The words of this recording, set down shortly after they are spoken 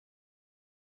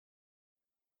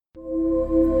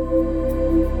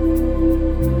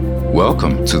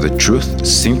Welcome to The Truth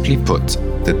Simply Put,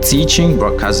 the teaching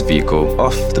broadcast vehicle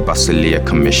of the Basileia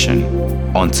Commission.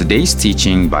 On today's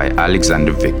teaching by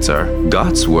Alexander Victor,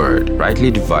 God's Word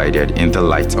rightly divided in the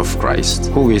light of Christ,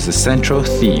 who is the central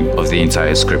theme of the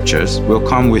entire scriptures, will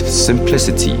come with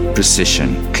simplicity,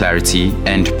 precision, clarity,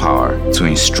 and power to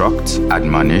instruct,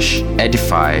 admonish,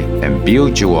 edify, and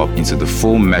build you up into the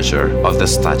full measure of the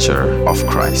stature of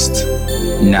Christ.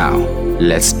 Now,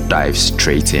 let's dive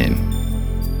straight in.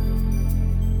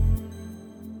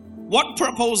 What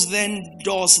purpose then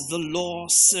does the law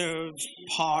serve?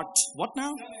 What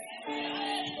now?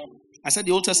 I said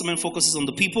the Old Testament focuses on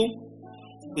the people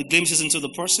with glimpses into the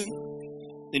person.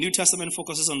 The New Testament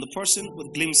focuses on the person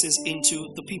with glimpses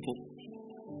into the people.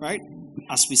 Right?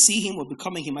 As we see him, we're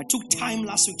becoming him. I took time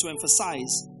last week to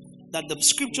emphasize that the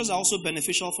scriptures are also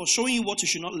beneficial for showing you what you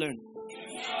should not learn.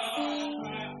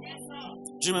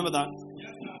 Do you remember that?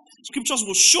 Scriptures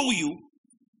will show you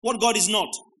what God is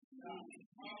not.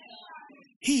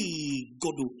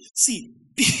 God. See,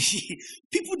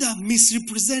 people that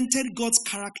misrepresented God's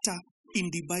character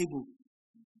in the Bible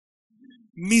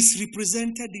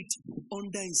misrepresented it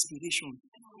under inspiration.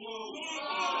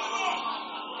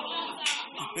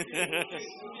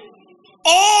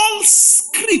 All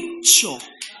scripture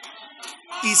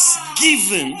is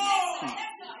given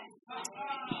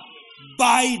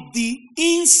by the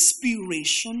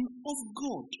inspiration of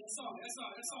God.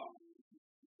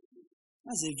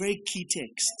 That's a very key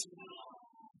text.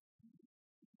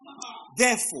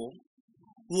 Therefore,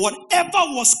 whatever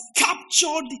was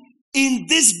captured in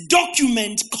this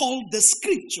document called the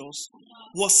scriptures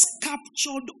was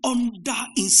captured under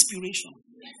inspiration.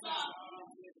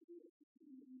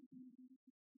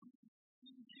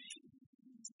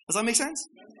 Does that make sense?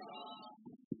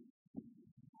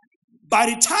 By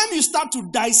the time you start to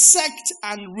dissect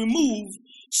and remove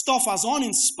stuff as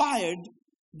uninspired,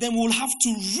 then we'll have to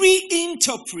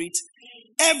reinterpret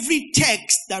every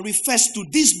text that refers to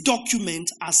this document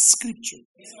as scripture.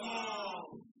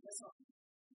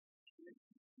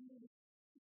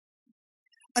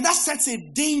 And that sets a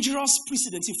dangerous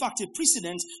precedent. In fact, a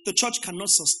precedent the church cannot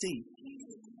sustain.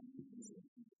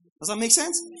 Does that make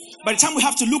sense? By the time we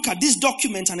have to look at this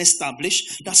document and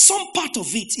establish that some part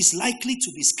of it is likely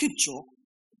to be scripture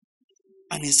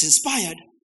and is inspired,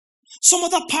 some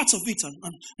other parts of it are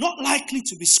not likely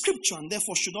to be scripture and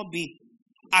therefore should not be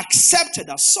accepted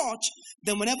as such,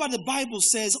 then whenever the Bible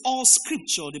says all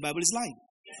scripture, the Bible is lying.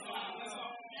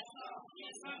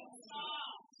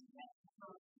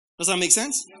 Does that make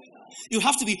sense? You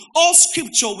have to be all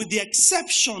scripture with the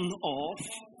exception of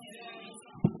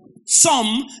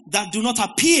some that do not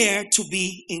appear to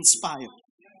be inspired.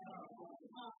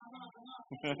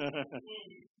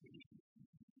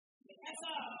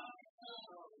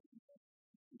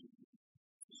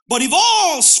 But if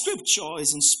all scripture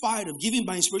is inspired or given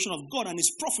by inspiration of God and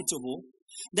is profitable,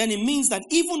 then it means that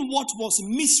even what was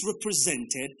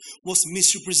misrepresented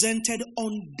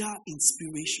under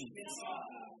inspiration.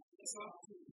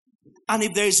 And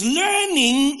if there is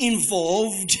learning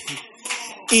involved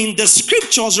in the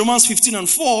scriptures, Romans 15 and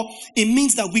 4, it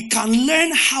means that we can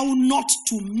learn how not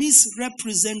to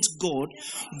misrepresent God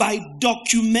by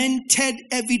documented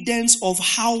evidence of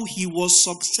how he was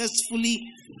successfully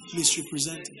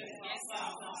misrepresented.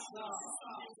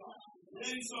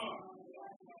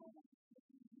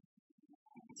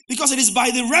 Because it is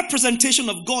by the representation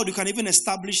of God you can even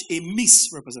establish a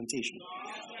misrepresentation.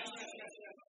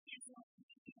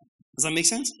 Does that make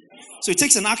sense? So it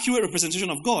takes an accurate representation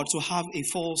of God to have a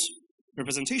false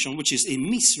representation, which is a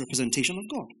misrepresentation of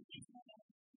God.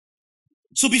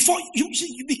 So before you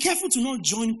be careful to not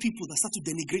join people that start to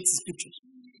denigrate the scriptures.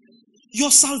 You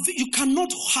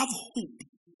cannot have hope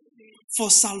for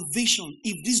salvation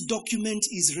if this document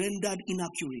is rendered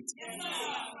inaccurate.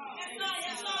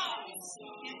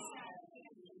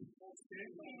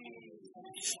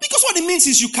 Because what it means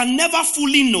is you can never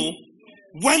fully know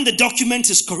when the document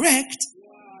is correct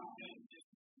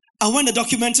and when the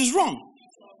document is wrong.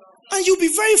 And you'll be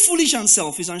very foolish and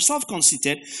selfish and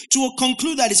self-conceited to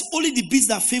conclude that it's only the bits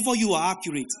that favor you are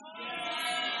accurate.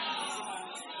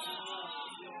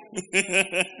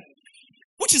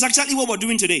 Which is actually what we're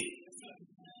doing today.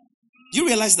 Do you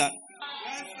realize that?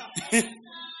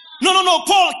 No.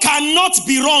 Paul cannot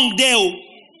be wrong there.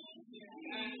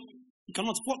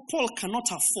 Paul cannot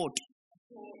afford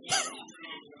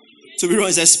to be wrong.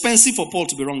 It's expensive for Paul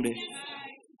to be wrong there.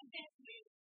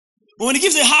 But when he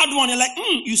gives a hard one, you're like,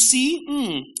 you see,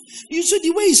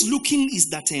 the way he's looking is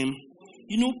that,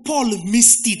 Paul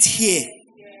missed it here.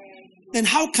 Then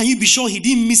how can you be sure he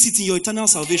didn't miss it in your eternal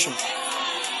salvation?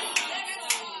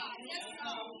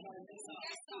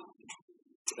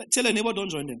 Tell your neighbor, don't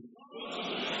join them.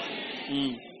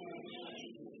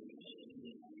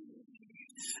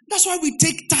 That's why we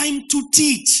take time to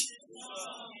teach.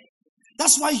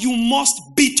 That's why you must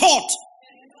be taught.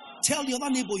 Tell the other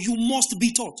neighbor, you must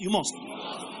be taught. You must.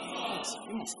 Yes,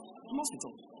 you must. You must be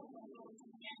taught.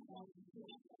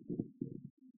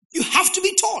 You have to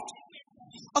be taught.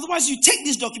 Otherwise, you take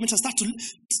this document and start to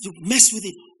mess with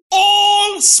it.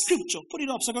 All scripture. Put it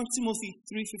up. 2 Timothy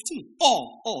 3:15.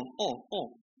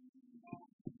 All.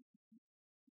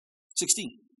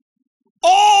 16.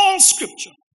 All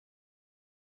scripture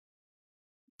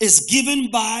is given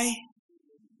by.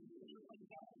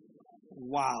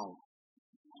 Wow.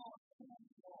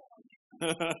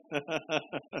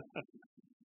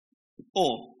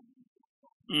 All.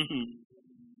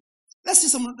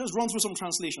 Let's run through some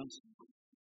translations.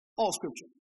 All scripture.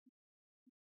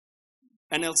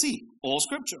 NLT, all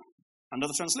scripture.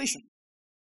 Another translation.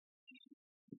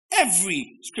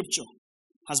 Every scripture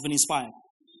has been inspired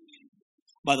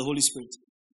by the Holy Spirit.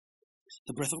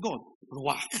 The breath of God.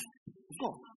 Ruach of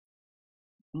God.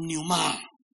 Pneuma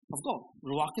of God.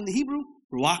 Ruach in the Hebrew.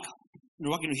 Ruach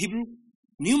in the Hebrew.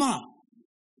 Pneuma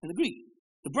in the Greek.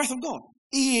 The breath of God.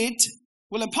 It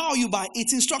will empower you by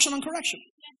its instruction and correction.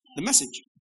 The message.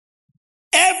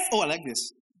 I like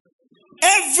this.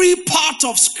 Every part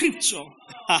of scripture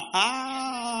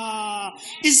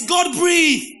is God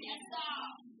breathed.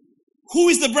 Who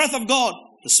is the breath of God?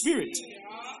 The Spirit.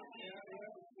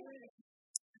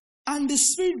 And the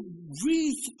Spirit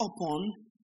breathed upon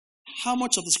how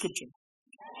much of the scripture?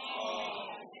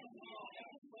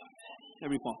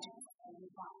 Every part.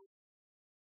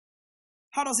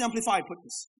 How does the Amplified put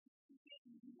this?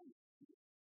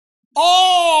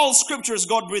 All scripture is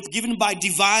God breathed, given by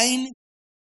divine.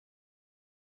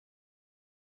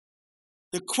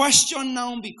 The question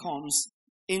now becomes,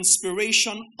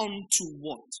 inspiration unto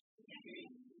what?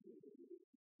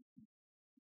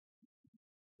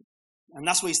 And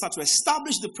that's where you start to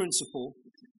establish the principle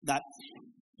that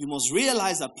you must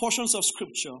realize that portions of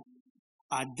scripture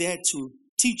are there to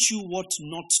teach you what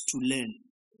not to learn.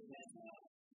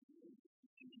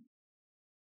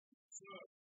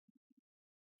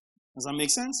 Does that make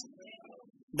sense?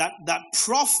 That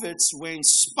prophets were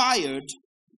inspired.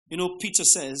 You know, Peter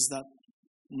says that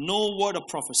no word of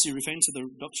prophecy, referring to the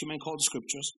document called the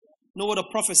Scriptures, no word of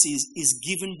prophecy is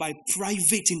given by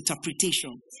private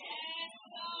interpretation.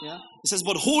 Yeah? It says,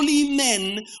 but holy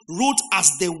men wrote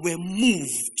as they were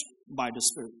moved by the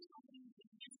Spirit.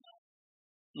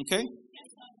 Okay?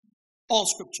 All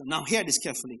scripture. Now hear this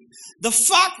carefully. The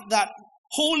fact that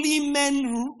holy men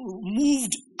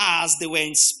moved as they were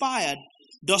inspired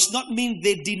does not mean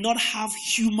they did not have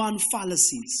human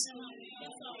fallacies.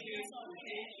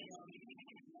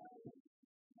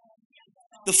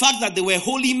 The fact that they were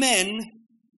holy men,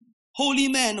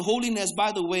 holiness,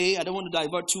 by the way, I don't want to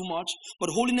divert too much, but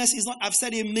holiness is not, I've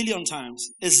said it a million times,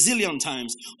 a zillion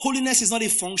times. Holiness is not a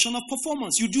function of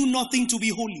performance. You do nothing to be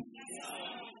holy.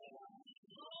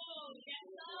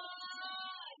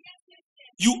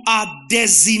 You are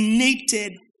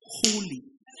designated holy.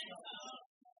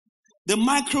 The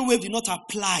microwave did not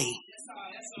apply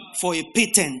for a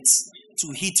patent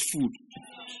to heat food.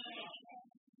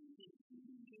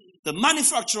 The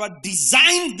manufacturer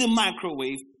designed the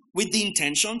microwave with the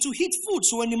intention to heat food.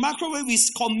 So when the microwave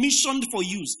is commissioned for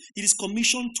use, it is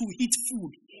commissioned to heat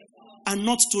food and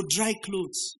not to dry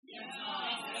clothes.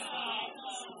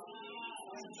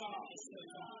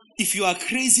 If you are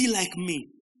crazy like me,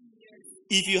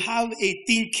 if you have a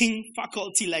thinking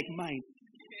faculty like mine,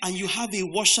 and you have a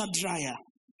washer dryer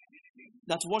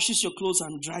that washes your clothes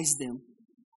and dries them,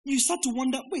 you start to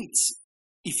wonder, wait,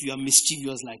 if you are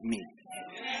mischievous like me,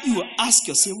 you will ask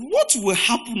yourself, what will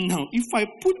happen now if I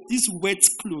put these wet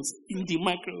clothes in the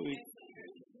microwave?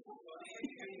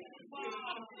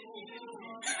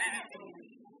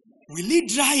 Will it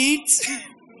dry it?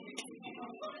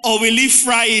 Or will it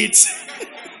fry it?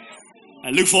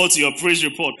 I look forward to your praise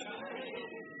report.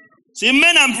 See,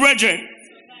 men and brethren,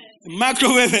 the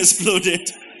microwave exploded.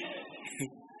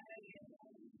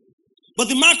 But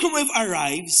the microwave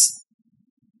arrives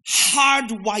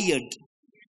hardwired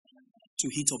to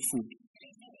heat up food.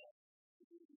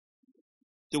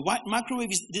 The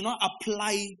microwave did not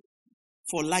apply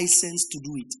for license to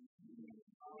do it.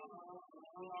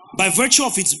 By virtue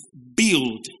of its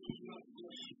build,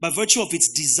 by virtue of its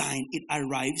design, it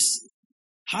arrives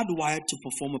hardwired to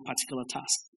perform a particular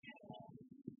task.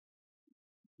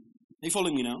 Are you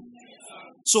following me now?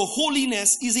 So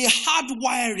holiness is a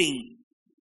hardwiring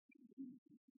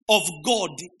of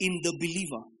God in the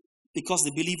believer, because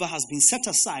the believer has been set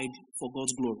aside for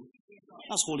God's glory.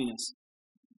 That's holiness.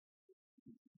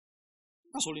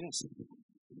 That's holiness.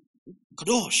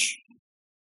 Kadosh.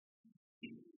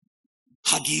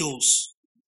 Hagios.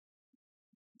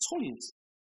 It's holiness.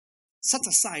 Set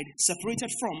aside,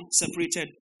 separated from, separated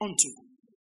unto.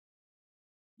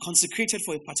 Consecrated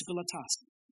for a particular task.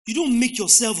 You don't make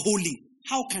yourself holy.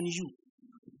 How can you?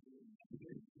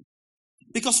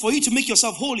 Because for you to make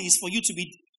yourself holy is for you to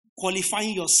be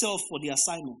qualifying yourself for the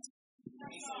assignment.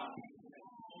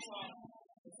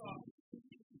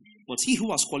 But he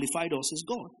who has qualified us is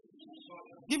God.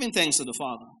 Giving thanks to the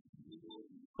Father.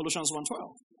 Colossians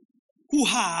 1:12. Who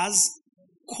has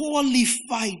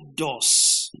qualified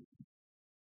us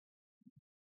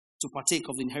to partake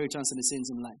of the inheritance of the saints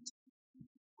in light.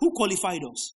 Who qualified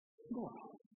us? God.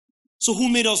 So who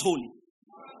made us holy?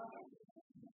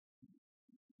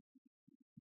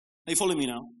 Are you following me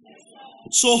now?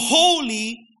 So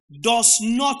holy does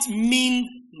not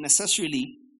mean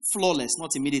necessarily flawless,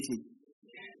 not immediately.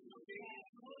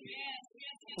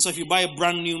 So if you buy a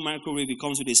brand new microwave, it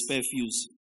comes with a spare fuse.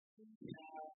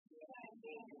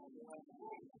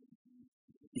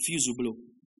 The fuse will blow.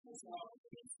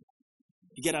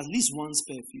 You get at least one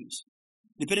spare fuse.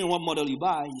 Depending on what model you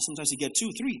buy, sometimes you get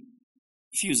 2, 3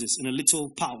 fuses in a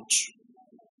little pouch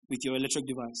with your electric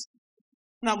device.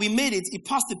 Now we made it. It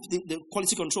passed the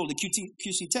quality control, the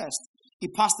QC test.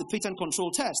 It passed the patent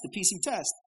control test, the PC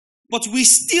test. But we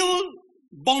still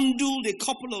bundled a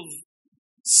couple of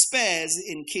spares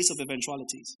in case of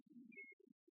eventualities.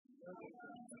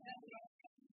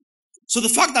 So the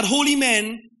fact that holy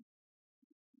men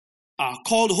are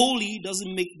called holy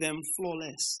doesn't make them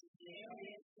flawless.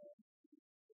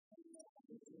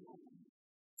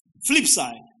 Flip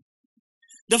side.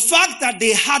 The fact that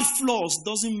they had flaws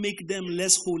doesn't make them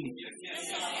less holy.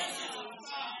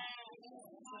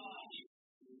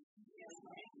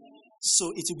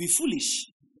 So it will be foolish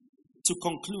to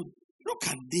conclude, look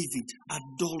at David,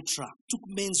 adulterer, took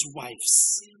men's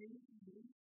wives.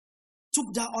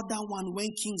 Took that other one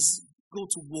when kings go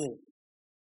to war.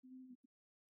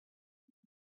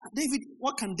 David,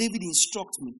 what can David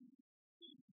instruct me?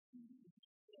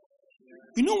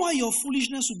 You know why your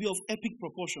foolishness will be of epic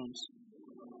proportions?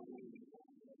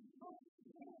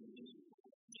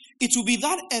 It will be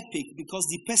that epic because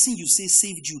the person you say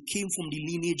saved you came from the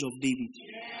lineage of David.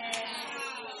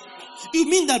 You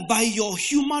mean that by your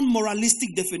human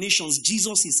moralistic definitions,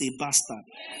 Jesus is a bastard?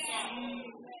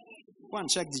 Go and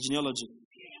check the genealogy.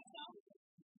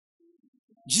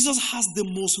 Jesus has the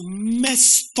most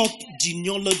messed up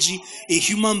genealogy a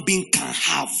human being can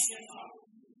have.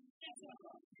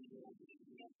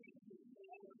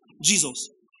 Jesus.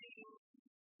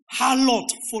 Harlot,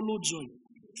 follow joy.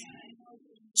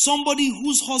 Somebody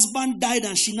whose husband died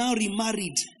and she now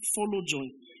remarried, follow joy.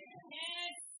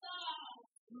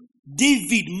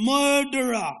 David,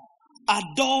 murderer,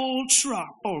 adulterer,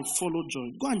 all follow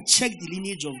joy. Go and check the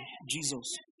lineage of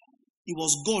Jesus. It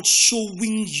was God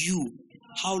showing you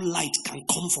how light can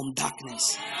come from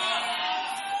darkness.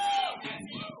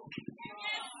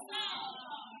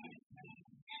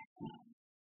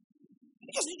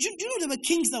 Because do you know there were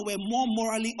kings that were more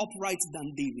morally upright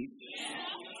than David?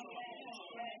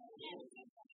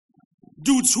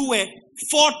 Dudes who were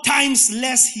 4 times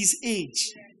less his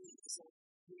age.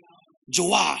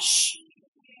 Joash,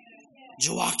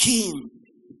 Joachim,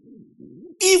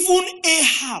 even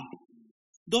Ahab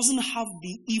doesn't have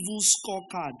the evil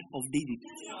scorecard of David.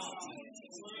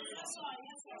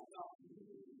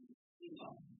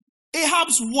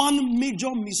 Ahab's one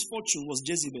major misfortune was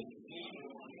Jezebel.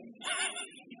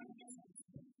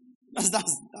 That's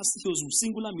his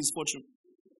singular misfortune.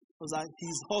 Was that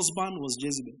his husband was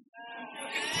Jezebel.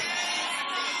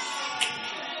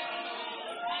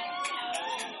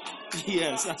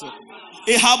 Yes, that's what.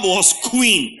 Ahab was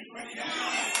queen.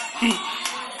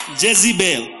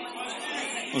 Jezebel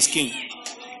was king.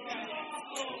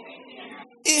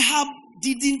 Ahab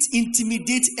didn't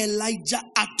intimidate Elijah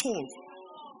at all.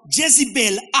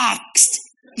 Jezebel asked,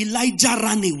 Elijah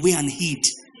ran away and hid.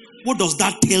 What does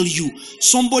that tell you?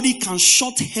 Somebody can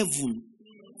shut heaven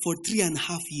for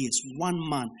 3.5 years. One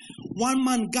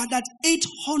man gathered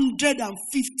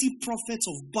 850 prophets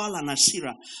of Baal and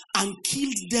Asherah and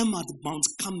killed them at Mount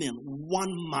Carmel.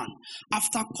 One man.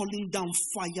 After calling down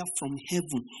fire from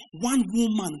heaven, one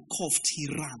woman coughed, he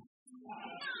ran.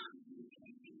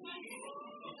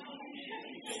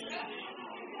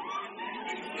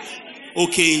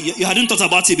 Okay, you hadn't thought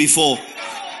about it before.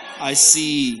 I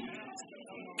see.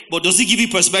 But does it give you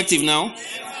perspective now?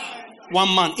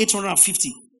 One man,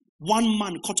 850. One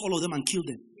man caught all of them and killed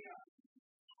them.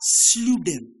 Slew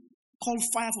them. Called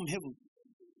fire from heaven.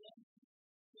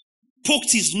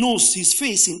 Poked his nose, his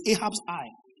face in Ahab's eye.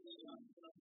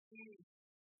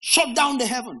 Shut down the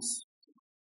heavens.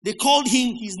 They called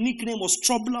him, his nickname was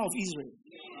Troubler of Israel.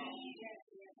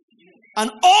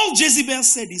 And all Jezebel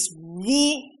said is,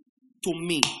 woe to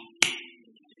me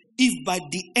if by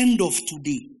the end of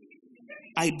today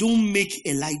I don't make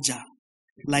Elijah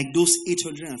like those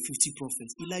 850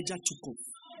 prophets. Elijah took off.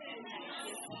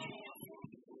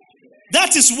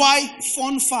 That is why,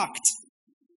 fun fact,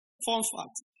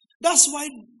 that's why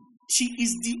she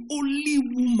is the only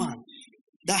woman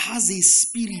that has a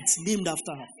spirit named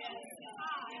after her.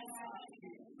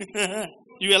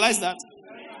 You realize that?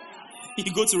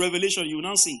 You go to Revelation, you will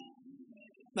now see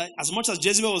that as much as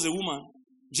Jezebel was a woman,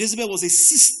 Jezebel was a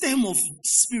system of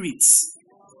spirits.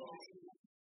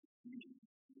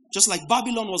 Just like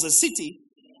Babylon was a city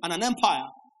and an empire,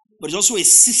 but it's also a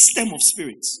system of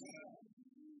spirits.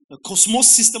 The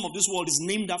cosmos system of this world is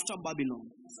named after Babylon.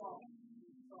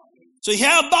 So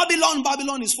here,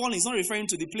 Babylon is falling. It's not referring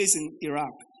to the place in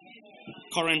Iraq,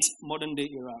 current modern day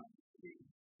Iraq.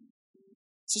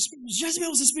 So Jezebel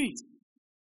was a spirit.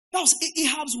 That was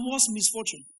Ahab's worst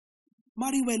misfortune.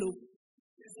 Marry well, oh.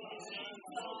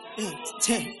 Yeah,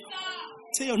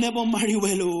 tell your neighbor, marry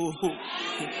well, oh.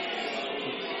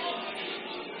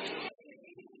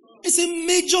 It's a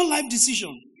major life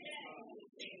decision.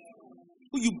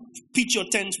 Who you pitch your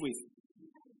tent with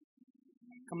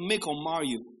can make or mar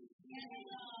you.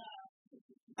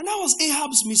 And that was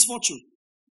Ahab's misfortune.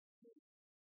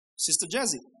 Sister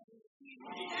Jesse.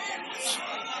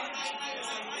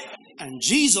 And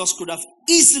Jesus could have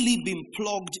easily been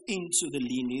plugged into the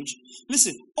lineage.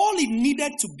 Listen, all it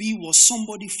needed to be was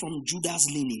somebody from Judah's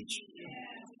lineage.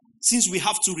 Since we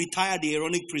have to retire the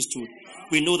Aaronic priesthood,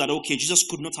 we know that, okay, Jesus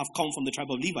could not have come from the tribe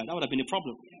of Levi. That would have been a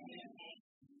problem.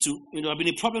 It would have been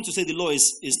a problem to say the law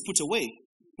is put away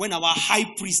when our high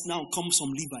priest now comes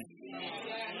from Levi.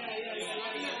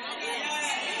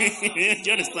 Do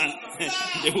you understand?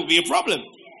 There will be a problem.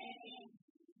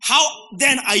 How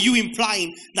then are you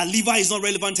implying that Levi is not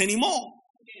relevant anymore?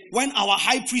 When our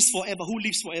high priest forever, who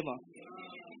lives forever,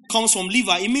 comes from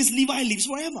Levi, it means Levi lives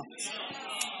forever.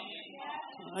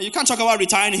 You can't talk about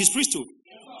retiring his priesthood.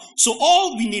 So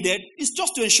all we needed is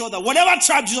just to ensure that whatever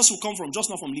tribe Jesus will come from,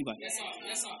 just not from Levi. Yes, sir.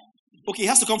 Yes, sir. Okay, he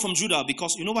has to come from Judah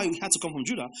because, you know why he had to come from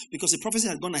Judah? Because the prophecy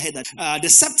had gone ahead that the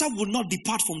scepter would not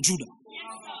depart from Judah.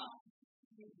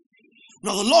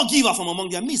 Now the lawgiver from among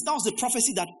their midst, that was the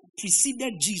prophecy that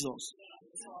preceded Jesus.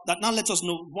 That now let us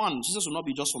know, one, Jesus will not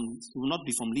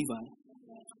be from Levi.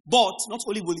 But not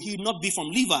only will he not be from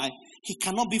Levi, he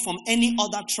cannot be from any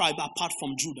other tribe apart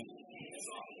from Judah.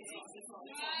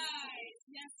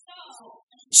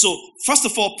 So, first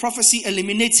of all, prophecy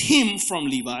eliminates him from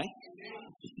Levi,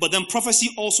 but then prophecy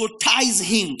also ties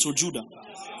him to Judah.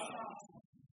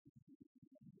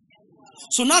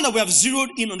 So now that we have zeroed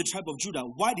in on the tribe of Judah,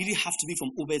 why did he have to be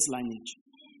from Obed's lineage?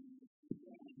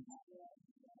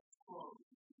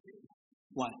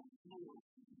 Why?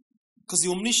 Because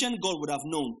the omniscient God would have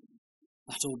known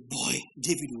that, oh boy,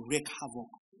 David will wreak havoc.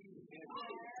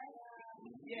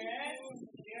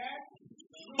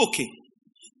 Okay.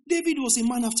 David was a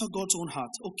man after God's own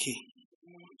heart. Okay.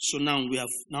 So now we have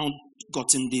now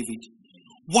gotten David.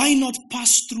 Why not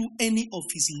pass through any of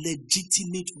his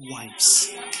legitimate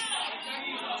wives?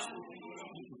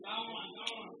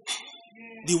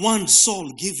 The one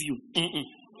Saul gave you.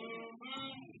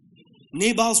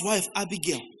 Nabal's wife,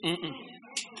 Abigail.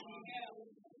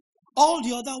 All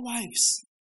the other wives.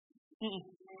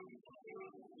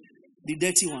 The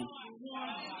dirty one.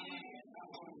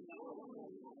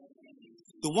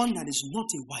 The one that is not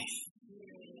a wife.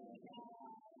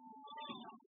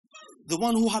 The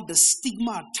one who had the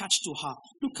stigma attached to her.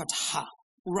 Look at her.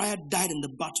 Uriah died in the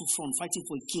battlefront fighting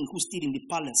for a king who stayed in the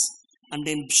palace. And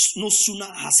then no sooner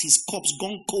has his corpse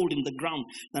gone cold in the ground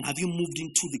than have you moved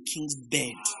into the king's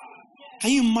bed.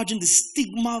 Can you imagine the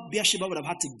stigma Bathsheba would have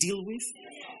had to deal with?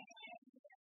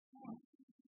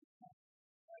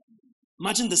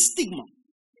 Imagine the stigma.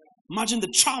 Imagine the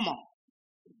trauma.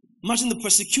 Imagine the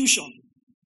persecution.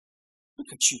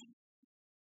 Look at you.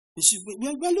 You see,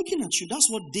 we're looking at you. That's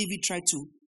what David tried to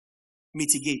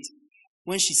mitigate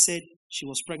when she said she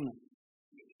was pregnant.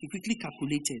 He quickly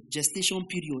calculated gestation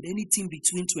period. Anything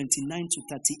between 29 to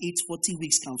 38, 40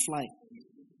 weeks can fly.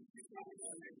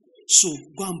 So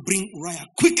go and bring Uriah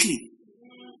quickly.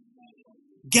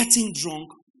 Get him drunk.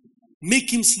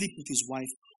 Make him sleep with his wife.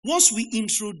 Once we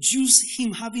introduce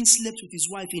him having slept with his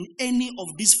wife in any of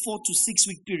these 4 to 6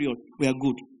 week period, we are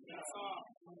good.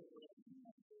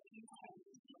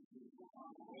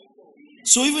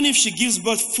 So even if she gives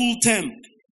birth full term,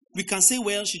 we can say,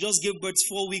 well, she just gave birth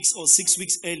 4 weeks or 6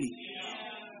 weeks early.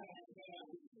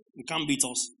 You can't beat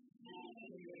us.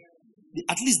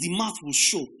 at least the math will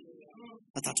show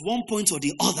that at one point or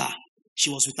the other, she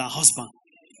was with her husband.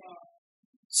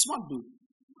 Smart dude.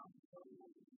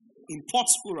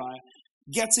 Imports Uriah,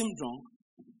 gets him drunk,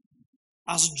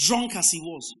 as he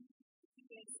was.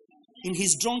 In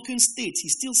his drunken state, he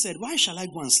still said, why shall I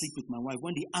go and sleep with my wife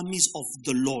when the armies of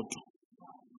the Lord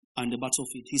are in the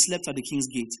battlefield? He slept at the king's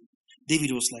gate.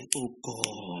 David was like, oh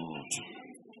God.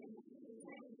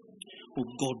 Oh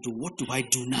God, what do I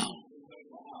do now?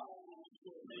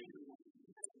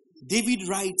 David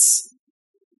writes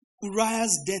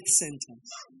Uriah's death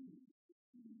sentence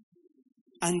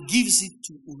and gives it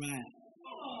to Uriah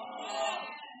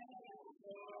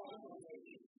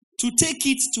to take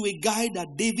it to a guy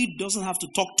that David doesn't have to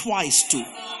talk twice to.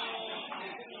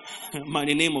 By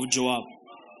the name of Joab.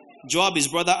 Joab, his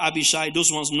brother Abishai,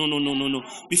 those ones, no.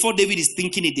 Before David is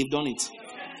thinking it, they've done it.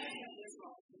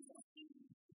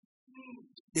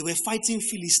 They were fighting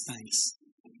Philistines.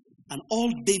 And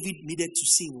all David needed to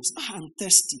say was, I'm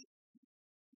thirsty.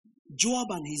 Joab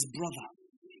and his brother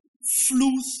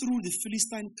flew through the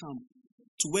Philistine camp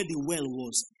to where the well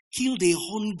was, killed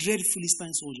 100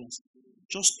 Philistine soldiers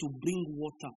just to bring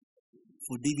water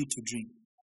for David to drink.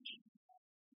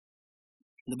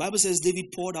 The Bible says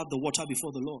David poured out the water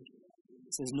before the Lord.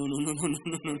 It says, no.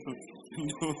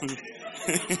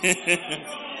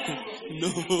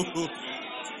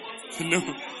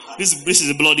 No. This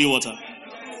is bloody water.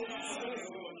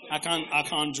 I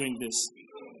can't drink this.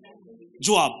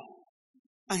 Joab.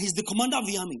 And he's the commander of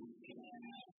the army.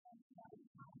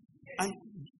 And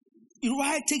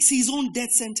Uriah takes his own death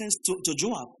sentence to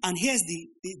Joab. And here's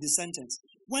the sentence.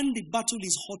 When the battle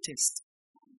is hottest,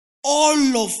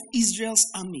 all of Israel's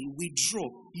army withdraw,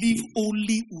 leave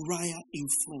only Uriah in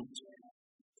front.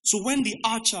 So when the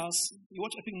archers, you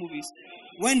watch epic movies,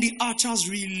 when the archers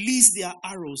release their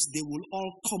arrows, they will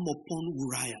all come upon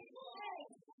Uriah.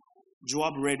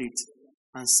 Joab read it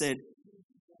and said,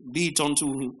 be it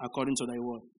unto him according to thy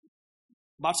word.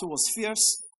 Battle was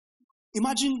fierce.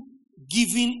 Imagine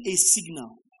giving a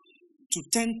signal to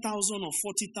 10,000 or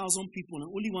 40,000 people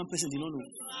and only one person did not know.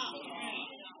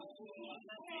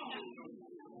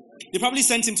 They probably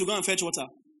sent him to go and fetch water.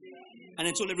 And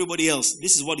then told everybody else,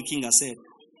 this is what the king has said.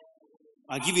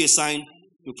 I'll give you a sign,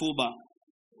 you pull back.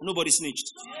 Nobody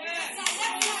snitched.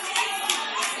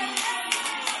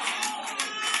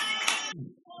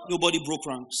 Nobody broke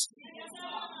ranks.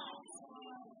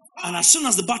 And as soon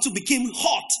as the battle became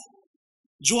hot,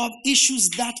 Joab issues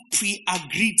that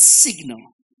pre-agreed signal.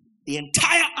 The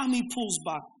entire army pulls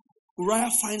back.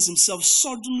 Uriah finds himself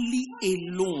suddenly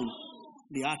alone.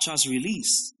 The archers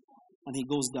release. And he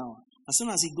goes down. As soon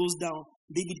as he goes down,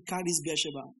 David carries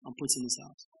Bathsheba and puts in his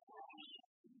house.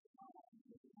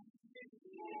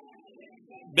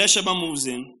 Bathsheba moves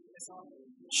in.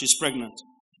 She's pregnant.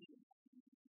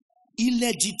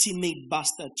 Illegitimate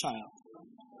bastard child.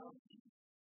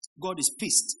 God is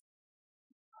pissed.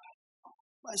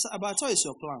 But I thought it's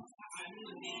your plan.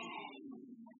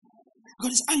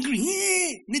 God is angry.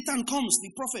 Hey! Nathan comes,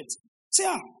 the prophet. Say,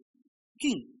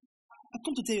 King, I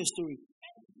come to tell you a story.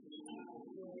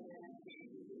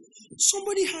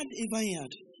 Somebody had a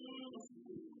vineyard,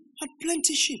 had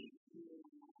plenty sheep.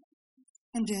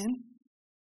 And then,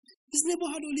 his neighbor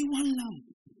had only one lamb.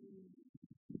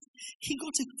 He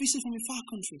got a visit from a far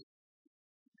country.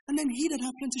 And then he that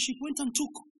had plenty sheep went and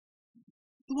took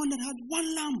the one that had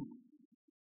one lamb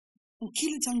and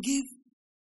killed it and gave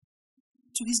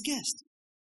to his guest.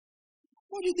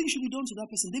 What do you think should be done to that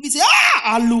person? David said,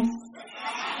 Alu.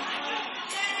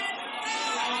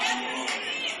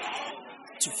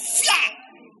 To fear.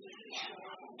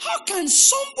 How can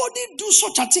somebody do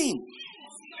such a thing?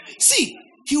 See,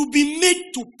 he will be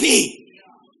made to pay.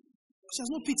 She has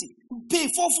no pity. He will pay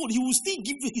fourfold. He will still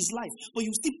give you his life, but he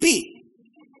will still pay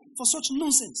for such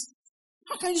nonsense.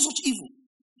 How can you do such evil?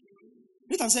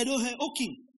 Nathan said, oh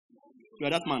king, you are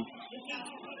that man.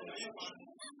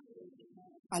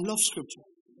 I love scripture.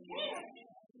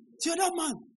 So you are that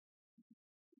man.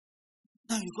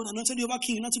 Now you go and anoint you over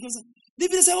king.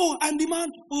 David said, I'm the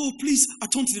man. Oh, please,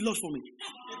 atone to the Lord for me.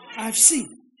 I have sinned.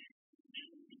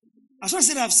 As soon as I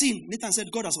said I have sinned, Nathan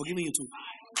said, God has forgiven you too.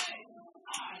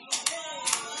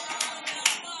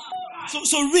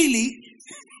 So really,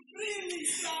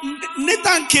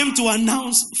 Nathan came to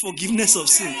announce forgiveness of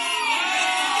sin.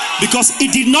 Because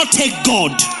it did not take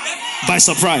God by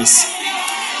surprise.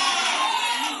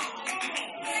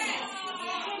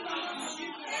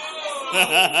 The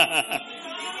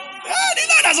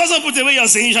Lord has also put away your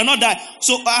sin, you shall not die.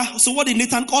 So what did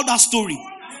Nathan call that story?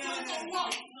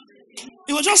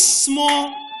 It was just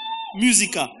small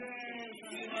musical.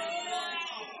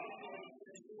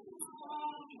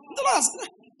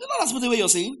 The No, that's not the way you're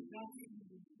saying.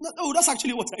 No, that's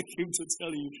actually what I came to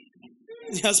tell you.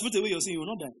 That's not the way you're saying. You will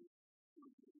not die.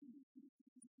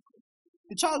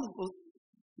 The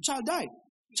child died.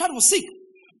 The child was sick.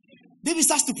 David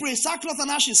starts to pray, sackcloth and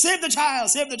ashes, save the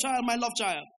child, my love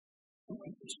child.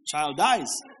 Child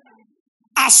dies.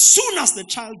 As soon as the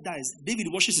child dies, David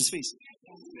washes his face,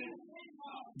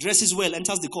 dresses well,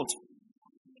 enters the court.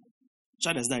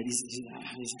 Child has died.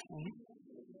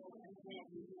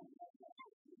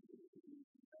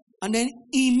 And then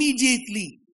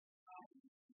immediately,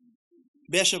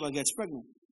 Bathsheba gets pregnant.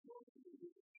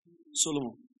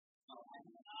 Solomon.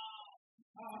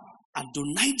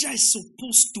 Adonijah is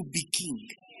supposed to be king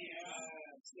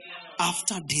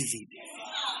after David.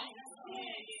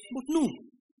 But no.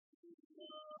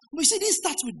 We see, it didn't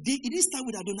start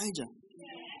with Adonijah.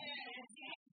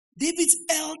 David's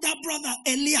elder brother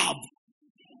Eliab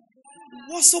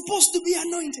was supposed to be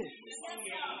anointed.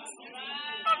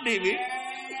 Not David.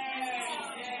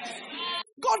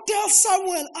 God tells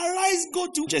Samuel, arise, go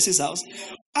to Jesse's house.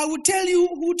 I will tell you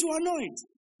who to anoint.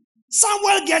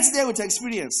 Samuel gets there with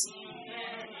experience.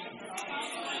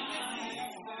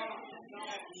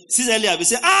 Sees Eliab, he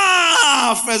said,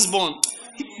 firstborn.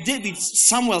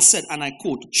 Samuel said, and I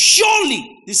quote,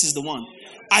 surely this is the one.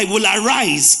 I will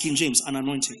arise, King James, and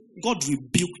anoint him. God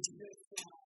rebuked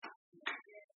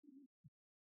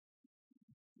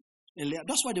Eliab.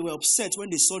 That's why they were upset when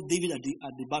they saw David at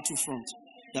the battlefront.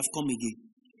 They have come again.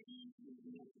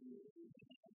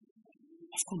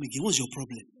 I've come again. What's your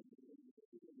problem?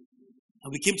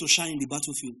 And we came to shine in the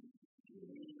battlefield.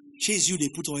 Chase you, they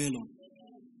put oil on.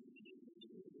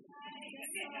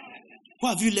 Who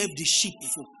have you left the sheep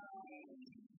for?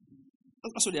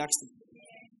 That's what they asked him.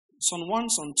 Son 1,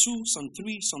 son 2, son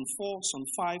 3, son 4, son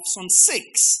 5, son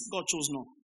 6. God chose none.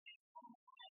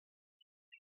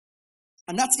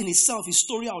 And that in itself is a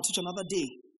story I'll teach another day.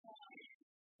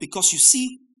 Because you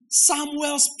see,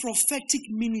 Samuel's prophetic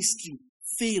ministry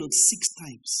failed 6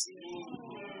 times.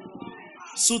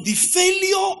 So the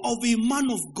failure of a man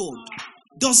of God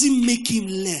doesn't make him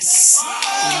less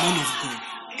a man of God.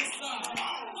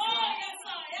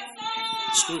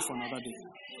 Story for another day.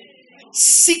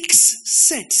 6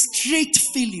 set straight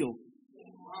failure.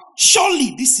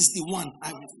 Surely this is the one.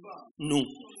 No.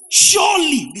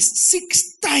 Surely this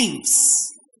 6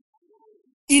 times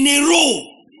in a row.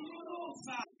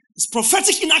 His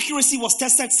prophetic inaccuracy was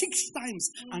tested 6 times,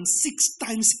 and 6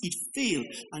 times it failed,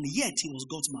 and yet he was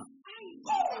God's man.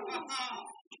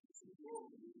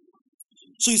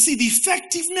 So you see, the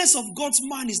effectiveness of God's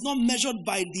man is not measured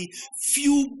by the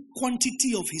few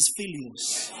quantity of his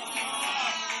failures.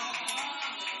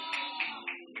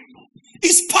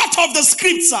 It's part of the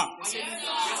scripture.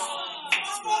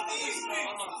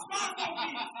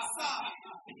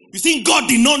 You think God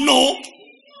did not know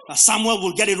that Samuel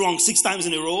will get it wrong 6 times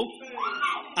in a row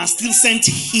and still sent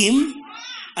him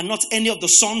and not any of the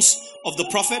sons of the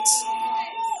prophets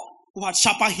who had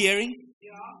sharper hearing?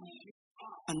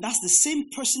 And that's the same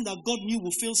person that God knew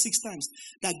will fail 6 times,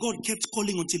 that God kept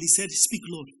calling until he said, speak,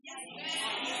 Lord.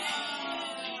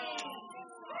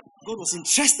 God was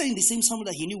interested in the same someone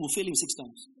that he knew will fail him 6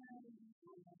 times.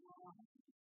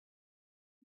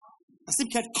 And still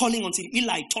kept calling until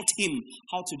Eli taught him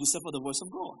how to decipher the voice of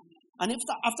God. And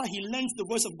after he learned the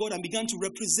voice of God and began to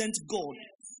represent God,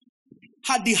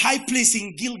 had the high place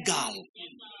in Gilgal.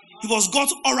 He was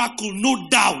God's oracle, no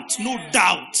doubt, no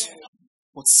doubt.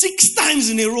 But 6 times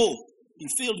in a row, he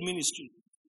failed ministry.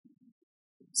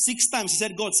 6 times he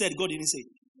said, God didn't say.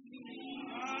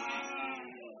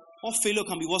 What failure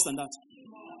can be worse than that?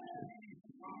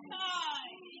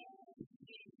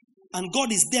 And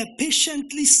God is there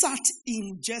patiently sat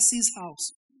in Jesse's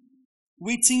house,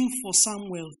 waiting for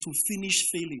Samuel to finish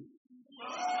failing,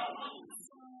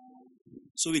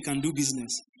 so we can do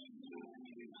business.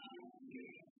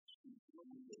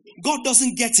 God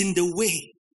doesn't get in the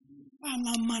way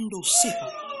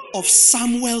of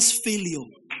Samuel's failure.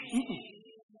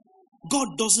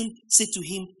 God doesn't say to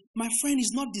him, my friend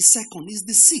is not the second, he's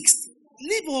the 6th.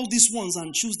 Leave all these ones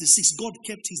and choose the 6th. God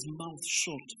kept his mouth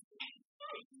shut.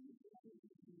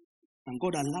 And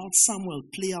God allowed Samuel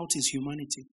play out his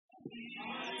humanity.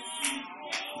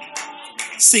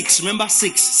 6, remember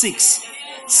 6.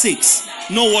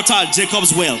 No water at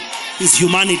Jacob's well. His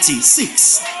humanity.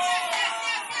 6.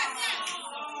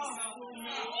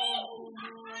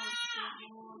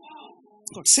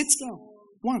 God sits down.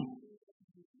 1,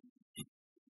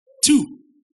 2,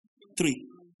 3.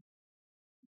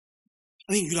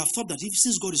 I mean, you'd have thought that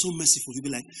since God is so merciful, you'd be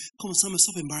like, come on, Samuel,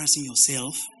 stop embarrassing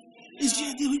yourself.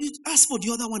 Ask for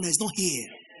the other one that is not here.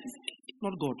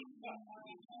 Not God.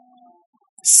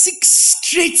 6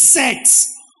 straight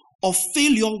sets of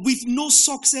failure with no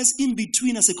success in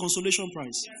between as a consolation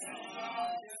prize.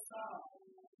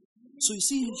 So you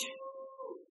see,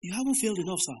 you haven't failed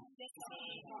enough, sir.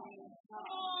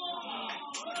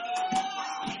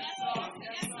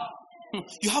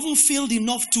 You haven't failed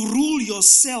enough to rule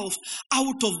yourself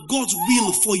out of God's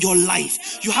will for your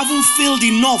life. You haven't failed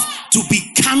enough to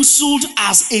be cancelled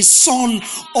as a son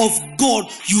of God.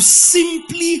 You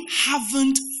simply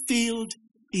haven't failed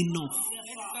enough.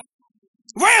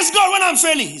 Where is God when I'm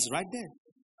failing? He's right there.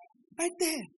 Right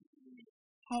there.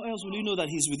 How else will you know that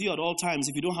He's with you at all times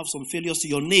if you don't have some failures to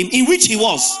your name in which He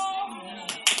was?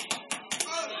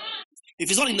 If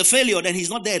He's not in the failure, then He's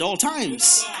not there at all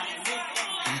times.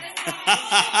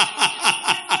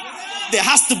 There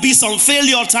has to be some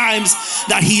failure times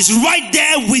that He's right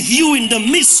there with you in the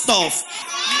midst of.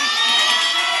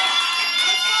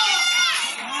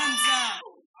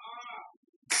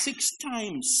 6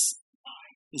 times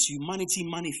His humanity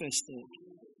manifested.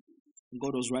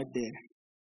 God was right there.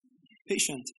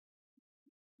 Patient.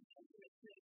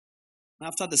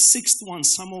 After the 6th one,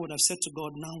 Samuel would have said to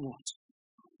God, now what?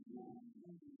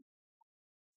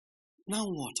 Now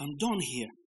what? I'm done here.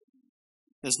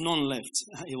 There's none left.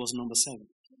 It was number 7.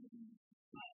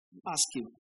 Ask him.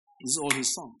 These are all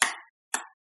his sons.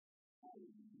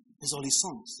 These are all his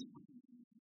sons.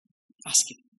 Ask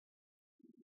him.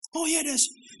 Oh yeah,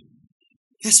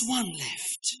 there's one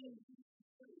left.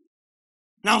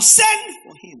 Now send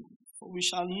for him, for we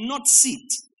shall not sit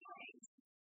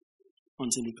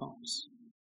until he comes.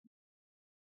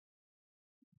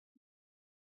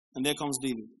 And there comes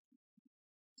David.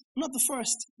 Not the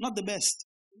first, not the best.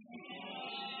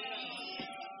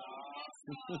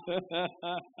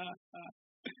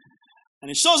 And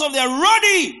it shows up there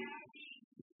ruddy,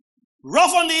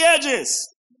 rough on the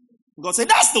edges. God said,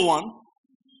 that's the one.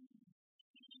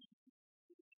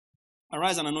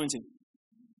 Arise and anoint him.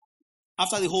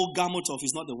 After the whole gamut of,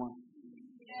 he's not the one.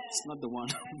 It's not the one.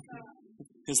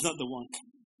 It's not the one.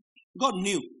 God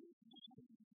knew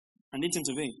and didn't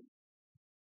intervene.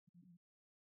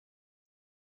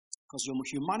 Because your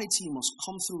humanity must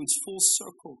come through its full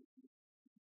circle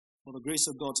for the grace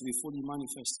of God to be fully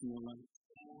manifest in your life.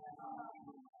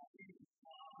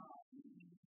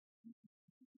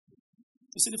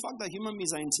 You see, the fact that human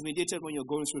beings are intimidated when you're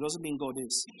going through doesn't mean God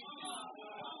is.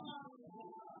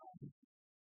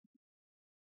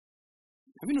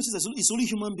 Have you noticed that it's only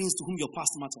human beings to whom your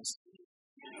past matters?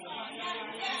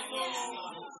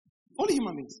 Only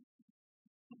human beings.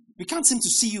 We can't seem to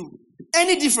see you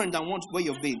any different than where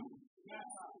you've been,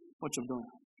 what you've done.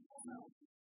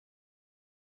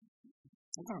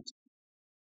 I can't.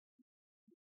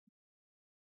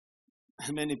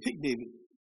 And then he picked David.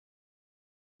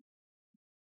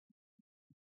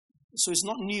 So it's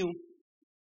not new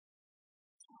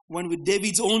when with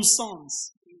David's own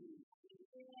sons,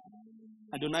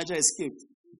 Adonijah escaped.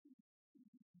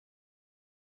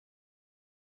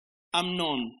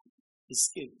 Amnon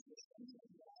escaped.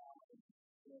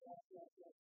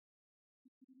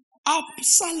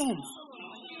 Absalom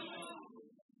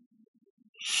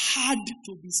had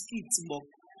to be skipped, but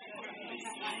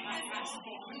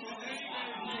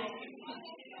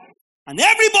and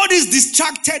everybody's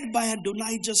distracted by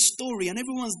Adonijah's story, and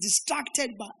everyone's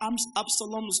distracted by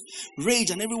Absalom's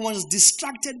rage, and everyone's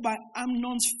distracted by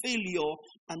Amnon's failure,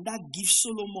 and that gives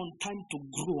Solomon time to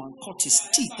grow and cut his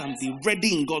teeth and be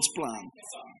ready in God's plan.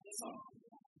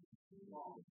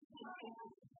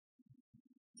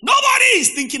 Nobody is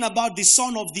thinking about the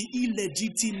son of the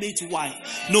illegitimate wife.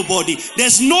 Nobody.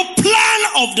 There's no plan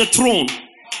of the throne.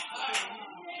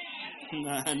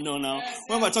 No.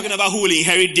 When we're talking about who will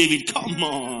inherit David, come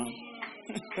on.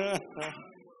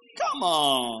 Come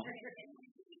on.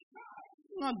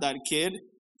 Not that kid.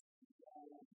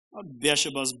 Not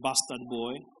Bathsheba's bastard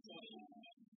boy.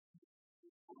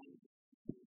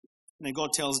 And then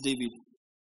God tells David,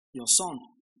 your son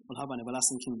will have an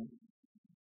everlasting kingdom.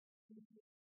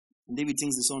 And David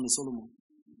thinks the son is Solomon.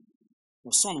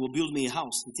 Your son will build me a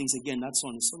house. He thinks again that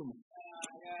son is Solomon.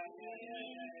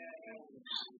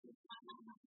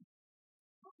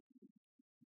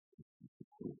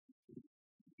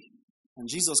 And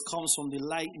Jesus comes from the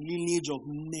lineage of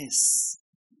mess.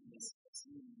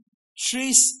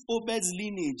 Trace Obed's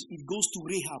lineage. It goes to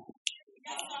Rahab.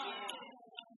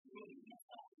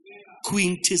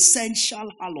 Quintessential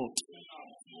harlot.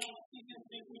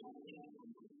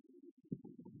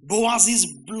 Boaz's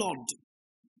blood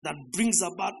that brings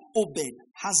about Obed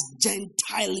has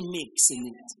Gentile mix in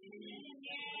it.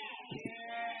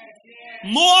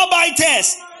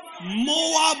 Moabites,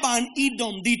 Moab and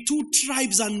Edom, the 2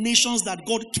 tribes and nations that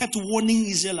God kept warning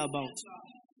Israel about.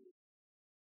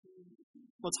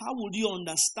 But how would you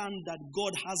understand that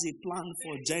God has a plan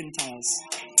for Gentiles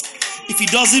if He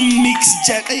doesn't mix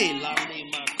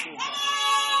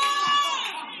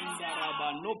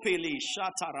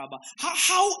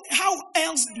How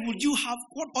else would you have?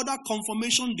 What other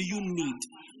confirmation do you need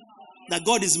that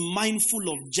God is mindful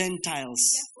of Gentiles,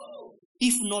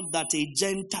 if not that a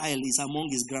Gentile is among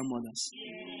His grandmothers?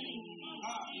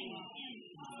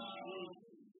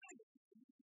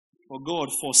 For God,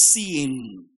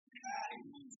 foreseeing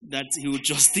that He will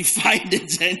justify the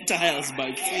Gentiles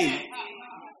by faith.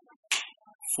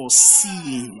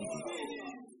 Foreseeing.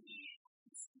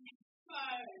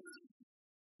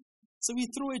 So we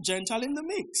throw a Gentile in the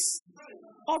mix.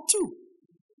 Or two.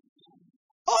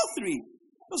 Or three.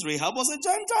 Because Rahab was a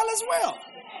Gentile as well.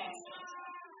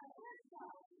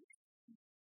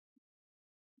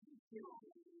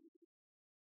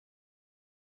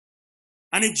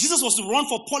 And if Jesus was to run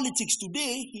for politics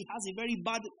today, he has a very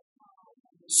bad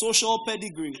social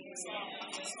pedigree.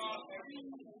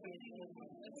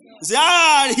 You say,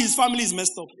 his family is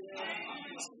messed up.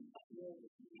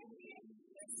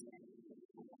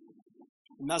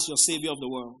 And that's your savior of the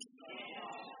world.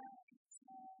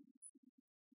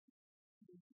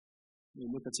 You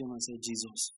look at him and say,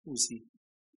 Jesus, who is he?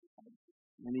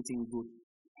 Anything good?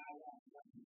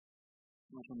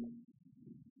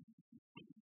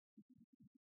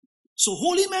 So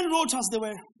holy men wrote as they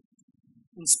were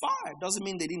inspired. Doesn't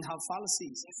mean they didn't have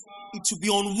fallacies. It would be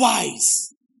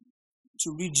unwise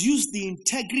to reduce the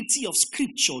integrity of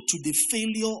scripture to the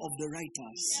failure of the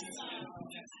writers.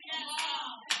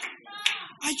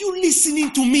 Are you listening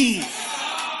to me?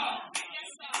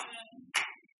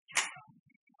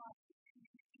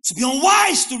 To be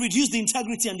unwise to reduce the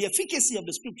integrity and the efficacy of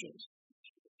the scriptures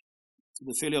to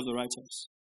the failure of the writers.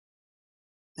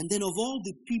 And then of all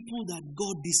the people that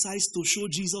God decides to show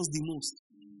Jesus the most,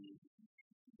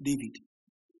 David.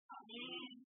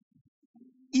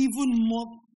 Even more,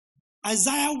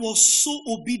 Isaiah was so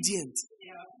obedient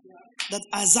that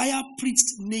Isaiah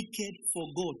preached naked for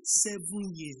God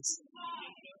 7 years.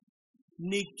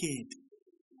 Naked.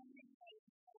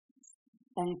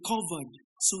 Uncovered.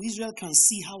 So Israel can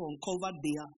see how uncovered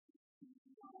they are.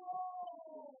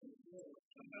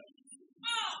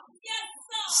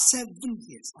 7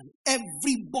 years. And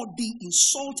everybody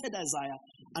insulted Isaiah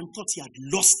and thought he had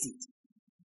lost it.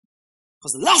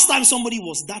 Because the last time somebody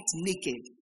was that naked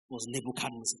was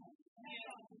Nebuchadnezzar.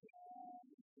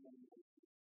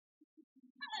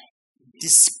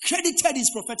 Discredited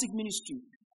his prophetic ministry.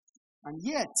 And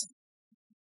yet,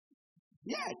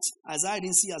 Isaiah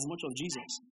didn't see as much of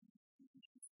Jesus.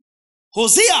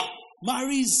 Hosea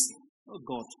marries,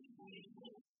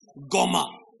 Gomer.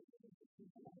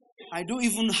 I don't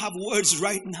even have words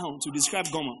right now to describe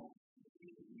Gomer.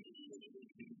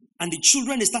 And the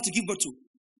children they start to give birth to.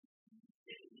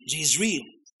 Jezreel,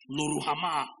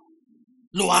 Loruhamah,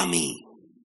 Loami.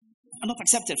 Are not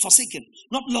accepted, forsaken,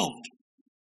 not loved.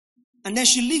 And then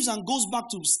she leaves and goes back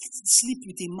to sleep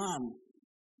with a man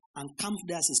and camp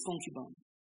there as his concubine.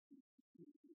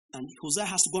 And Hosea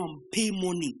has to go and pay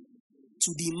money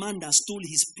to the man that stole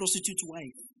his prostitute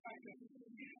wife.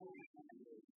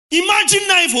 Imagine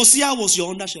now if Hosea was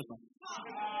your under shepherd.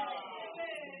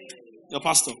 Your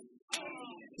pastor.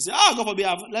 You say, God forbid,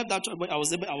 I've left that church, but I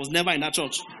was never in that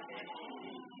church.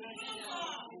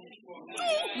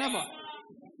 No, never.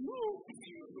 No.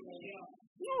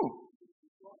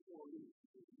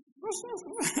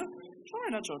 Never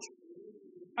in that church.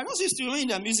 I just used to, when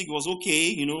their music was okay,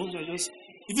 even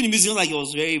the music like it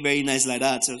was very, very nice like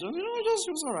that. So, it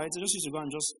was all right. I just used to go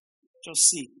and just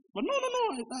see. But no,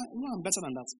 I'm better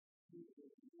than that.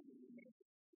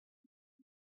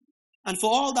 And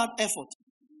for all that effort,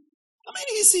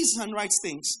 he sees and writes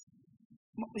things.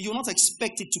 You'll not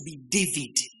expect it to be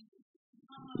David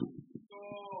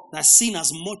that's seen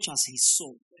as much as he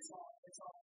saw.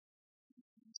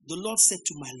 The Lord said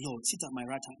to my Lord, sit at my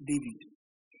right hand, David.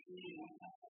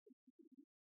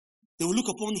 They will look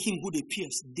upon him who they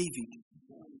pierced, David.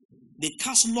 They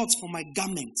cast lots for my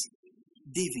garment,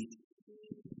 David.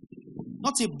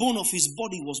 Not a bone of his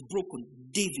body was broken,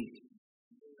 David.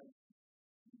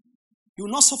 You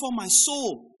will not suffer my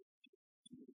soul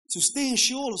to stay in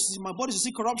Sheol, my body to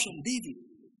see corruption, David.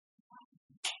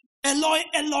 Eloi,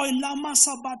 Eloi, lama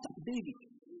sabata, David.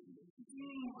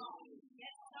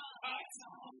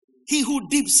 He who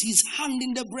dips his hand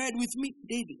in the bread with me,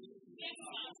 David.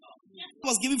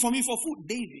 Was given for me for food,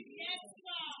 David.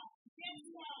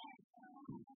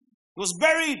 He was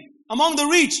buried among the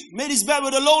rich, made his bed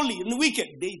with the lowly and the wicked,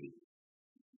 David.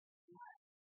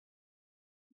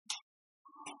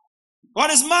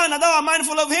 What is man that thou art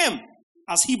mindful of him?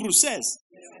 As Hebrews says,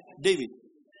 David.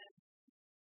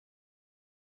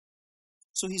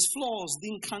 So his flaws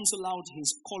didn't cancel out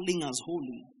his calling as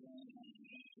holy.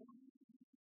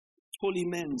 Holy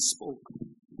men spoke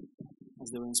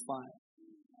as they were inspired.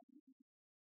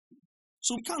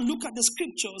 So we can't look at the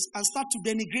scriptures and start to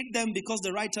denigrate them because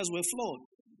the writers were flawed.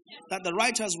 That the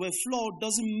writers were flawed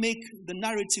doesn't make the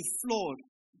narrative flawed.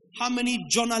 How many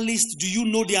journalists do you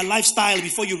know their lifestyle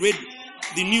before you read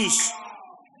the news?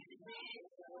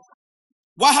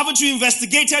 Why haven't you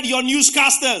investigated your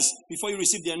newscasters before you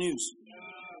receive their news?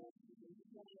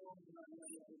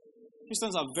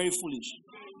 Christians are very foolish.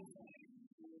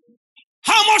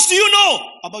 How much do you know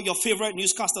about your favorite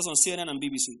newscasters on CNN and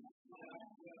BBC?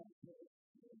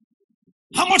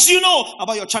 How much do you know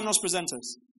about your channel's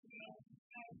presenters?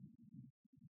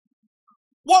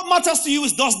 What matters to you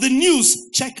is, does the news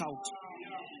check out?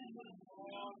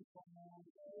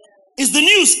 Is the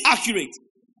news accurate?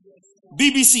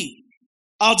 BBC,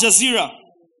 Al Jazeera,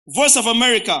 Voice of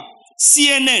America,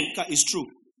 CNN is true.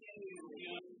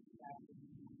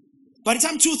 By the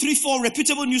time 2, 3, 4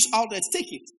 reputable news outlets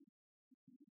take it,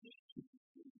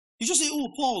 you just say, oh,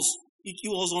 pause. It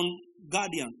was on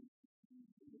Guardian.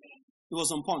 It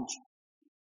was on Punch.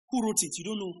 Who wrote it? You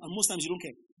don't know. And most times you don't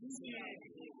care.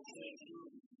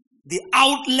 The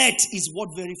outlet is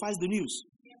what verifies the news.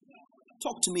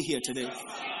 Talk to me here today.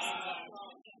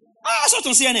 I saw it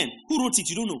on CNN. Who wrote it?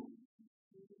 You don't know.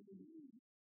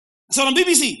 I saw it on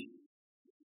BBC.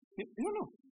 You don't know.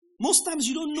 Most times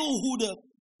you don't know who the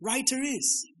writer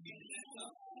is.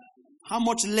 How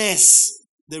much less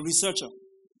the researcher.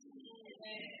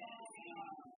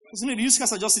 Because the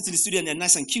newscasters just sit in the studio and they're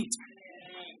nice and cute,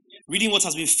 reading what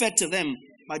has been fed to them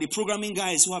by the programming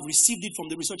guys who have received it from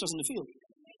the researchers in the field.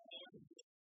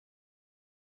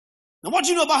 Now, what do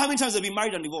you know about how many times they've been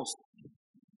married and divorced?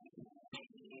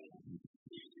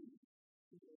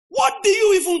 What do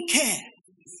you even care?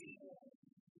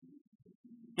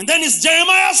 And then it's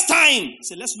Jeremiah's time.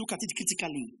 So let's look at it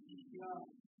critically.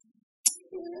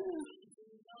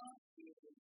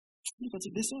 Look at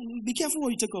it. This one. Be careful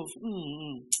what you take off.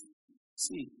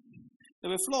 See, they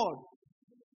were flawed.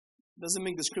 Doesn't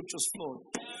make the scriptures flawed.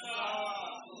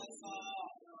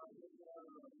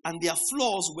 And their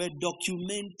flaws were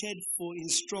documented for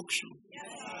instruction.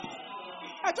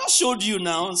 I just showed you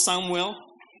now Samuel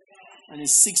and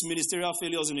his 6 ministerial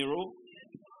failures in a row.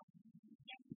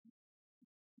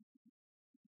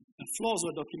 The flaws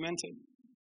were documented.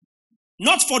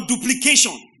 Not for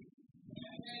duplication,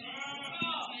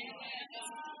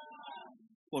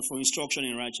 but for instruction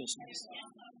in righteousness.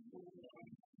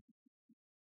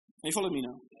 Can you follow me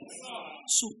now?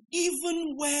 So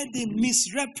even where they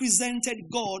misrepresented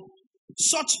God,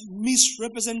 such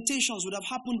misrepresentations would have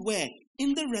happened where?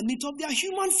 In the remit of their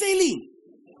human failing.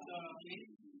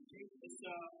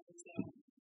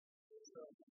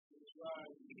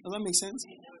 Does that make sense?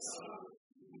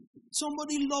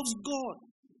 Somebody loves God.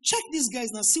 Check these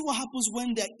guys now. See what happens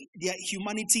when their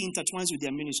humanity intertwines with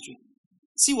their ministry.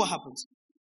 See what happens.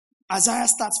 Isaiah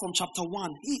starts from chapter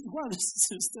 1.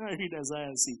 Read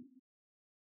Isaiah, see.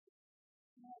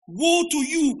 Woe to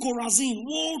you, Chorazin.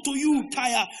 Woe to you,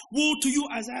 Tyre. Woe to you,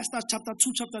 Isaiah starts chapter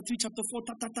 2, chapter 3, chapter 4.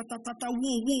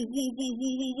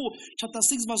 Woe. Chapter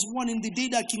 6, verse 1. In the day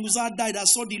that King Uzziah died, I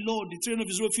saw the Lord, the throne of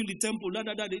Israel filled the temple.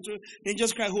 The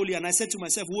angels cried holy. And I said to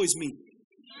myself, woe is me.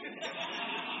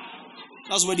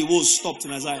 That's where the woes stopped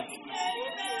in Isaiah.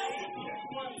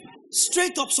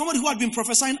 Straight up, somebody who had been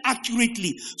prophesying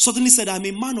accurately suddenly said, I'm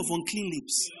a man of unclean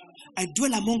lips. I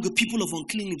dwell among the people of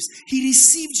unclean lips. He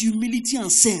received humility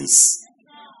and sense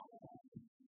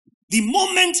the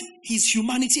moment his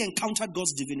humanity encountered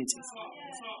God's divinity.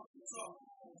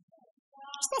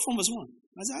 Start from verse 1.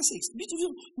 Isaiah 6.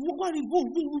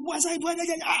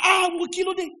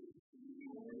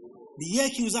 The year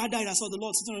King Uzziah died, I saw the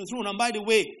Lord sitting on the throne. And by the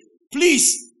way,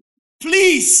 please,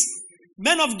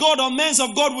 men of God or men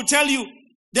of God will tell you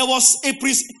there was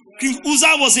King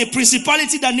Uzziah was a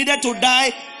principality that needed to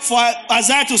die for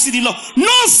Isaiah to see the Lord.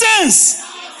 Nonsense!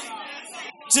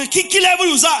 So kill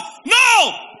every Uzziah.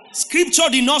 No! Scripture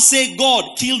did not say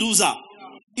God killed Uzziah.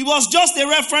 It was just a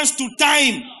reference to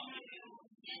time.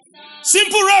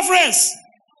 Simple reference.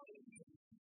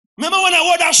 Remember when I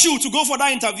wore that shoe to go for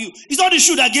that interview? It's not the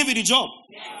shoe that gave you the job.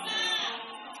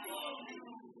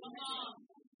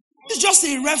 It's just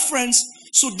a reference.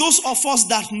 So those of us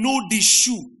that know the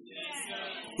shoe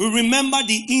will remember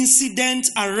the incident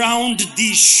around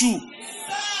the shoe.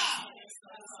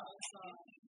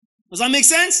 Does that make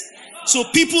sense? So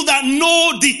people that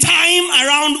know the time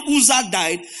around Uzzah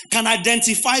died can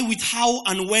identify with how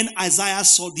and when Isaiah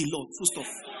saw the Lord. Full stop.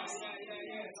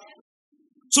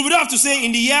 So we don't have to say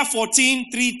in the year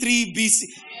 1433 BC.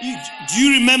 Do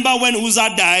you remember when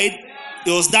Uzzah died?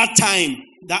 It was that time,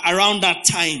 around that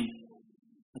time,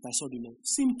 that I saw the Lord.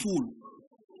 Simple.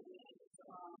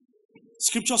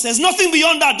 Scripture says nothing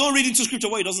beyond that. Don't read into Scripture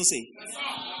what it doesn't say.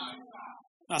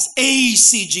 That's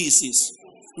exegesis.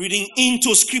 Reading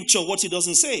into Scripture what it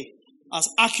doesn't say. As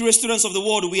accurate students of the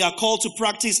word, we are called to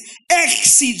practice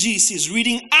exegesis,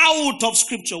 reading out of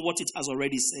Scripture what it has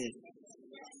already said.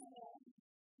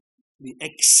 We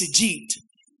exegete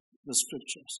the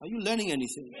Scriptures. Are you learning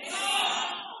anything?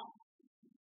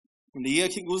 In the year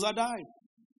King Uzziah died,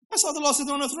 I saw the Lord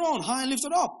sitting on a throne, high and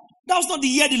lifted up. That was not the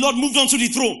year the Lord moved on to the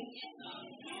throne.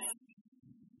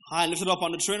 High and lifted up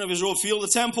on the train of his robe, filled the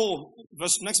temple.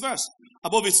 Next verse.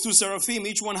 Above its 2 seraphim,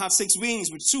 each one had 6 wings.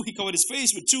 With 2 he covered his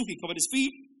face, with 2 he covered his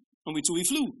feet, and with 2 he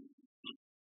flew.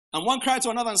 And one cried to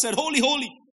another and said, Holy,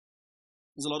 holy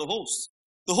is the Lord of hosts.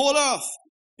 The whole earth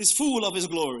is full of his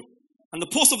glory. And the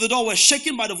posts of the door were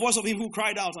shaken by the voice of him who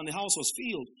cried out, and the house was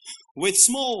filled with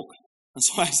smoke. And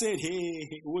so I said,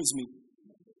 hey, who is me?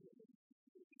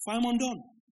 For I am undone,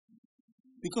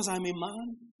 because I am a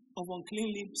man of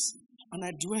unclean lips, and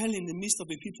I dwell in the midst of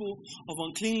a people of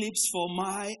unclean lips, for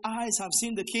my eyes have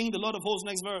seen the King, the Lord of hosts.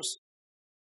 Next verse.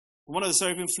 One of the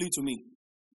seraphim flew to me.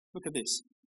 Look at this.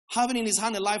 Having in his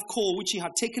hand a live coal, which he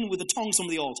had taken with the tongs from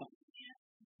the altar.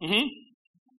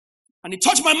 And he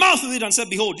touched my mouth with it and said,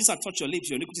 Behold, this hath touched your lips,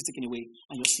 your iniquity is taken away,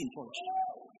 and your sin purged.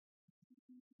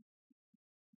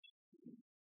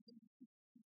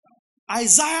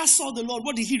 Isaiah saw the Lord.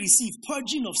 What did he receive?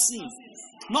 Purging of sin.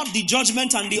 Not the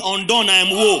judgment and the undone, I am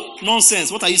woe.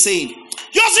 Nonsense. What are you saying?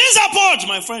 Your sins are purged.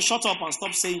 My friend, shut up and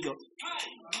stop saying your.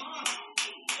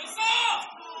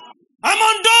 I'm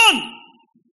undone.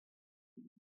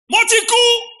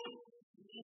 Motiku.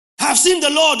 Have seen the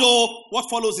Lord, oh, what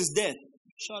follows is death.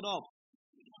 Shut up.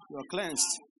 You are cleansed.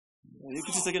 Your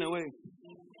iniquity is taken away.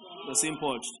 Your sin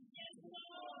purged.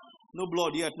 No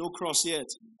blood yet, no cross yet.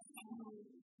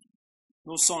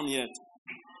 No son yet.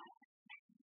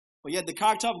 But yet the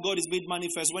character of God is made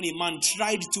manifest when a man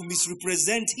tried to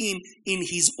misrepresent him in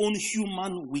his own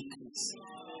human weakness.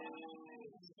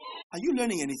 Are you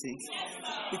learning anything?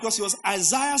 Because it was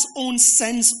Isaiah's own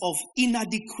sense of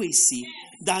inadequacy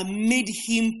that made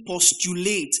him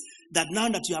postulate that now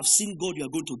that you have seen God, you are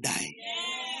going to die.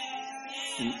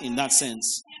 In that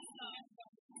sense.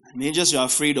 The angels you are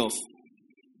afraid of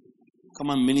come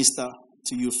and minister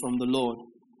to you from the Lord,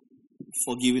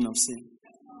 forgiving of sin.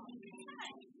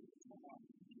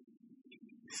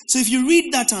 So if you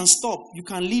read that and stop, you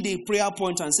can lead a prayer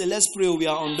point and say, let's pray, we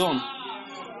are undone.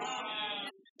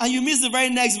 And you miss the very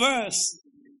next verse.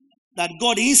 That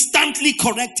God instantly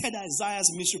corrected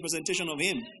Isaiah's misrepresentation of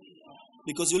him.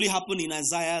 Because it only happened in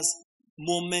Isaiah's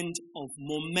moment of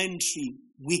momentary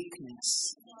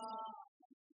weakness.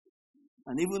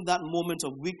 And even that moment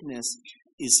of weakness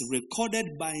is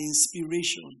recorded by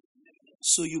inspiration.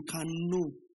 So you can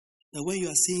know that when you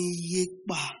are saying,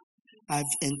 Yekba, I've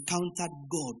encountered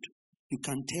God, you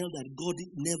can tell that God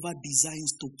never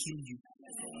designs to kill you.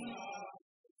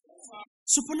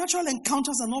 Supernatural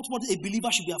encounters are not what a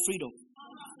believer should be afraid of.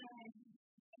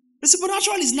 The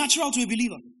supernatural is natural to a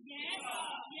believer.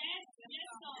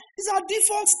 It's our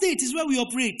default state, is where we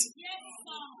operate.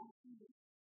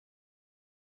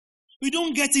 We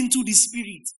don't get into the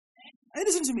spirit. Are you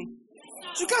listening to me?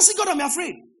 So you can't see God and be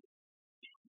afraid.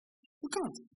 You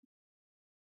can't.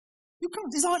 You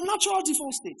can't. It's our natural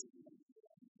default state.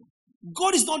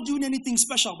 God is not doing anything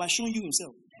special by showing you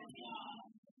himself.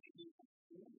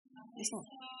 It's not.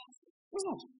 It's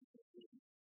not.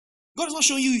 God is not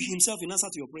showing you himself in answer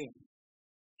to your prayer.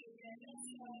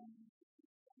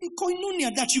 In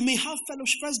koinonia, that you may have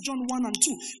fellowship, 1 John 1 and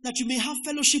 2, that you may have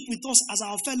fellowship with us as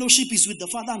our fellowship is with the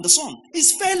Father and the Son.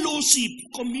 It's fellowship,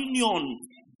 communion.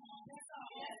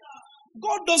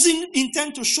 God doesn't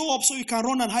intend to show up so you can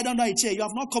run and hide under a chair. You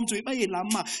have not come to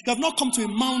a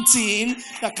mountain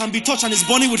that can be touched and is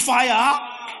burning with fire.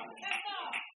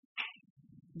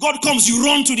 God comes, you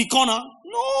run to the corner.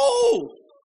 No!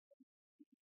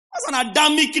 That's an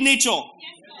Adamic nature.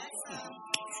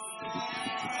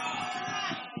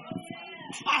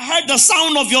 I heard the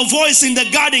sound of your voice in the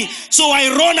garden, so I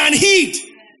run and hid.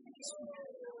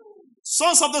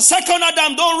 Sons of the second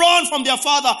Adam don't run from their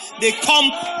father. They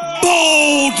come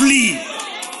boldly.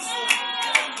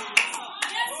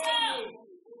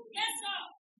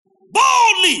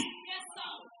 Boldly.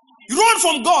 You run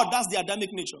from God. That's the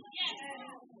Adamic nature.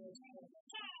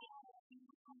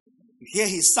 You hear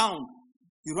his sound.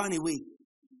 You run away.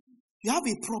 You have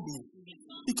a problem.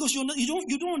 Because you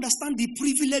don't understand the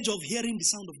privilege of hearing the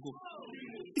sound of God.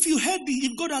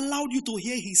 If God allowed you to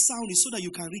hear his sound, it's so that you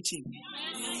can reach him.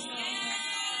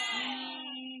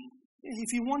 If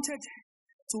he wanted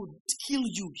to kill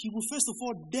you, he will first of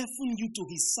all deafen you to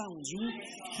his sounds. You will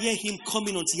hear him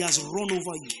coming until he has run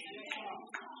over you.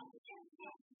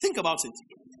 Think about it.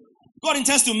 God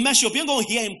intends to mess you up. You're going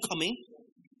to hear him coming.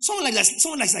 Someone like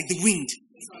the wind.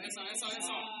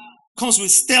 Comes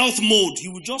with stealth mode. He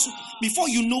will just, before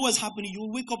you know what's happening, you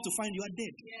will wake up to find you are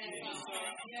dead.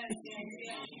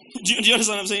 Do you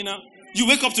understand what I'm saying now? You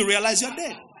wake up to realize you're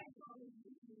dead.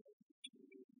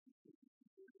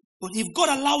 But if God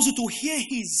allows you to hear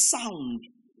his sound,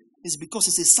 it's because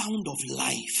it's a sound of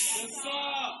life.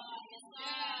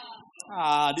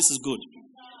 This is good.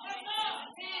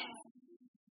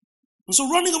 And so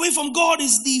running away from God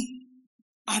is the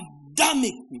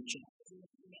Adamic nature.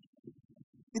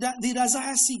 Did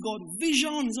Isaiah see God?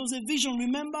 Vision. It was a vision,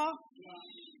 remember?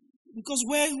 Because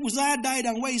where Uzziah died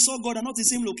and where he saw God are not the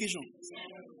same location.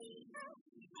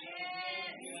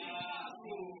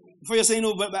 Before you're saying,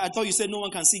 no, but I thought you said no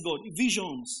one can see God.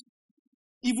 Visions.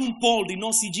 Even Paul did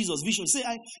not see Jesus. Visions.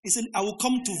 He said, I will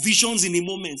come to visions in a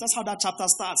moment. That's how that chapter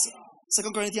starts.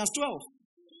 2 Corinthians 12.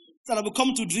 That I will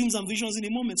come to dreams and visions in a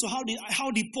moment. So how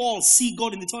did Paul see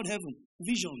God in the third heaven?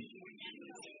 Vision.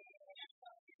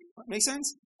 Make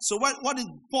sense? So what did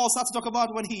Paul start to talk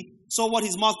about when he saw what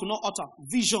his mouth could not utter?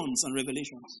 Visions and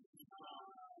revelations.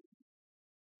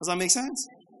 Does that make sense?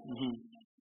 Mm-hmm.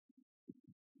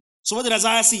 So what did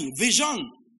Isaiah see?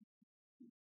 Vision.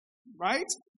 Right?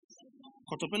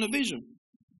 Caught up in a vision.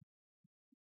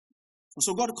 And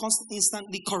so God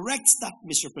instantly corrects that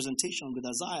misrepresentation with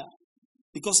Isaiah.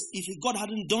 Because if God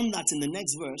hadn't done that in the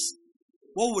next verse,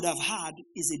 what we would have had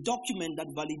is a document that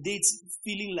validates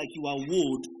feeling like you are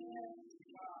wooed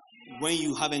when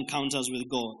you have encounters with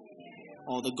God,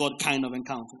 or the God kind of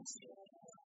encounters.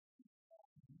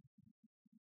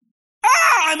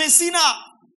 I'm a sinner.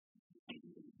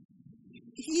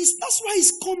 That's why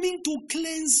he's coming to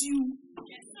cleanse you.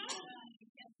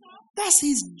 That's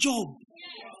his job.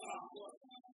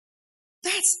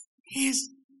 That's his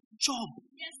job.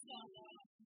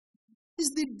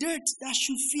 It's the dirt that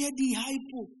should fear the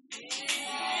hypo.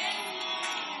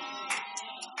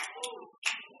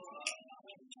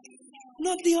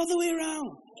 Not the other way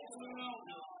around.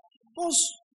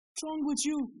 What's wrong with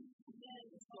you?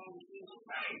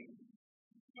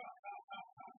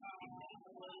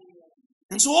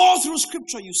 And so all through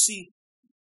scripture you see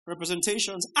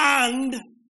representations and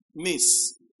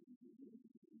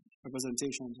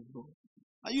misrepresentations of God.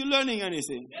 Are you learning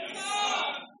anything?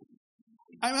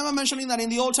 I remember mentioning that in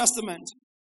the Old Testament,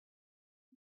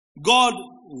 God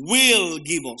will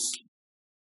give us.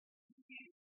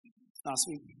 Last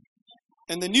week.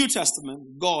 In the New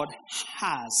Testament, God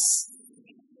has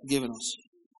given us.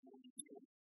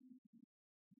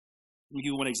 Let me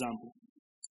give you one example.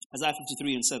 Isaiah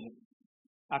 53 and 7.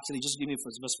 Actually, just give me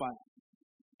verse 5.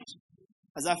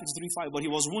 Isaiah 53, 5. But he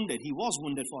was wounded. He was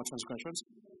wounded for our transgressions.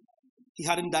 He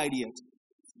hadn't died yet.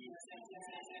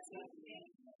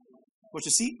 But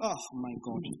you see, oh my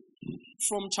God.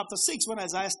 From chapter 6, when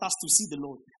Isaiah starts to see the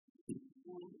Lord,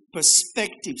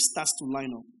 perspective starts to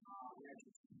line up.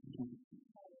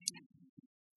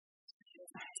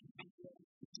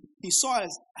 He saw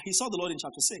the Lord in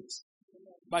chapter 6.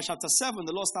 By chapter 7,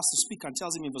 the Lord starts to speak and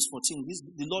tells him in verse 14,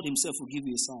 the Lord himself will give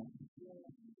you a sign.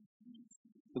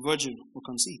 The virgin will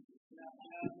conceive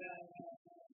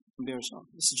and bear a son.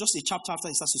 This is just a chapter after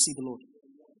he starts to see the Lord.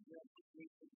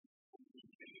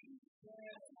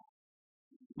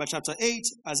 By chapter 8,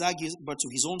 Isaiah gives birth to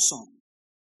his own son.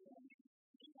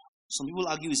 Some people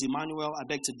argue it's Emmanuel. I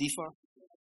beg to differ.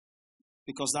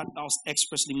 Because that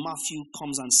expressly Matthew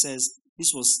comes and says,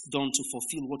 this was done to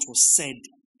fulfill what was said,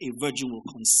 a virgin will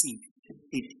conceive.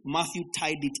 Matthew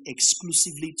tied it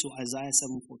exclusively to Isaiah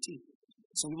 7:14.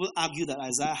 Some people argue that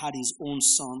Isaiah had his own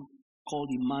son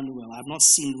called Emmanuel. I have not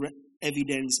seen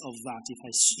evidence of that.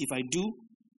 If I do,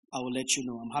 I will let you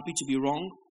know. I'm happy to be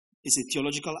wrong. It's a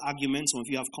theological argument. Some of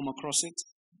you have come across it,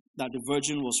 that the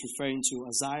virgin was referring to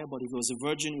Isaiah. But if it was a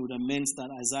virgin, it would have meant that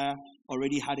Isaiah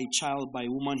already had a child by a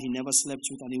woman he never slept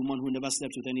with and a woman who never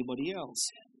slept with anybody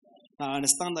else. Now, I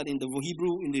understand that in the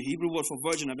Hebrew word for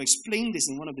virgin, I've explained this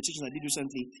in one of the teachings I did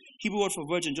recently. Hebrew word for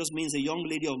virgin just means a young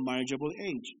lady of marriageable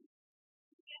age.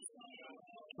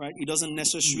 Right? It doesn't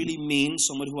necessarily mean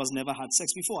somebody who has never had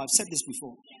sex before. I've said this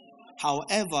before.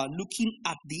 However, looking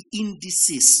at the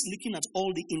indices, looking at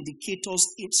all the indicators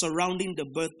surrounding the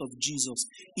birth of Jesus,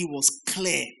 it was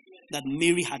clear that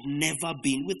Mary had never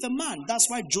been with a man. That's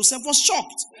why Joseph was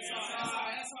shocked.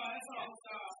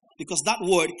 Because that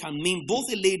word can mean both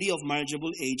a lady of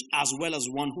marriageable age as well as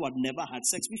one who had never had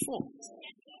sex before.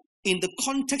 In the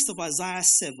context of Isaiah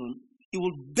 7, it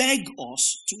will beg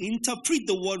us to interpret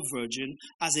the word virgin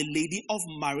as a lady of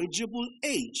marriageable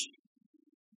age.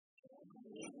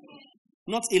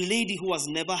 Not a lady who has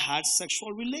never had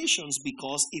sexual relations,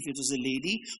 because if it was a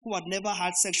lady who had never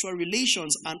had sexual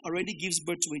relations and already gives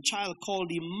birth to a child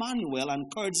called Emmanuel, and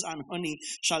curds and honey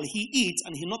shall he eat,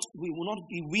 and he will not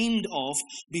be weaned off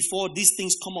before these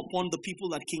things come upon the people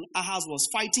that King Ahaz was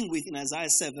fighting with in Isaiah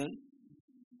 7,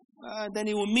 then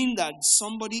it will mean that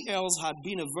somebody else had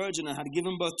been a virgin and had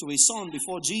given birth to a son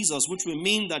before Jesus, which will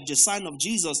mean that the sign of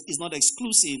Jesus is not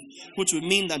exclusive, which will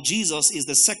mean that Jesus is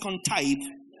the second type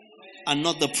and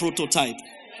not the prototype.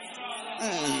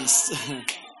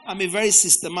 I'm a very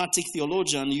systematic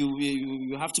theologian.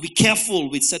 You have to be careful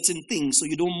with certain things so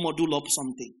you don't muddle up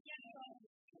something.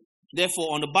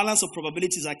 Therefore, on the balance of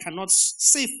probabilities, I cannot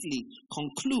safely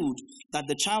conclude that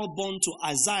the child born to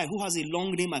Isaiah, who has a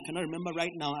long name, I cannot remember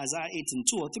right now, Isaiah 8 and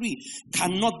 2 or 3,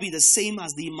 cannot be the same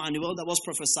as the Emmanuel that was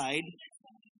prophesied.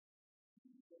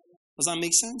 Does that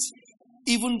make sense?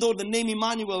 Even though the name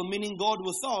Emmanuel, meaning God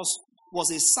with us, was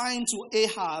a sign to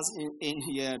Ahaz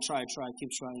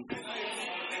keep trying.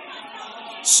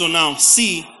 So now,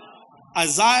 see,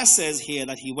 Isaiah says here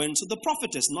that he went to the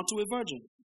prophetess, not to a virgin.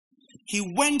 He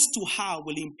went to her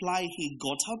will imply he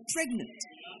got her pregnant.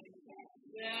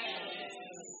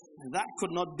 That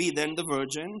could not be then the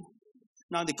virgin.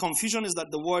 Now the confusion is that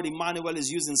the word Emmanuel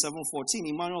is used in 7:14.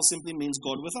 Emmanuel simply means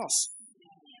God with us.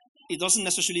 It doesn't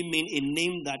necessarily mean a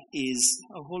name that is,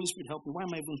 oh, Holy Spirit help me, why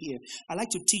am I even here? I like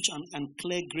to teach and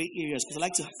clear gray areas because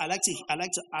I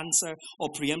like to answer or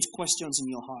preempt questions in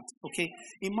your heart. Okay?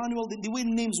 Emmanuel, the way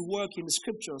names work in the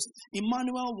scriptures,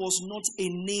 Emmanuel was not a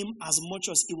name as much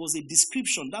as it was a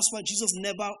description. That's why Jesus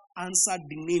never answered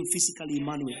the name physically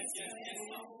Emmanuel.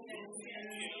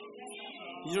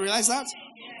 Did you realize that?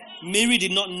 Mary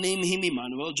did not name him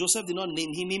Emmanuel. Joseph did not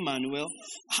name him Emmanuel.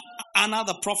 Anna,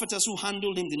 the prophetess who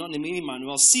handled him, did not name him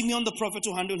Emmanuel. Simeon, the prophet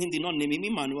who handled him, did not name him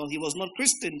Emmanuel. He was not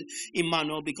christened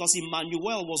Emmanuel because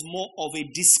Emmanuel was more of a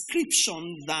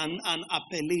description than an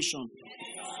appellation.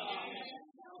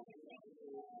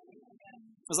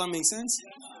 Does that make sense?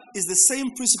 It's the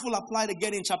same principle applied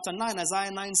again in chapter 9,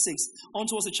 Isaiah 9:6.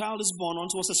 Unto us a child is born,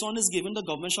 unto us a son is given, the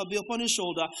government shall be upon his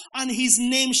shoulder, and his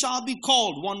name shall be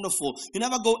called Wonderful. You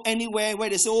never go anywhere where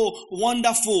they say, oh,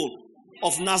 Wonderful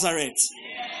of Nazareth.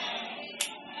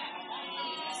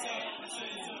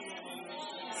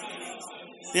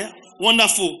 Yeah,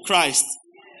 Wonderful Christ.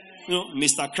 You know,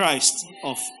 Mr. Christ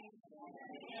of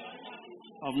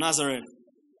Nazareth.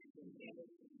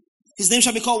 His name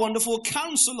shall be called Wonderful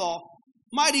Counselor,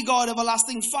 Mighty God,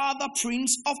 Everlasting Father,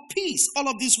 Prince of Peace. All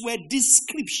of these were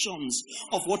descriptions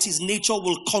of what his nature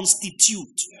will constitute.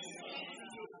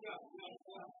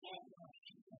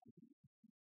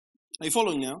 Are you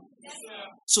following now?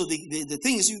 So the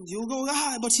thing is, you go,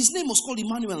 but his name was called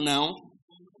Emmanuel now.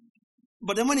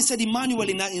 But then when he said Emmanuel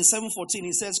in 7:14,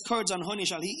 he says, curds and honey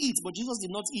shall he eat. But Jesus did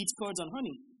not eat curds and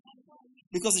honey.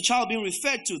 Because the child being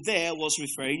referred to there was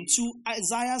referring to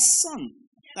Isaiah's son,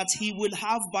 that he will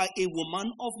have by a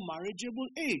woman of marriageable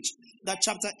age. That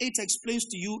chapter 8 explains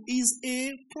to you is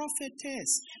a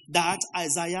prophetess that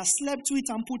Isaiah slept with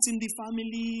and put in the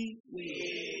family.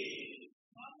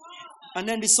 And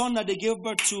then the son that they gave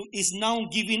birth to is now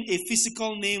given a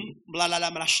physical name, blah, blah,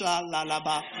 blah, blah, blah, blah,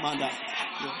 blah, mother.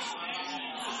 Yes.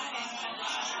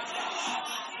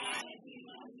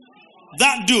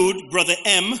 That dude, Brother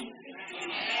M.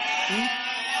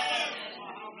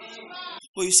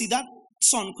 But you see, that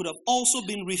son could have also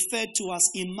been referred to as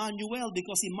Emmanuel,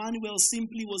 because Emmanuel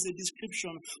simply was a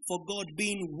description for God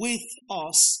being with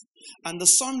us. And the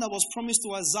son that was promised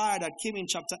to Isaiah that came in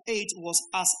chapter 8 was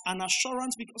as an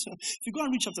assurance, because if you go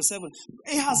and read chapter 7,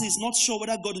 Ahaz is not sure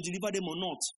whether God will deliver them or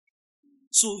not.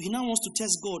 So he now wants to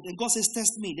test God. And God says,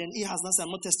 test me. Then Ahaz now says,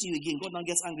 I'm not testing you again. God now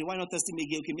gets angry. Why not testing me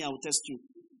again? Okay, me, I will test you.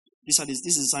 This is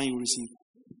the sign you will receive.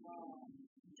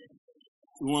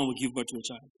 The one will give birth to a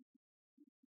child.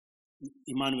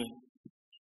 Emmanuel.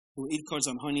 He will eat curds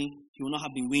and honey. He will not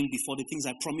have been weaned before the things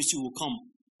I promised you will come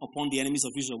upon the enemies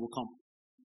of Israel will come.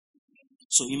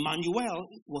 So Emmanuel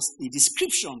was a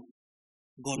description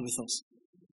of God with us,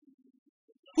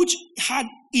 which had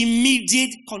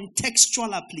immediate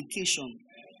contextual application.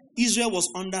 Israel was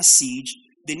under siege.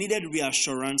 They needed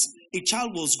reassurance. A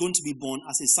child was going to be born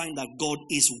as a sign that God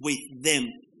is with them.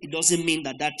 It doesn't mean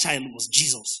that that child was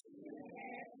Jesus.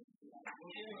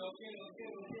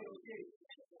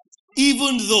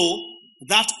 Even though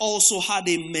that also had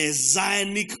a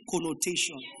messianic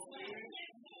connotation.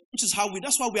 Which is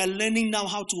that's why we are learning now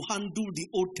how to handle the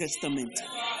Old Testament.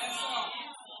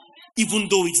 Even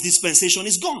though its dispensation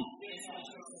is gone.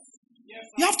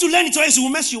 You have to learn it or else it will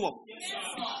mess you up.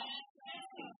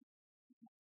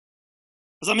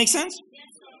 Does that make sense?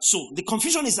 So the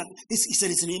confusion is that he said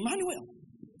it's an Emmanuel.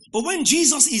 But when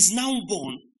Jesus is now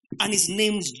born and is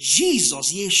named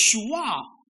Jesus, Yeshua,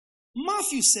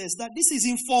 Matthew says that this is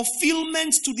in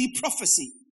fulfillment to the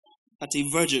prophecy that a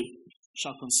virgin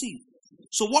shall conceive.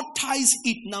 So what ties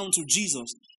it now to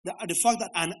Jesus? The fact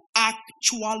that an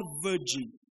actual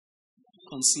virgin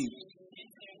conceived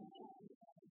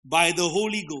by the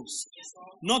Holy Ghost,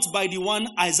 not by the one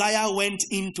Isaiah went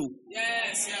into.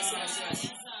 Yes.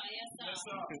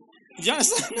 Do you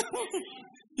understand?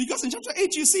 Because in chapter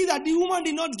 8 you see that the woman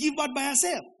did not give birth by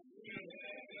herself.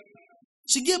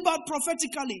 She gave birth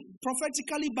prophetically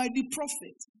by the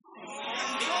prophet.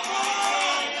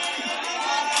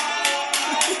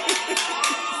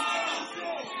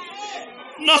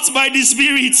 Not by the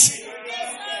Spirit.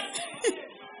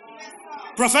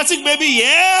 Prophetic baby,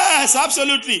 yes,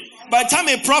 absolutely. By the time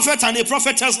a prophet and a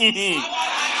prophetess,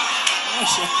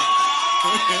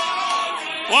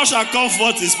 what shall come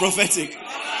forth is prophetic.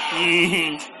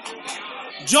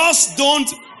 Just don't.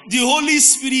 The Holy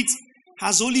Spirit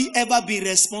has only ever been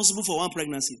responsible for one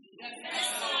pregnancy.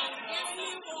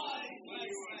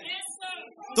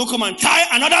 Don't come and tie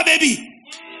another baby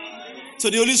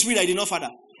to the Holy Spirit I did not father.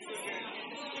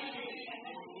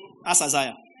 Ask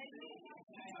Isaiah.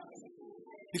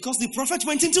 Because the prophet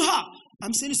went into her.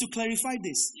 I'm saying this to clarify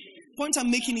this. The point I'm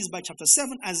making is by chapter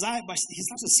 7, Isaiah, he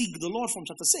starts to seek the Lord from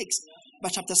chapter 6. By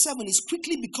chapter 7, he's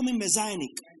quickly becoming messianic.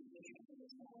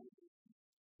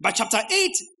 By chapter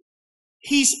 8,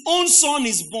 his own son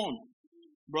is born.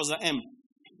 Brother M.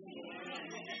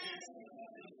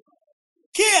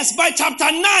 Yes, by chapter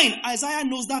 9, Isaiah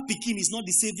knows that Pekin is not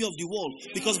the savior of the world.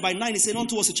 Because by 9, he said,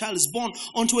 unto us a child is born,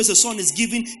 unto us a son is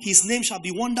given. His name shall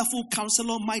be Wonderful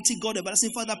Counselor, Mighty God,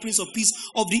 Everlasting Father, Prince of Peace.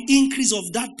 Of the increase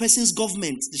of that person's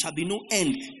government, there shall be no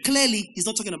end. Clearly, he's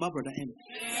not talking about Brother M.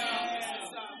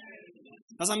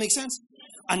 Does that make sense?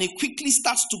 And he quickly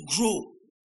starts to grow.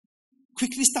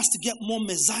 Quickly starts to get more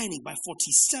messianic by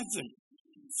 47,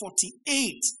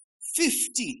 48,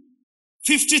 50,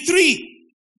 53.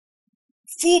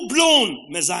 Full-blown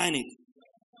messianic.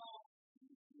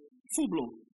 Full-blown.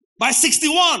 By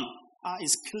 61,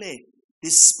 it's clear. The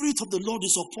Spirit of the Lord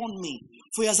is upon me.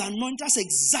 For he has anointed us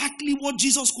exactly what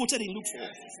Jesus quoted in Luke 4.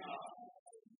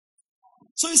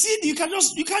 So you see, you can't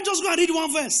just go and read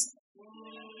one verse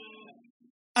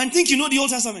and think you know the Old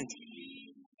Testament.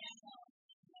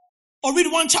 Or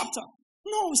read one chapter.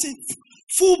 No, it's a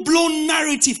full-blown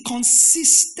narrative,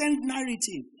 consistent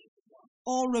narrative.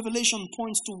 All revelation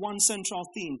points to one central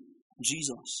theme,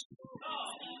 Jesus.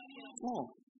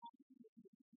 Oh.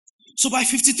 So by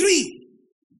 53,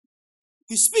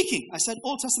 he's speaking. I said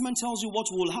Old Testament tells you what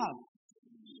we'll have.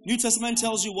 New Testament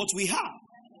tells you what we have.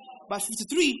 By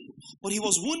 53, but he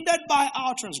was wounded by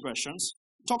our transgressions,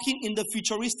 talking in the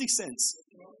futuristic sense.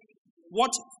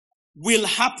 What will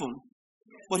happen?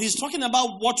 But he's talking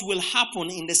about what will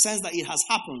happen in the sense that it has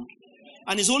happened.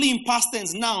 And it's only in past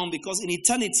tense now because in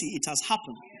eternity it has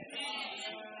happened.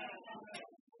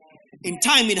 In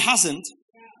time it hasn't,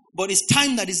 but it's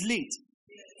time that is late.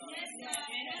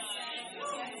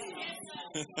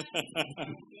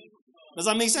 Does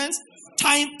that make sense?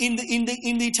 Time in the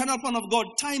eternal plan of God,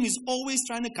 time is always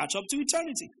trying to catch up to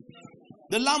eternity.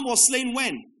 The Lamb was slain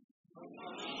when?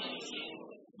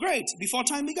 Great, before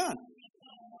time began.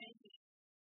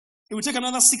 It will take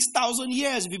another 6,000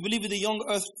 years if you believe in the young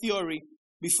earth theory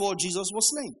before Jesus was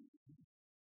slain.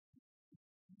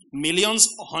 Millions,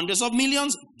 hundreds of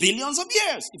millions, billions of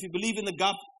years if you believe in the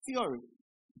gap theory.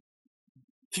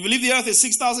 If you believe the earth is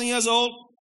 6,000 years old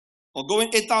or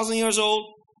going 8,000 years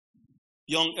old,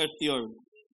 young earth theory.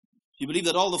 You believe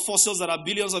that all the fossils that are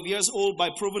billions of years old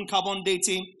by proven carbon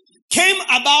dating came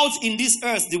about in this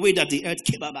earth the way that the earth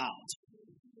came about.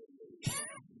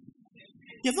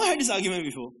 You have not heard this argument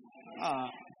before.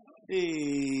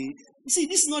 You see,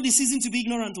 this is not the season to be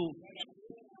ignorant.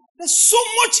 There's so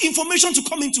much information to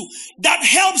come into that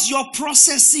helps your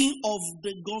processing of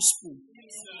the gospel.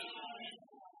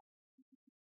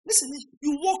 Listen,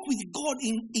 you walk with God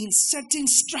in certain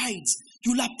strides.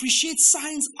 You'll appreciate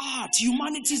science, art,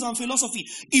 humanities, and philosophy.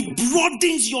 It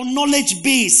broadens your knowledge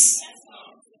base.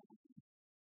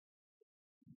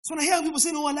 So when I hear people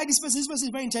saying, oh, I like this person is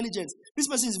very intelligent, this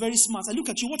person is very smart. I look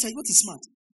at you, what is smart?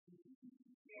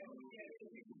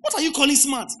 What are you calling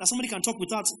smart? That somebody can talk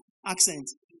without accent.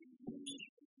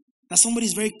 That somebody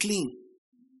is very clean.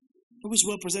 Always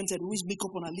well presented, always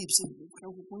makeup on her lips.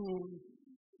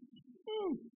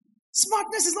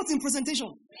 Smartness is not in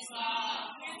presentation.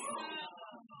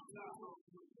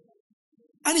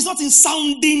 And it's not in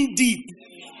sounding deep.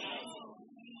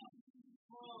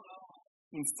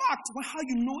 In fact, how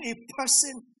you know a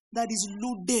person that is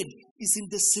loaded is in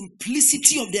the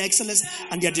simplicity of their excellence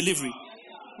and their delivery.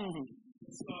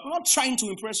 We're not trying to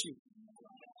impress you.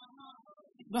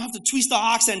 You don't have to twist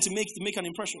our accent to make an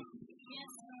impression.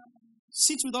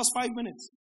 Sit with us 5 minutes.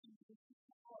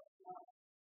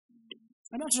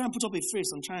 I don't try and put up a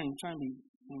face and try and be.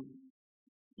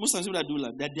 Most times people that do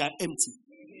that, they are empty.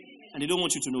 And they don't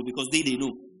want you to know because they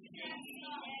know.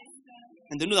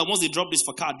 And they know that once they drop this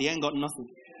facade, they ain't got nothing.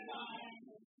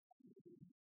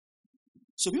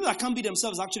 So people that can't be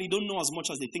themselves actually don't know as much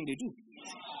as they think they do.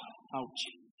 Ouch.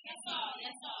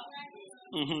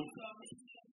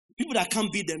 People that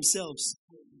can't be themselves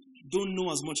don't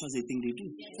know as much as they think they do.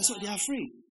 That's why they're afraid.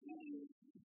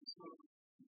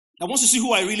 I want to see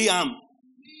who I really am.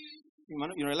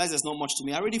 You realize there's not much to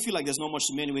me. I already feel like there's not much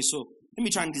to me anyway, so let me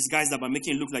try and disguise that by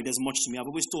making it look like there's much to me. I've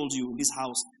always told you in this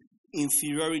house,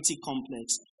 inferiority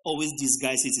complex always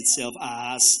disguises itself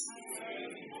as.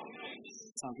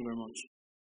 Thank you very much.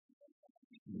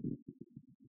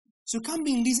 So you can't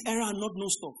be in this era and not know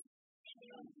stuff.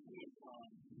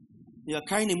 You are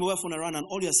carrying a mobile phone around and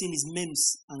all you are seeing is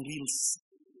memes and reels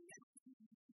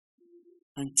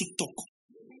and TikTok.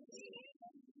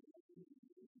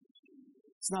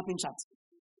 Snapping chat.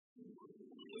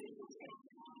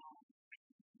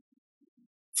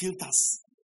 Filters.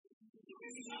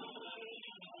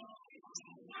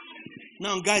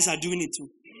 Now guys are doing it too.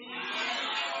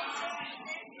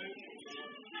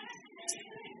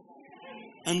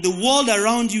 And the world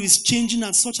around you is changing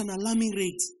at such an alarming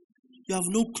rate. You have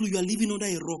no clue. You are living under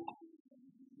a rock.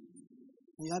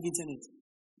 And you have internet.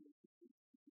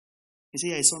 You say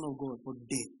you are a son of God, but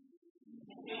dead.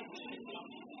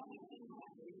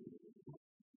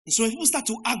 And so if people start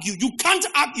to argue, you can't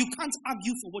argue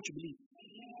for what you believe.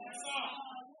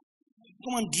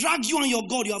 Come and drag you on your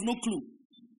God, you have no clue.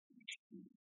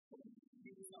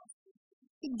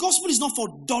 The gospel is not for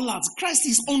dollars. Christ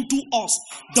is unto us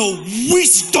the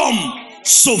wisdom,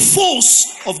 sophos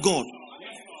of God.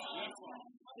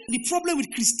 The problem with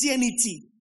Christianity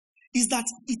is that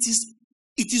it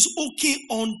is okay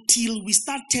until we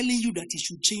start telling you that it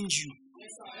should change you.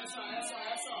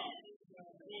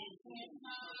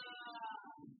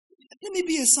 Let me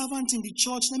be a servant in the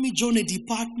church. Let me join a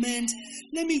department.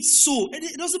 Let me sow.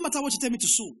 It doesn't matter what you tell me to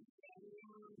sow.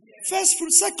 First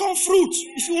fruit, second fruit.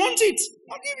 If you want it,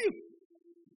 I'll give you.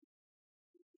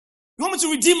 You want me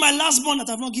to redeem my lastborn that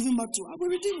I've not given back to? I will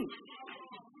redeem it.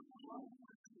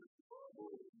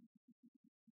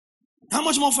 How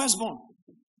much more firstborn?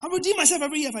 I'll redeem myself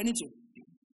every year if I need to.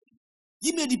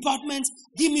 Give me a department.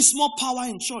 Give me small power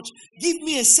in church. Give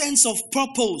me a sense of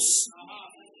purpose.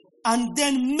 And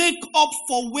then make up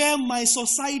for where my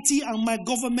society and my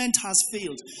government has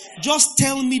failed. Just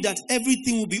tell me that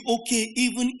everything will be okay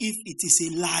even if it is a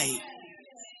lie.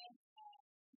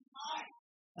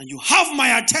 And you have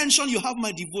my attention, you have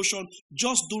my devotion.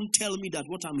 Just don't tell me that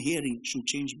what I'm hearing should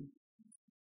change me.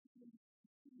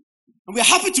 And we're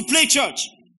happy to play church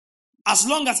as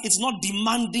long as it's not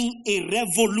demanding a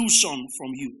revolution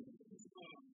from you.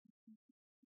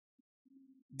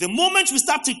 The moment we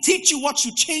start to teach you what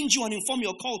should change you and inform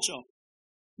your culture,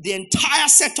 the entire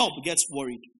setup gets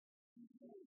worried.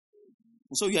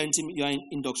 And so you are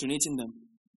indoctrinating them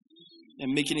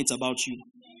and making it about you.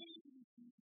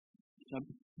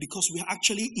 Because we are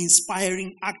actually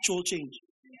inspiring actual change.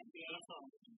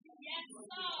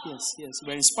 Yes,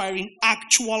 we're inspiring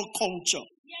actual culture.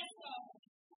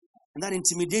 And that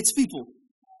intimidates people.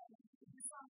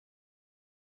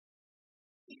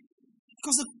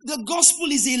 Because the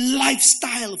gospel is a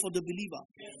lifestyle for the believer.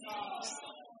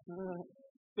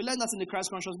 We learn that in the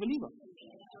Christ-conscious believer.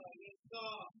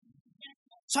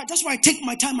 So that's why I take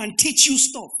my time and teach you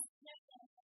stuff.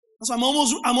 That's why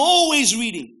I'm always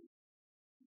reading.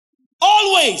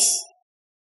 Always.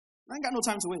 I ain't got no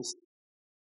time to waste.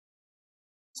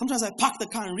 Sometimes I park the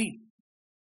car and read.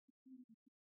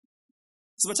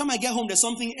 So by the time I get home, there's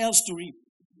something else to read.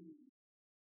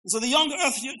 So the young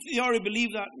earth theory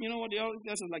believe that, you know what, the earth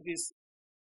is like this.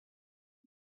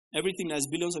 Everything that is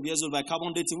billions of years old by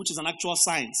carbon dating, which is an actual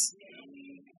science.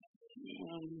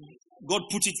 God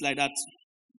put it like that,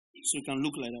 so it can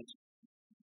look like that.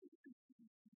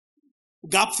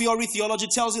 Gap theory theology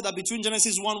tells you that between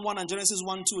Genesis 1:1 and Genesis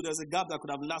 1:2, there's a gap that could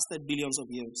have lasted billions of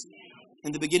years.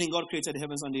 In the beginning, God created the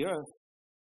heavens and the earth.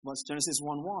 But Genesis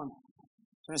 1:1,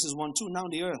 Genesis 1:2, now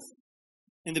the earth.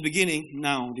 In the beginning,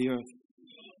 now the earth.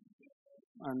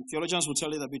 And theologians will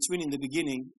tell you that between in the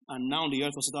beginning and now the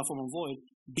earth was without form and void,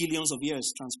 billions of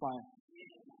years transpire.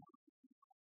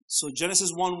 So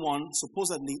Genesis 1:1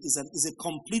 supposedly is a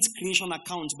complete creation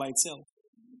account by itself.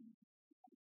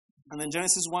 And then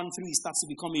Genesis 1:3 starts to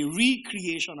become a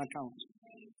recreation account.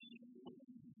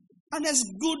 And there's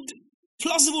good,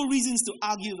 plausible reasons to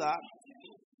argue that.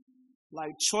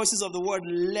 Like choices of the word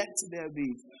let there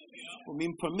be. Or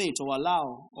mean permit or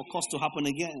allow or cause to happen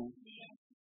again.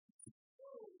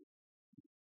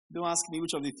 Don't ask me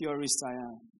which of the theorists I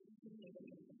am.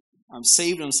 I'm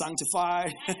saved and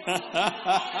sanctified.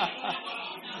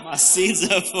 My sins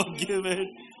are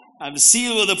forgiven. I'm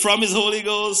sealed with the promised Holy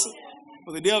Ghost.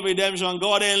 For the day of redemption,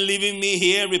 God ain't leaving me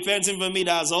here, repenting for me.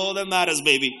 That's all that matters,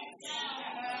 baby.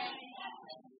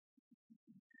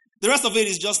 The rest of it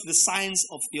is just the science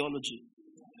of theology.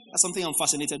 That's something I'm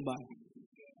fascinated by.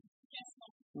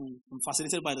 I'm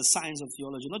fascinated by the science of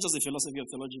theology. Not just the philosophy of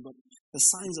theology, but the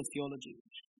science of theology.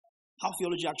 How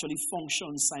theology actually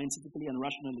functions scientifically and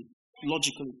rationally,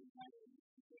 logically.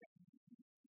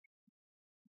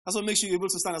 That's what makes you able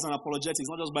to stand as an apologetic. It's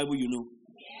not just Bible you know.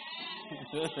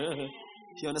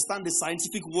 You understand the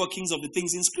scientific workings of the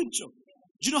things in Scripture.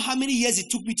 Do you know how many years it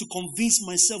took me to convince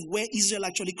myself where Israel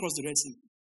actually crossed the Red Sea?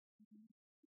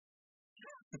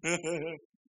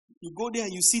 You go there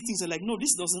and you see things and like, no,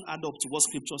 this doesn't add up to what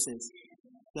Scripture says.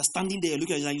 You're standing there,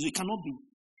 looking at it, like, it cannot be.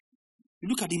 You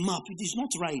look at the map, it is not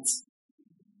right.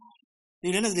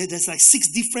 There's like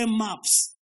 6 different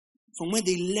maps from when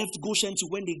they left Goshen to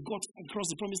when they got across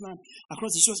the Promised Land,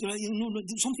 across the Suez.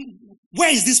 Something.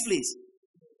 Where is this place?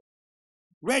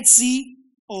 Red Sea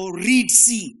or Reed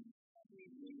Sea?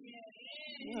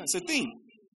 Yeah, it's a thing.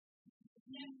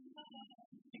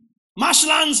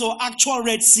 Marshlands or actual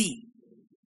Red Sea?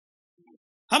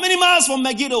 How many miles from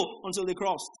Megiddo until they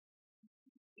crossed?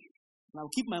 And I'll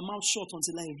keep my mouth shut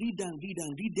until I read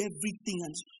everything.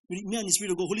 And me and the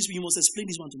Spirit will go, Holy Spirit, you must explain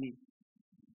this one to me.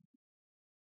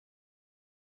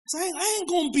 So I ain't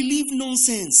going to believe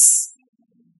nonsense.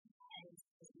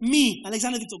 Me,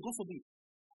 Alexander Victor, God forbid.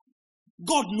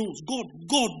 God knows. God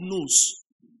knows.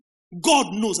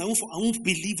 God knows. I won't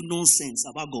believe nonsense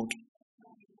about God.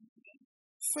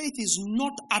 Faith is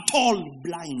not at all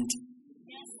blind.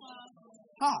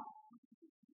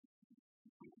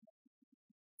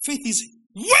 Faith is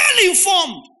well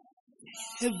informed,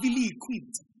 heavily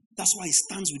equipped. That's why it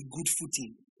stands with good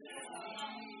footing.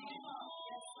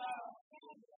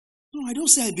 No, I don't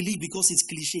say I believe because it's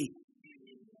cliche.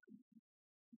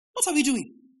 What are we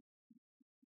doing?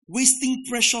 Wasting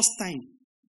precious time,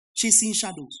 chasing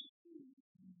shadows.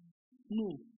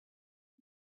 No.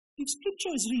 If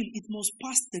Scripture is real, it must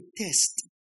pass the test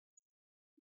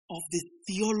of the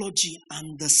theology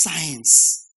and the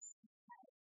science.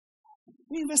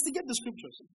 We investigate the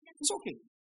Scriptures. It's okay.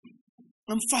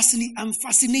 I'm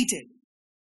fascinated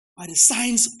by the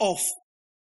science of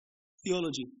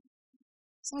theology.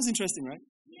 Sounds interesting, right?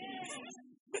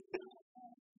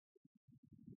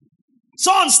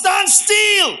 Sun, stand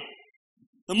still.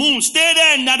 The moon, stay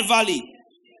there in that valley.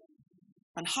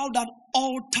 And how that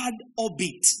altered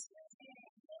orbit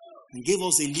and gave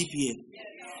us a leap year.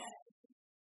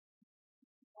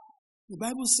 The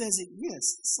Bible says it,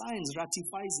 yes, science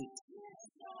ratifies it.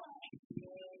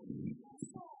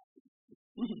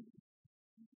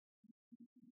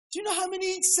 Do you know how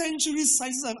many centuries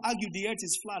scientists have argued the earth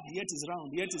is flat, the earth is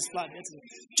round, the earth is flat, the earth is round,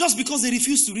 just because they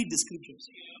refuse to read the Scriptures?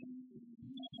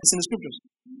 It's in the Scriptures.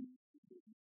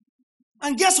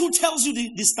 And guess who tells you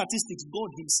the statistics? God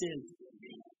Himself.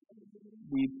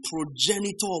 The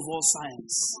progenitor of all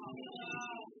science.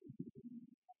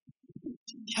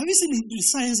 Have you seen the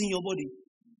science in your body?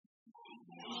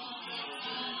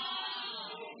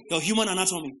 Your human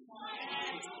anatomy.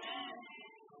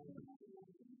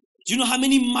 Do you know how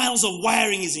many miles of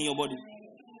wiring is in your body?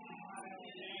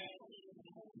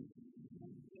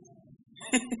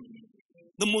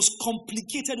 The most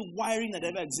complicated wiring that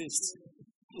ever exists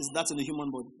is that in the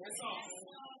human body.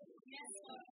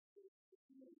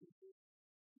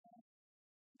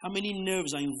 How many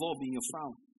nerves are involved in your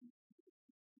frown?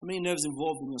 How many nerves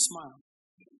involved in your smile?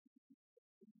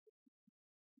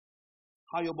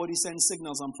 How your body sends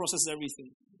signals and processes everything.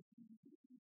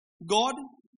 God,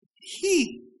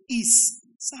 He is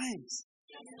science.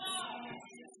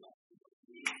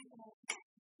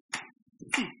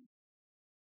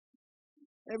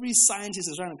 Every scientist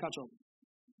is trying to catch up.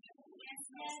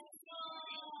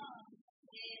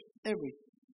 Every.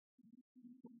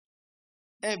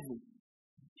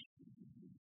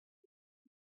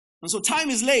 And so time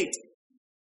is late.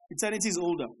 Eternity is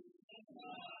older.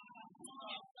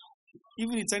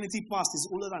 Even eternity past is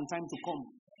older than time to come.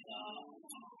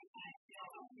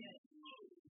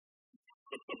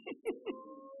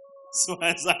 So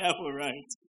Isaiah will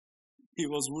write, He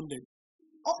was wounded.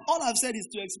 All I've said is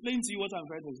to explain to you what I'm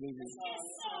trying to explain to you.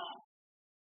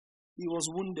 He was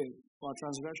wounded. for our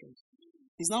transgressions.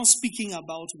 He's now speaking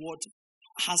about what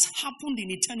has happened in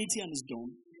eternity and is done.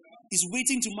 He's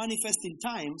waiting to manifest in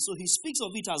time, so he speaks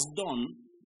of it as done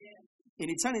in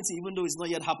eternity, even though it's not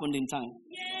yet happened in time.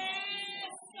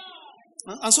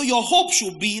 And so your hope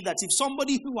should be that if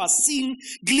somebody who has seen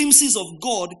glimpses of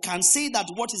God can say that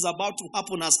what is about to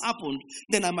happen has happened,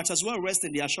 then I might as well rest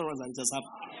in the assurance that it has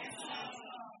happened.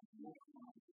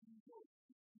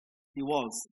 It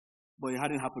was, but it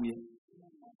hadn't happened yet.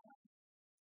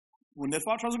 When the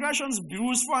for our transgressions,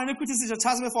 bruised for our iniquities, the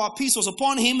chastisement for our peace was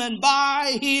upon him, and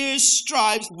by his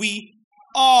stripes we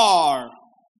are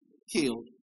healed.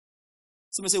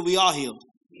 Somebody say, we are healed.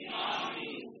 We are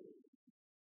healed.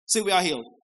 Say, we are healed.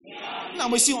 We are healed. Now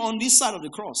we see on this side of the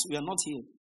cross, we are not healed.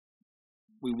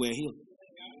 We were healed.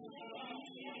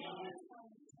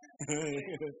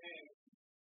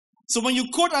 So when you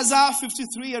quote Isaiah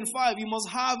 53 and 5, you must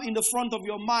have in the front of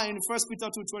your mind 1 Peter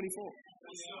 2:24.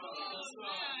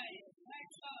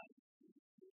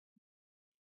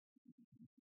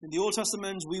 In the Old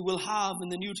Testament, we will have. In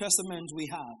the New Testament, we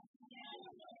have.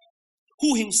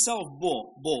 Who himself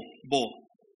bore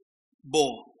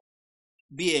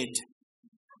beard.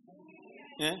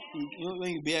 Yeah? You know,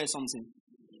 when you bear something,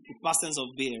 the past tense of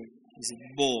bear is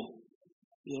bore.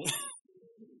 Yeah?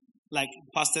 Like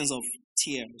past tense of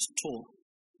tear is tore.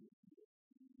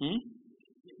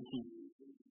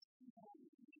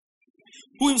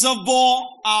 Who himself bore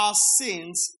our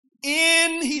sins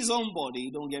in his own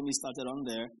body, don't get me started on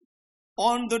there,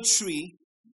 on the tree,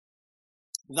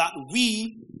 that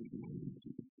we,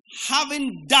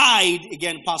 having died,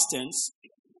 again past tense,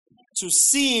 to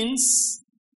sins,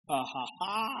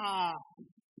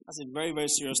 that's a very, very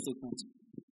serious statement.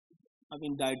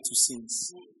 Having died to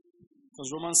sins.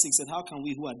 Because Romans 6 said, how can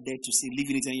we who are dead to sin live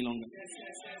in it any longer?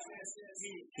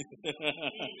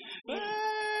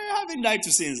 Having died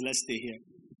to sins, let's stay here.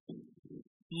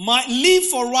 Might live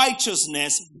for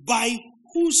righteousness, by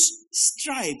whose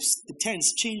stripes the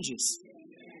tense changes.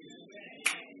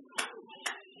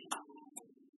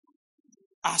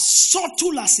 As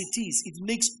subtle as it is, it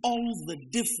makes all the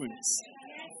difference.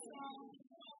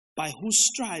 By whose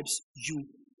stripes you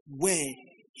were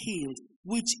healed.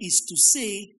 Which is to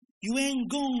say, you ain't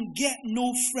gonna get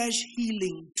no fresh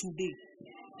healing today.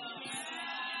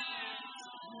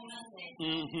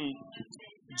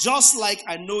 Just like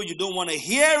I know you don't want to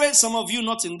hear it, some of you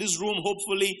not in this room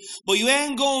hopefully, but you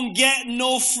ain't gonna get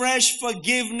no fresh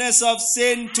forgiveness of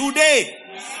sin today.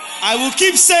 I will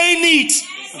keep saying it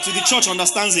until the church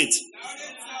understands it.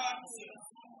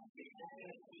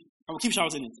 I will keep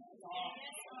shouting it.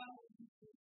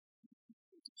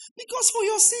 Because for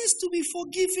your sins to be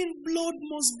forgiven, blood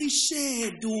must be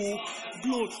shed. Oh,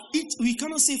 blood. We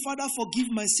cannot say, Father, forgive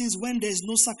my sins when there is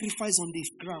no sacrifice on the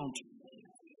ground.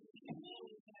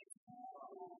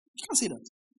 You can't say that.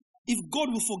 If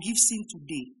God will forgive sin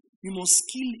today, we must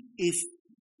kill a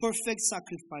perfect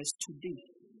sacrifice today.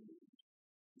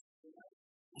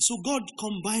 So God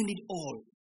combined it all.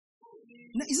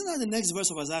 Now, isn't that the next verse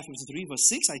of Isaiah 53, verse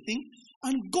 6, I think?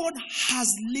 And God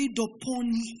has laid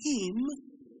upon him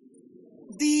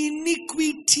the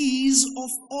iniquities of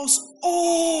us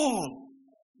all.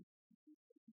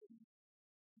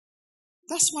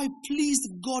 That's why it pleased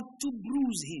God to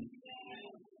bruise him.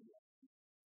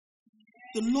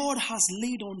 The Lord has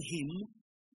laid on him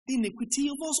the iniquity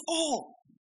of us all,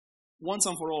 once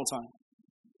and for all time.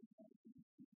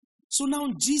 So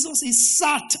now Jesus is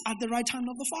sat at the right hand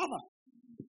of the Father,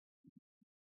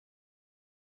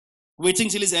 waiting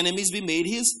till his enemies be made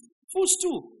his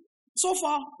footstool. So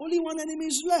far, only one enemy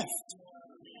is left.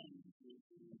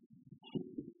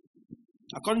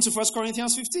 According to 1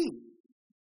 Corinthians 15,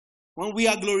 when we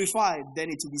are glorified, then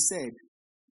it will be said,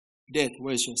 death,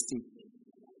 where is your sting?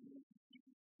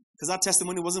 Because that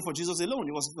testimony wasn't for Jesus alone.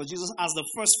 It was for Jesus as the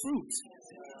first fruit.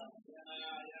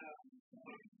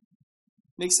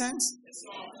 Make sense?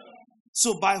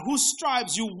 So by whose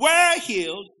stripes you were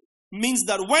healed means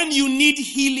that when you need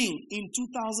healing in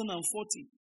 2040,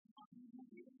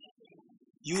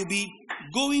 you will be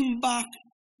going back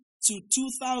to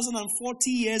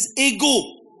 2040 years ago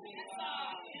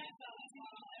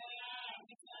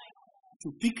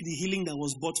to pick the healing that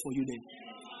was bought for you then.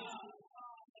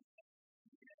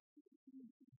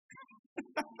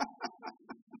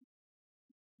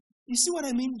 You see what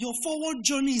I mean? Your forward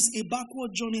journey is a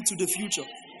backward journey to the future.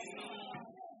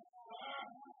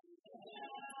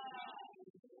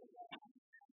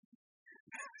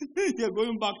 You're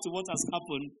going back to what has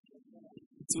happened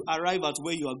to arrive at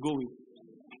where you are going.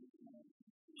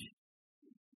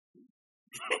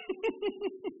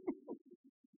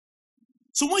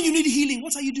 So when you need healing,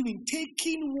 what are you doing?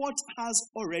 Taking what has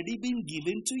already been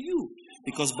given to you.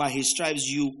 Because by his stripes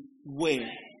you were.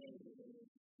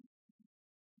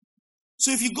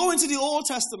 So if you go into the Old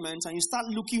Testament and you start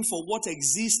looking for what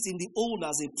exists in the Old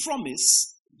as a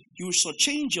promise, you shall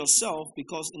change yourself,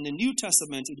 because in the New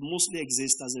Testament it mostly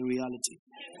exists as a reality.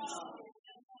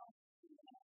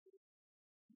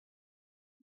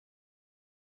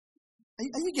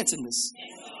 Are you getting this?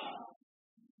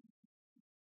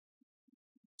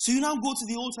 So you now go to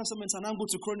the Old Testament and now go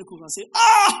to Chronicles and say,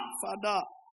 Father,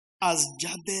 as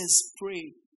Jabez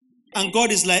prayed. And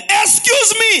God is like,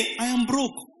 excuse me, I am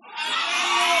broke.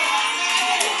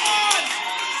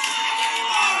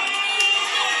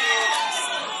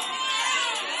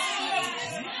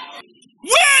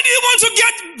 Where do you want to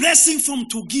get blessing from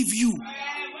to give you?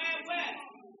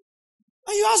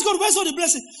 And you ask God, where's all the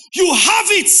blessing? You have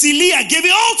it, silly, I gave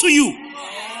it all to you.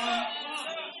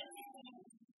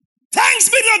 Thanks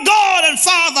be to God and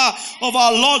Father of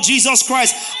our Lord Jesus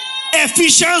Christ.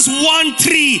 Ephesians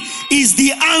 1:3 is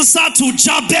the answer to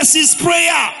Jabez's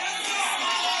prayer.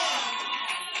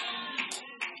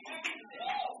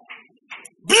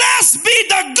 Blessed be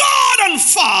the God and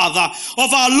Father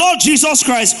of our Lord Jesus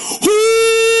Christ,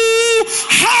 who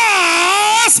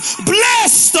has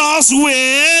blessed us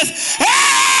with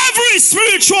every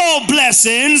spiritual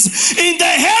blessings in the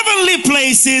heavenly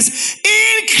places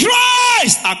in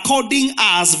Christ, according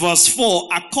as, verse 4,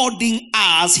 according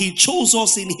as he chose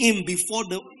us in him before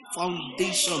the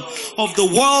foundation of the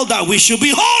world, that we should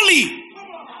be holy.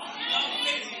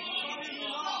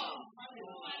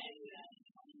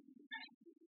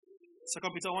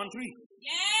 Second Peter 1:3.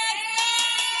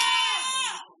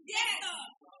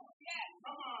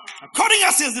 According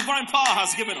as his divine power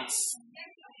has given us.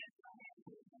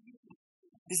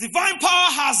 His divine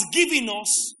power has given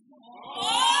us.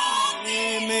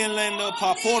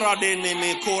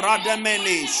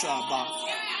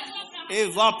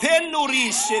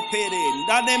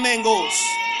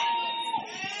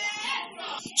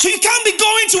 So you can't be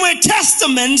going to a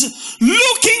testament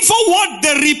looking for what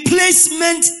the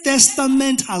replacement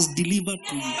testament has delivered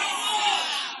to you.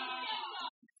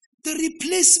 The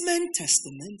replacement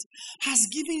testament has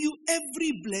given you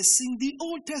every blessing the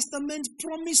Old Testament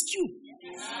promised you.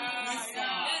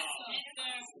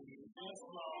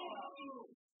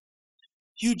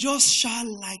 You just shall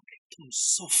like to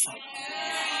suffer.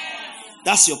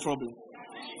 That's your problem.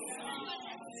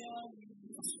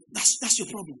 That's your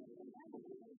problem.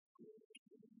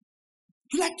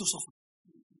 You like to suffer.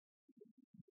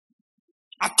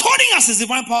 According as his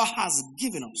divine power has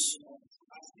given us.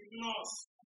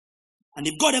 And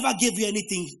if God ever gave you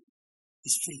anything,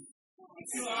 it's free.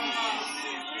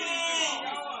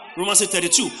 Romans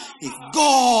 8:32. If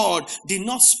God did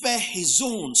not spare his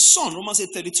own son, Romans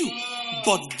 8:32,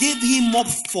 but gave him up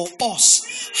for us,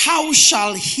 how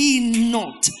shall he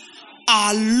not,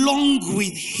 along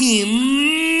with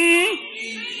him,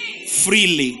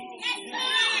 freely?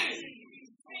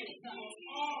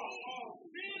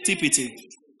 TPT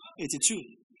 82.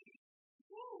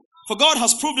 For God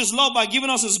has proved his love by giving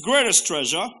us his greatest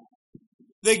treasure,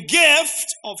 the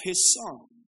gift of his son.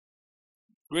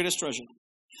 Greatest treasure.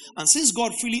 And since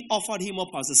God freely offered him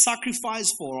up as a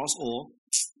sacrifice for us all,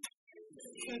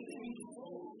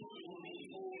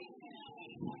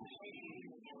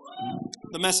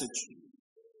 the message.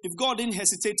 If God didn't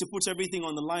hesitate to put everything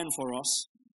on the line for us,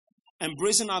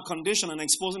 embracing our condition and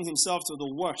exposing himself to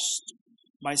the worst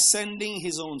by sending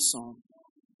his own son,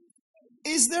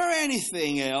 is there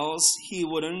anything else he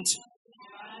wouldn't?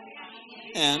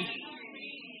 And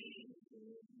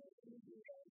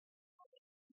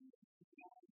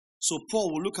so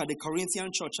Paul will look at the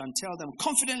Corinthian church and tell them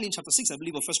confidently in chapter 6, I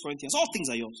believe, of 1 Corinthians, all things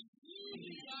are yours.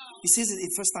 He says it the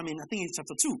first time I think it's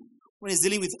chapter 2, when he's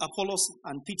dealing with Apollos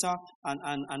and Peter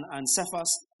and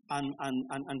Cephas and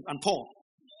Paul.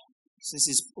 He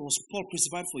says, was Paul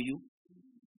crucified for you?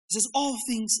 He says, all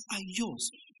things are yours.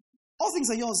 All things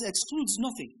are yours excludes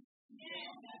nothing.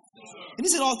 And he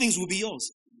said, all things will be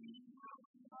yours.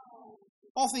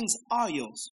 All things are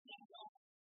yours.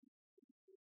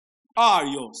 Are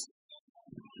yours.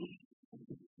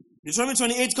 Deuteronomy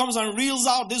 28 comes and reels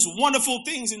out these wonderful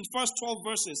things in first 12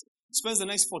 verses. Spends the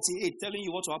next 48 telling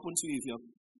you what will happen to you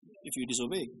if you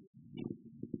disobey.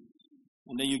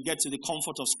 And then you get to the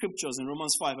comfort of scriptures in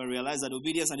Romans 5 and realize that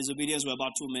obedience and disobedience were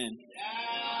about two men.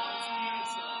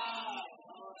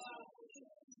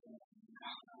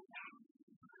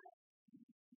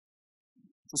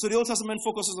 So the Old Testament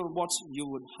focuses on what you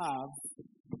would have.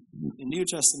 The New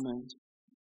Testament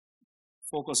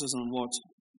focuses on what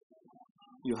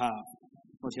you have,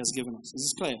 what he has given us. Is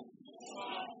this clear?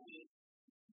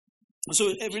 And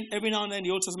so every now and then in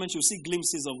the Old Testament, you'll see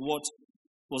glimpses of what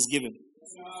was given.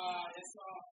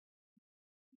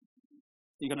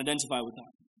 You can identify with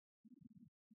that.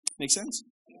 Make sense?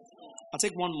 I'll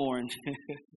take one more. And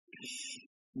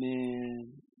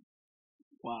man,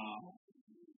 wow.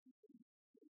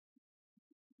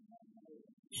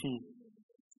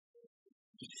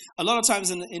 A lot of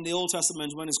times in the Old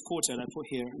Testament, when it's quoted, I put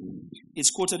here,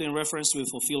 it's quoted in reference to a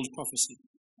fulfilled prophecy.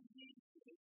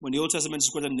 When the Old Testament is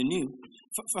quoted in the New,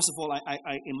 first of all,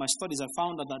 I in my studies, I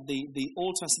found out that the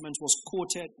Old Testament was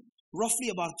quoted roughly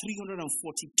about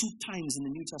 342 times in the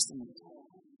New Testament.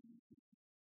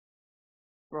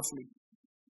 Roughly.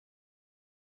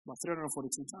 About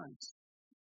 342 times.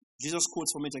 Jesus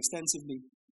quotes from it extensively.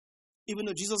 Even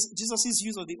though Jesus'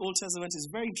 use of the Old Testament is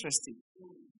very interesting.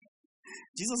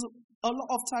 Jesus a lot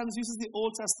of times uses the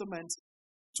Old Testament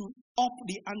to up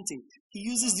the ante. He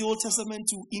uses the Old Testament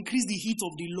to increase the heat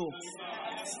of the law.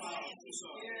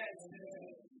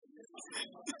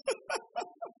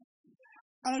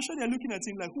 And I'm sure they're looking at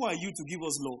him like, who are you to give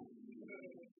us law?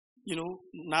 You know,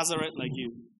 Nazareth like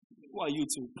you. Who are you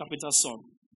to? Carpenter's son.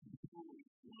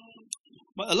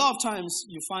 But a lot of times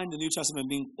you find the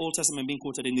Old Testament being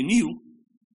quoted in the New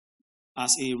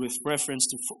as a reference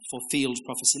to fulfilled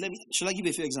prophecy. Shall I give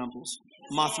you a few examples?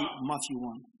 Matthew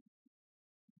 1.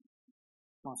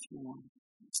 Matthew 1.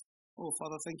 Oh,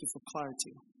 Father, thank you for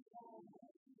clarity.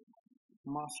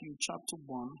 Matthew chapter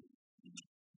 1,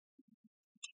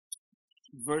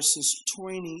 verses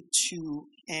 22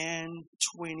 and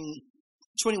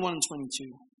 21 and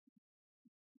 22.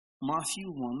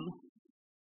 Matthew 1,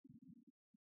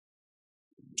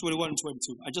 21 and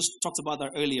 22. I just talked about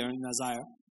that earlier in Isaiah.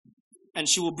 And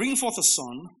she will bring forth a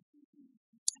son,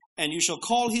 and you shall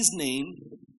call his name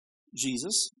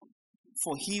Jesus,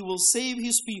 for he will save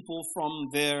his people from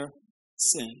their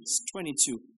sins.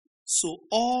 22. So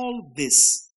all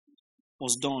this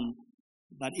was done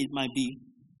that it might be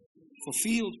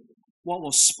fulfilled what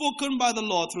was spoken by the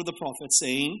Lord through the prophet,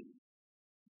 saying,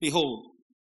 behold,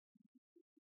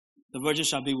 the virgin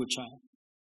shall be with child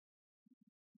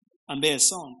and bear a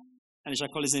son, and he shall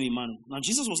call his name Emmanuel. Now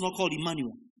Jesus was not called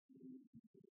Emmanuel.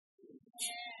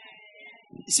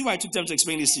 You see why I took time to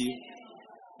explain this to you?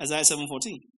 Isaiah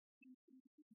 7:14.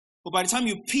 But by the time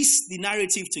you piece the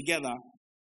narrative together,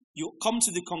 you come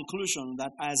to the conclusion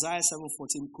that Isaiah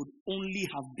 7:14 could only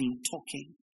have been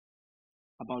talking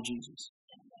about Jesus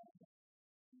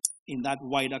in that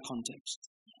wider context.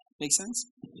 Make sense?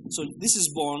 So this is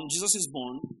born, Jesus is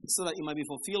born, so that it might be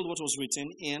fulfilled what was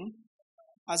written in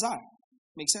Isaiah.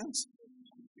 Make sense?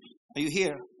 Are you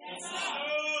here? Yes, sir.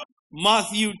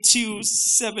 Matthew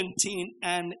 2:17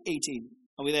 and 18.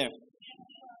 Are we there?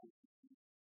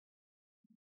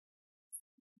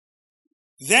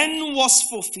 Then was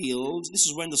fulfilled. This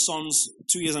is when the sons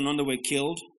 2 years and under were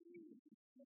killed.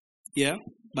 Yeah,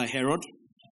 by Herod.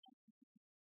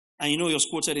 And you know it was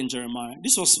quoted in Jeremiah.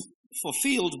 This was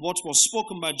fulfilled what was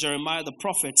spoken by Jeremiah the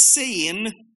prophet,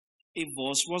 saying, a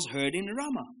voice was heard in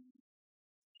Ramah.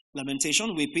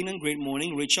 Lamentation, weeping, and great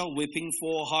mourning. Rachel weeping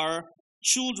for her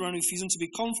children, refusing to be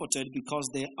comforted because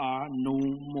there are no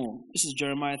more. This is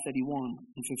Jeremiah 31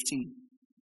 and 15.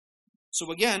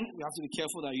 So again, we have to be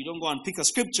careful that you don't go and pick a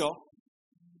scripture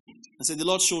and say, the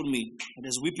Lord showed me that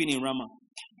there's weeping in Ramah.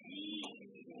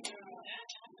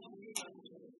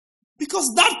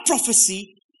 Because that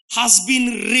prophecy has been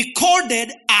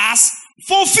recorded as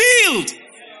fulfilled.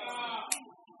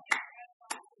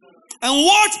 And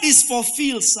what is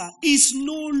fulfilled, sir, is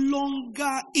no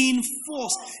longer in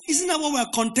force. Isn't that what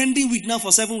we're contending with now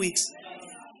for 7 weeks?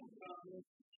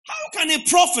 How can a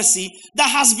prophecy that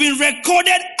has been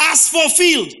recorded as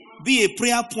fulfilled be a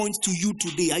prayer point to you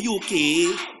today? Are you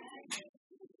okay?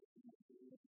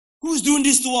 Who's doing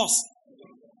this to us?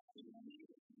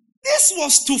 This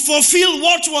was to fulfill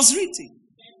what was written.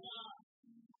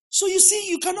 So you see,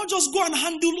 you cannot just go and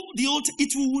handle the old,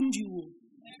 it will wound you.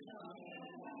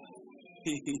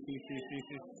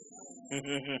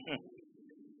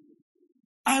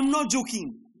 I'm not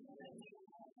joking.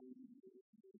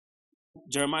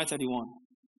 Jeremiah 31,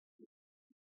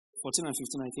 14 and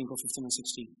 15, I think, or 15 and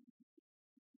 16.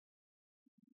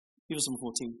 Give us some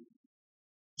 14.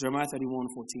 Jeremiah 31,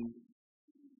 14.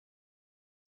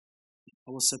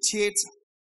 I will satiate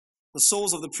the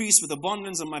souls of the priests with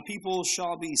abundance, and my people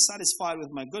shall be satisfied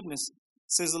with my goodness,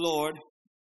 says the Lord.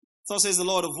 Thus says the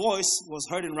Lord, a voice was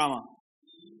heard in Ramah.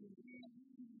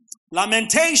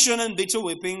 Lamentation and bitter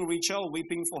weeping, Rachel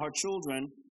weeping for her children,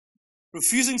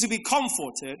 refusing to be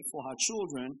comforted for her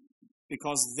children,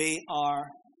 because they are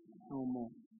no more.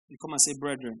 You come and say,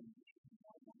 brethren,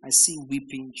 I see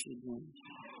weeping children.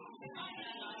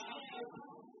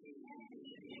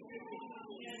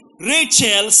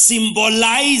 Rachel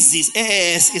symbolizes,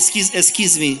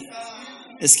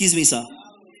 excuse me, sir.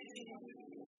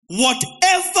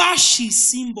 Whatever she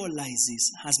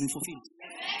symbolizes has been fulfilled.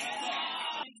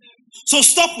 So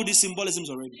stop with the symbolisms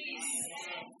already.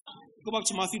 Go back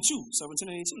to Matthew 2, 17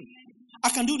 and 18. I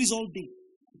can do this all day.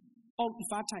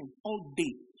 If I had time, all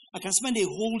day. I can spend a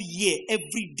whole year,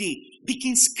 every day,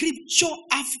 picking scripture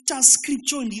after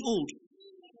scripture in the old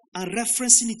and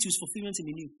referencing it to its fulfillment in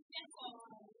the new.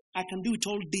 I can do it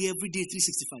all day, every day,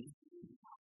 365.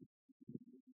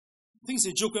 I think it's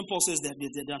a joke when Paul says that they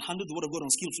handle the word of God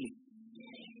unskillfully.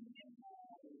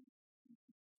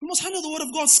 You must handle the word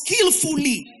of God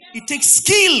skillfully. It takes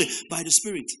skill by the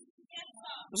Spirit.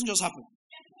 It doesn't just happen.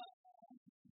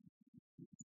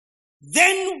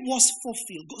 Then was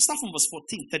fulfilled. Start from verse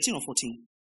 13 or 14.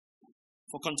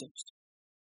 For context.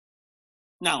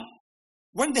 Now,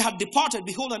 when they had departed,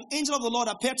 behold, an angel of the Lord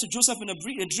appeared to Joseph in a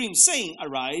dream, saying,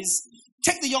 Arise,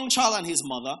 take the young child and his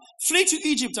mother, flee to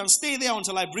Egypt and stay there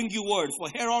until I bring you word, for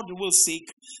Herod will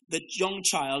seek the young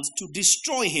child to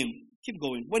destroy him. Keep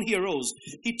going. When he arose,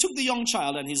 he took the young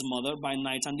child and his mother by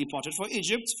night and departed for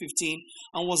Egypt, 15,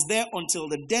 and was there until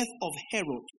the death of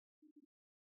Herod,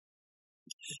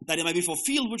 that it might be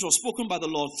fulfilled which was spoken by the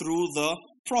Lord through the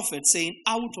prophet, saying,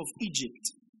 Out of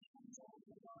Egypt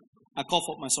I call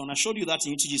forth my son. I showed you that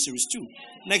in UTG series 2.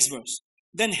 Next verse.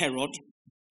 Then Herod,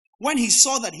 when he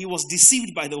saw that he was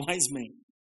deceived by the wise men,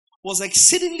 was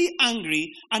exceedingly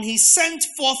angry, and he sent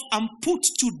forth and put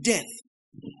to death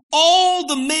all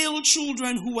the male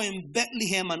children who were in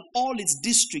Bethlehem and all its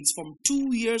districts from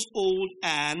 2 years old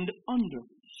and under,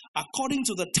 according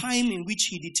to the time in which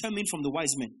he determined from the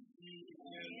wise men.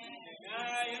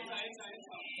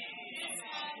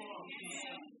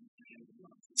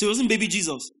 So it wasn't baby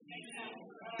Jesus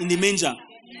in the manger.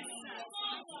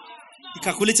 He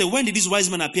calculated, when did these wise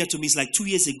men appear to me? It's like 2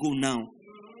 years ago now.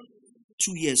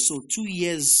 2 years. So 2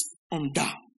 years under.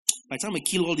 By the time I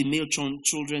kill all the male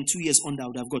children, 2 years under, I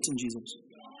would have gotten Jesus.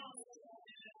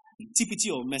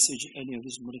 TPT or Message, any of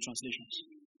these modern translations.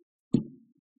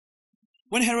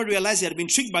 When Herod realized he had been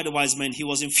tricked by the wise men, he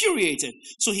was infuriated.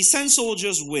 So he sent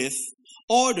soldiers with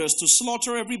orders to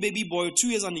slaughter every baby boy 2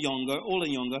 years and younger, old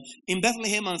and younger, in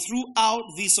Bethlehem and throughout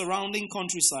the surrounding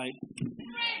countryside.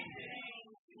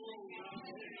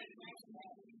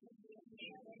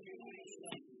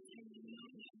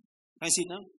 Can I see it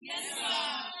now? Yes, sir.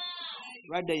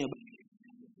 Right there in your Bible.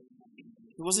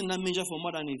 It wasn't in that manger for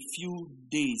more than a few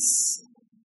days.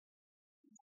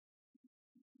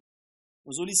 It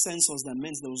was only census that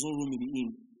meant there was no room in the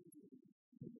inn.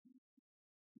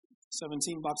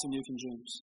 17, back to New King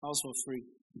James. House for free.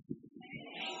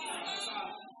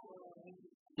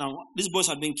 Now, these boys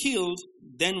had been killed,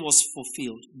 then was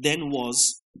fulfilled. Then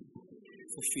was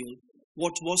fulfilled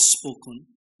what was spoken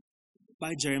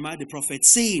by Jeremiah the prophet,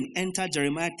 saying, enter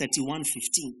Jeremiah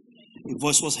 31:15. A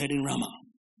voice was heard in Ramah.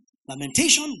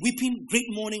 Lamentation, weeping, great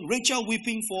mourning, Rachel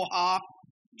weeping for her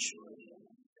children.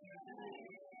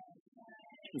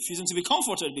 Refusing to be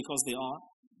comforted because they are.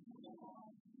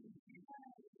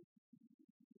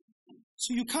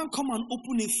 So you can't come and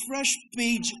open a fresh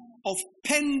page of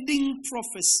pending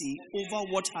prophecy over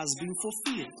what has been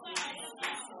fulfilled.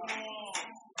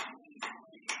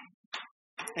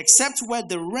 Except where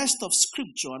the rest of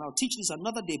Scripture, and I'll teach this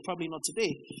another day, probably not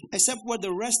today, except where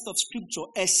the rest of Scripture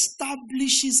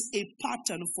establishes a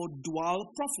pattern for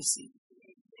dual prophecy.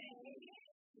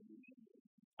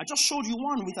 I just showed you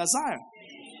one with Isaiah.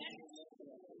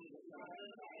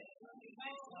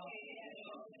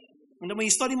 And then when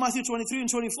you study Matthew 23 and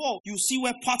 24, you see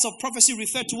where parts of prophecy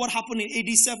refer to what happened in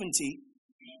AD 70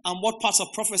 and what parts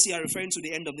of prophecy are referring to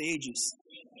the end of the ages.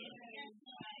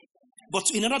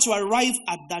 But in order to arrive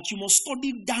at that, you must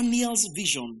study Daniel's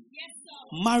vision.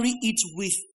 Marry it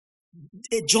with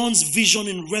John's vision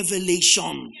in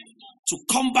Revelation. To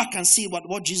come back and see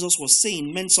what Jesus was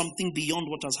saying meant something beyond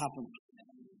what has happened.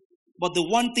 But the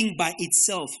one thing by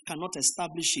itself cannot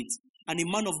establish it. And a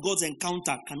man of God's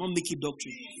encounter cannot make it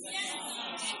doctrine.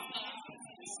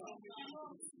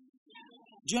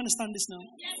 Do you understand this now?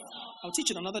 I'll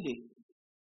teach it another day.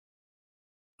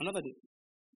 Another day.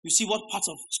 You see what parts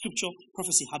of Scripture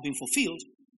prophecy have been fulfilled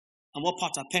and what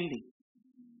parts are pending.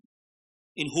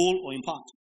 In whole or in part.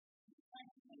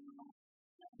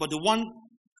 But the one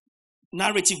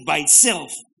narrative by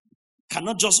itself you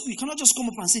cannot just come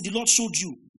up and say, the Lord showed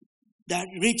you that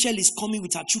Rachel is coming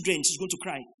with her children, she's going to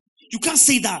cry. You can't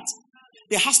say that.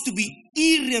 There has to be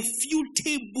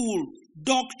irrefutable,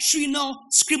 doctrinal,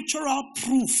 scriptural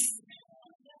proof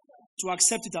to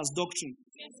accept it as doctrine.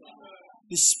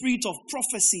 The spirit of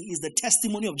prophecy is the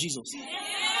testimony of Jesus.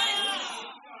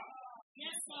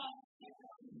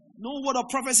 No word of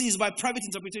prophecy is by private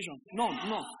interpretation. None.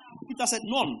 Peter said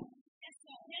none.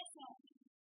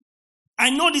 I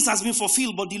know this has been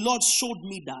fulfilled, but the Lord showed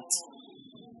me that.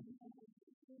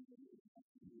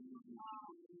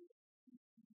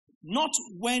 Not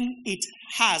when it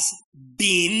has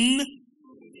been.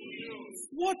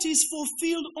 What is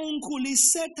fulfilled, uncle,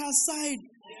 is set aside.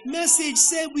 Message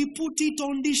said we put it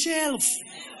on the shelf.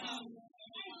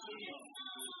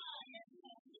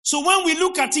 So when we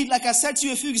look at it, like I said to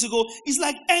you a few weeks ago, it's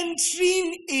like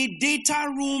entering a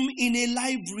data room in a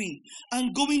library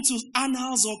and going to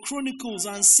Annals or Chronicles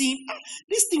and seeing,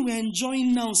 this thing we're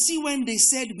enjoying now, see when they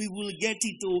said we will get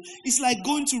it. Oh, it's like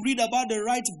going to read about the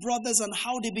Wright brothers and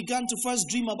how they began to first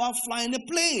dream about flying a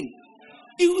plane.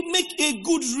 It would make a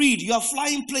good read. You are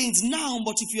flying planes now,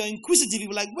 but if you are inquisitive, you'll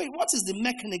be like, wait, what is the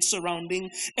mechanics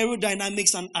surrounding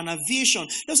aerodynamics and aviation?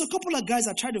 There's a couple of guys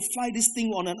that tried to fly this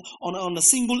thing on a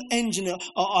single engine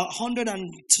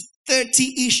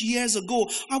 130-ish years ago.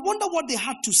 I wonder what they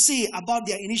had to say about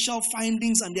their initial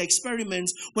findings and their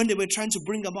experiments when they were trying to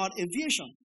bring about aviation.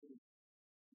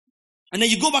 And then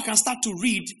you go back and start to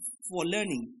read for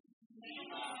learning.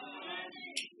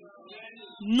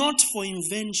 Not for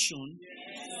invention.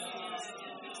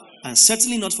 And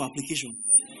certainly not for application.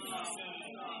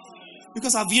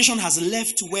 Because aviation has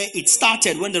left where it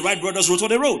started when the Wright brothers wrote what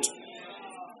they wrote.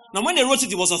 Now when they wrote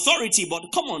it, it was authority, but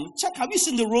come on, check. Have you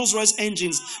seen the Rolls-Royce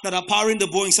engines that are powering the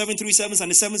Boeing 737s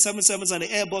and the 777s and the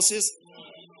Airbuses?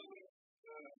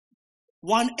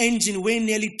 One engine weighing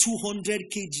nearly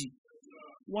 200 kg.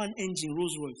 One engine,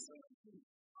 Rolls-Royce.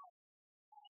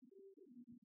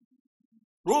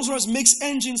 Rolls-Royce makes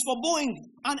engines for Boeing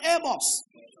and Airbus.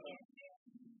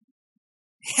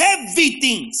 Heavy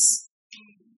things.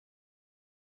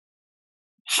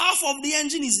 Half of the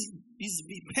engine is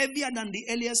heavier than the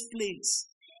earliest planes.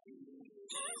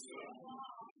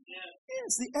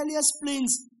 Yes, the earliest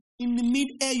planes, in the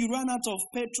mid-air, you run out of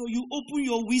petrol, you open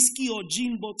your whiskey or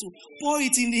gin bottle, pour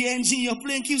it in the engine, your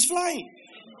plane keeps flying.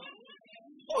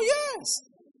 Oh, yes.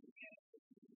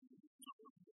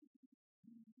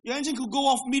 Your engine could go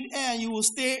off mid-air and you will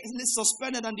stay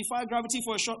suspended and defy gravity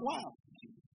for a short while.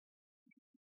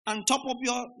 And top up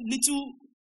your little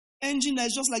engine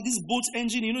that's just like this boat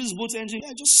engine. You know this boat engine?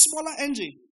 Yeah, just smaller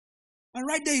engine. And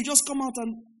right there, you just come out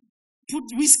and put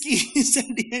whiskey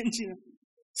inside the engine.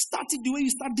 Start it the way you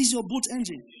start this your boat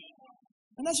engine.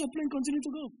 And that's your plane continue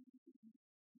to go.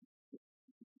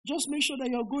 Just make sure that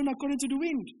you're going according to the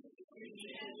wind.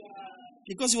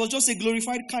 Because it was just a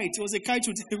glorified kite. It was a kite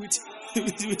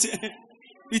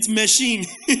with machine.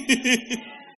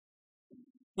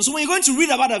 So when you're going to read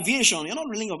about aviation, you're not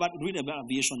reading about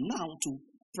aviation now to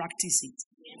practice it.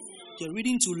 You're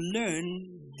reading to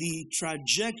learn the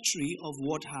trajectory of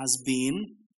what has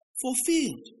been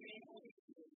fulfilled.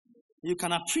 You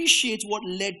can appreciate what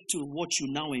led to what you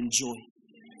now enjoy.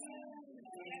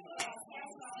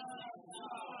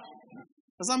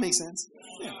 Does that make sense?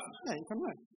 Yeah, you can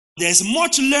learn. There's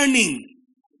much learning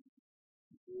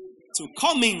to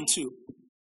come into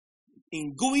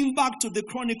in going back to the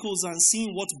Chronicles and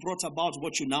seeing what brought about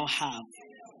what you now have.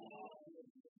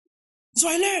 So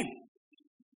I learned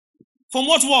from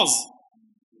what was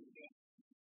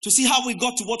to see how we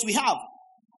got to what we have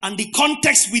and the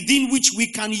context within which we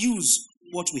can use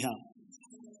what we have.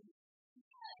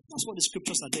 That's what the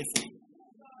scriptures are there for.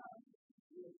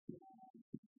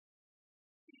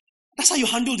 That's how you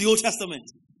handle the Old Testament.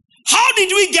 How did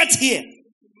we get here?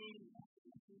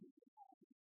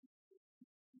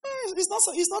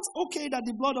 It's not okay that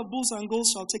the blood of bulls and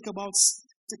goats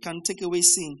can take away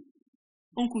sin.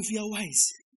 Uncle, if you are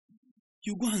wise,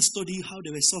 you go and study how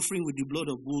they were suffering with the blood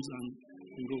of bulls and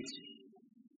goats.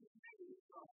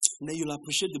 And then you'll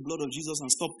appreciate the blood of Jesus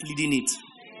and stop pleading it.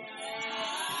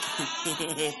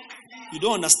 You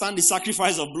don't understand the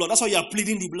sacrifice of blood. That's why you are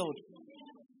pleading the blood.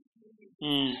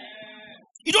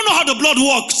 You don't know how the blood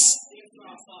works.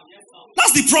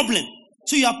 That's the problem.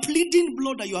 So you are pleading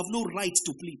blood that you have no right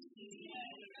to plead.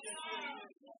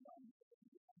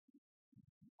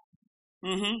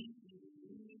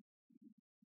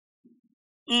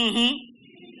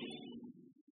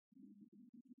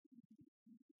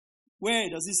 Where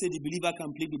does it say the believer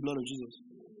can plead the blood of Jesus?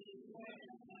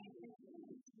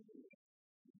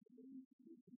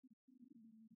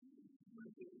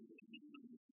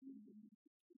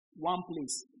 One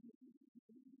place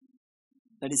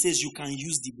that it says you can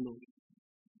use the blood.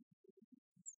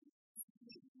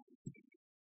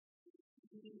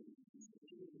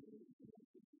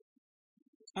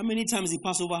 How many times did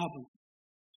Passover happen?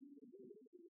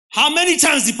 How many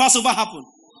times did Passover happen?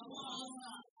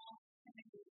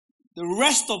 The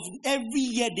rest of every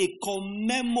year they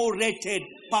commemorated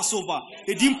Passover.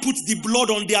 They didn't put the blood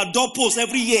on their doorpost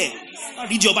every year.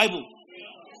 Read your Bible.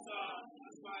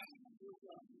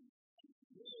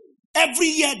 Every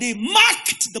year they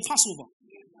marked the Passover.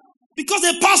 Because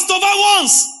they passed over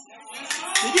once.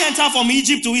 They didn't enter from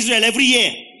Egypt to Israel every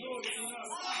year.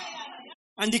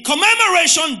 And the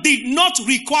commemoration did not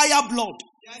require blood.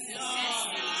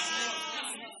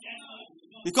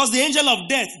 Because the angel of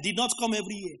death did not come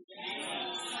every year.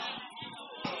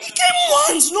 He came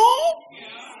once, no?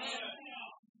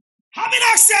 Having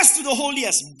access to the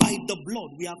holiest by the blood,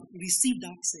 we have received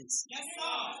access.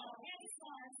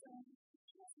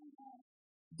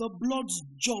 The blood's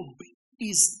job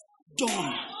is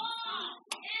done.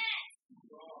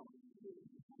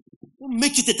 Don't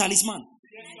make it a talisman.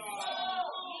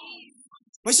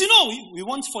 But you know, we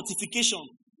want fortification.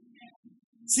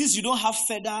 Since you don't have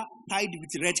feather tied with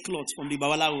red cloth from the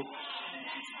Babalawo,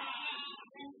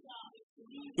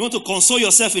 you want to console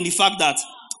yourself in the fact that,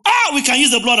 we can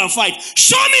use the blood and fight.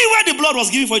 Show me where the blood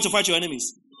was given for you to fight your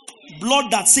enemies.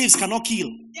 Blood that saves cannot kill.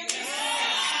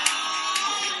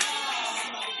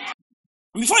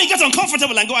 Before you get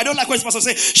uncomfortable and go, I don't like what this pastor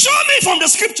say. Show me from the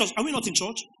scriptures. Are we not in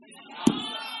church?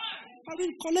 I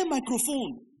will collect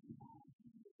microphone.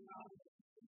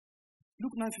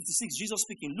 Luke 9:56, Jesus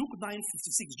speaking. Luke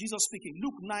 9:56, Jesus speaking.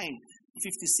 Luke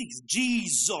 9:56,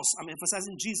 Jesus. I'm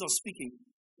emphasizing Jesus speaking.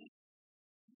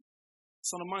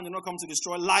 Son of man did not come to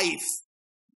destroy life,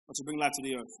 but to bring life to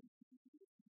the earth.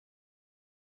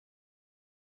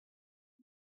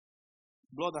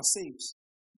 Blood that saves.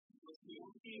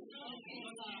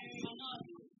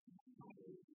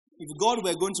 If God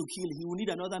were going to kill, he would need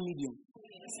another medium.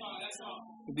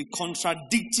 He'll be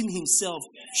contradicting himself,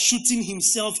 shooting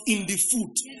himself in the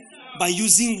foot by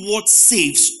using what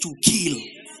saves to kill.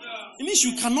 It means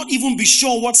you cannot even be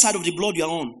sure what side of the blood you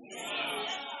are on.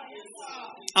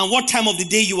 And what time of the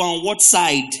day you are on what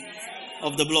side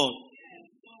of the blood.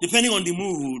 Depending on the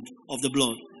mood of the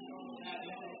blood.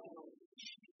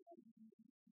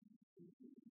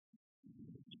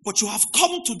 But you have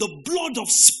come to the blood of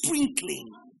sprinkling.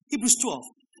 Hebrews 12.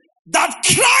 That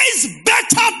cries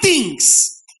better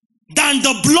things than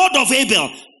the blood of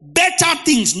Abel. Better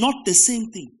things, not the same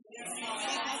thing.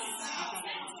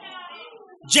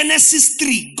 Genesis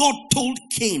 3, God told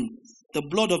Cain, the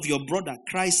blood of your brother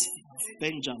cries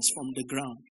vengeance from the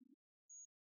ground.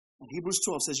 And Hebrews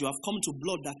 12 says, you have come to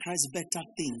blood that cries better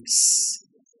things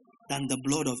than the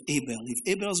blood of Abel. If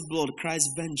Abel's blood cries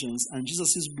vengeance and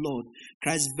Jesus' blood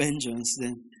cries vengeance,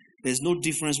 then there's no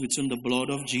difference between the blood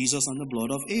of Jesus and the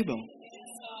blood of Abel.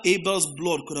 Abel's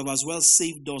blood could have as well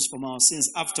saved us from our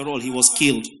sins. After all, he was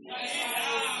killed.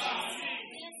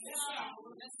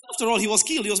 After all, he was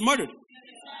killed. He was murdered.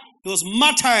 He was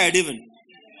martyred even.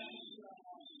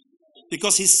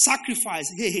 Because his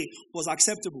sacrifice was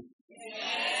acceptable.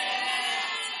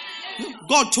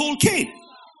 God told Cain.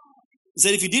 He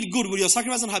said, if you did good, would your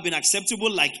sacrifice not have been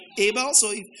acceptable like Abel?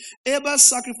 So if Abel's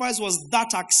sacrifice was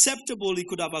that acceptable, he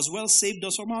could have as well saved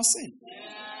us from our sin.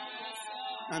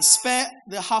 And spare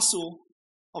the hassle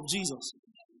of Jesus.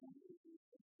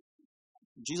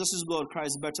 Jesus' blood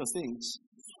cries better things.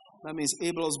 That means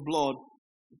Abel's blood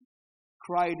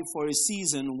cried for a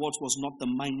season what was not the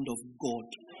mind of God.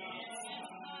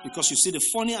 Because you see, the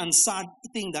funny and sad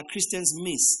thing that Christians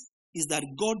miss is that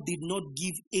God did not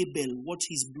give Abel what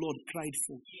his blood cried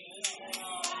for.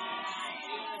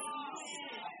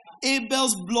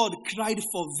 Abel's blood cried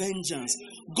for vengeance.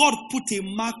 God put a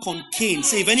mark on Cain.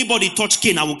 Say, if anybody touch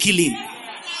Cain, I will kill him.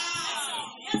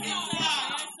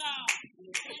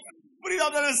 Put it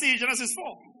up there and see Genesis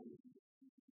 4.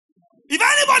 If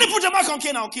anybody put a mark on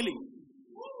Cain, I will kill him.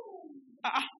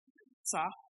 Sir.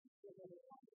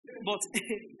 But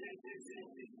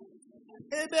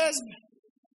Abel's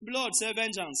blood said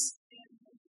vengeance.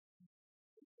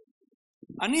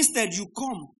 And instead you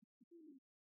come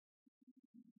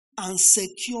and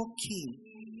secure Cain.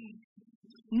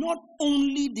 Not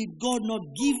only did God not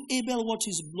give Abel what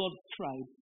his blood cried,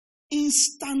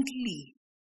 instantly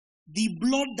the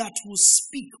blood that will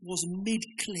speak was made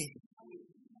clear.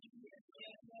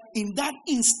 In that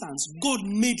instance, God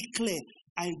made clear,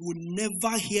 I will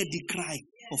never hear the cry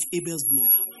of Abel's blood.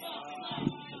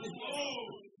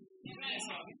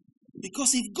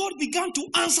 Because if God began to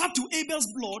answer to Abel's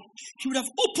blood, he would have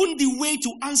opened the way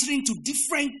to answering to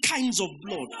different kinds of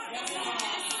blood.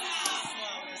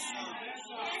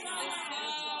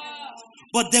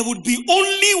 But there would be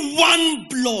only one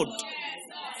blood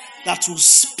that will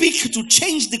speak to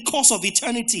change the course of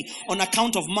eternity on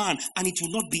account of man, and it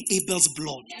will not be Abel's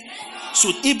blood.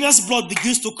 So Abel's blood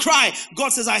begins to cry.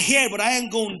 God says, I hear, but I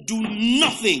ain't going to do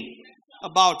nothing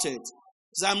about it.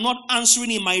 So I'm not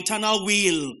answering in my eternal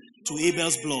will to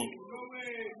Abel's blood.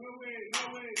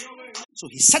 So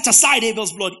he set aside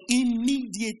Abel's blood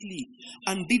immediately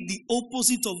and did the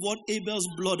opposite of what Abel's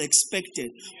blood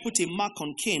expected. Put a mark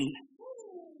on Cain.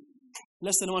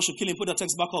 Lest anyone should kill him. Put the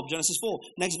text back up. Genesis 4,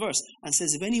 next verse. And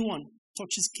says, if anyone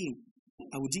touches Cain,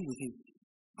 I will deal with him.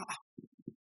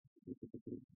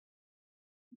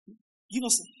 Give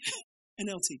us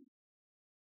NLT.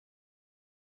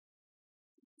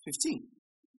 15.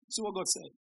 See what God said.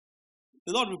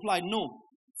 The Lord replied, no,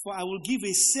 for I will give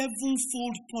a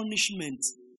sevenfold punishment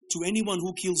to anyone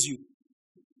who kills you.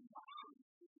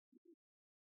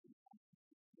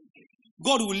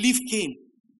 God will leave Cain,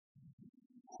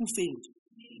 who failed,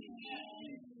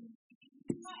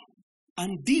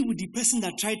 and deal with the person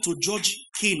that tried to judge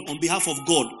Cain on behalf of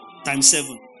God, times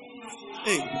 7.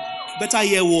 Hey, better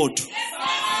hear word.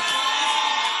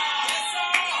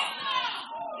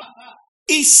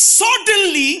 It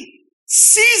suddenly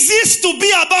ceases to be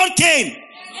about Cain.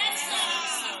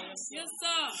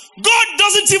 God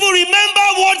doesn't even remember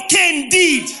what Cain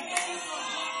did.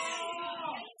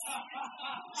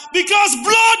 Because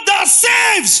blood that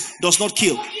saves does not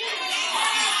kill.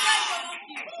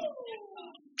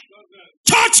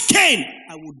 Touch Cain,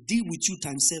 I will deal with you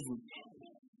times 7.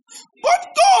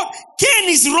 But God, Cain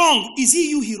is wrong. Is he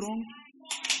you he wrong?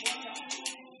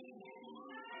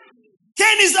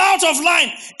 Cain is out of line.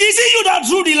 Is it you that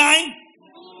drew the line?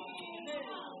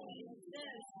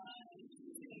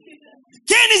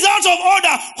 Cain is out of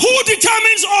order. Who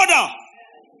determines order?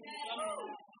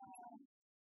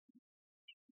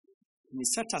 And he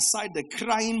set aside the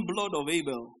crying blood of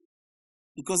Abel.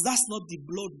 Because that's not the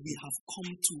blood we have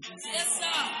come to. Yes, sir.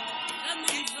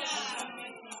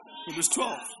 Hebrews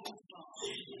 12.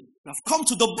 We have come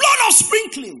to the blood of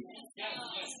sprinkling.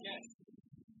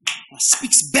 That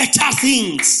speaks better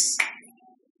things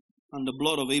than the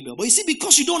blood of Abel. But you see,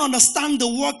 because you don't understand the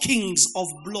workings of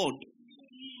blood,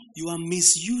 you are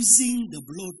misusing the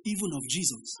blood even of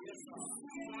Jesus.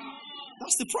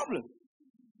 That's the problem.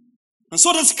 And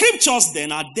so the scriptures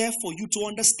then are there for you to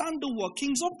understand the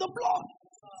workings of the blood.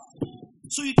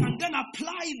 So you can then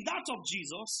apply that of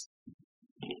Jesus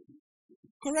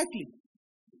correctly,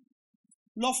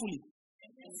 lawfully.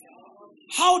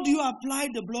 How do you apply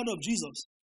the blood of Jesus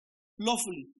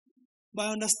lawfully? By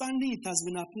understanding it has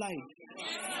been applied.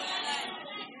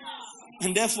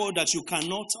 And therefore that you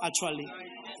cannot actually.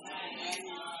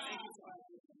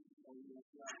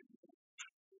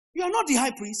 You are not the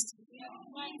high priest.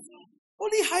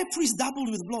 Only high priest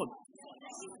dabbled with blood.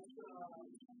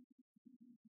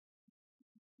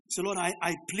 So Lord,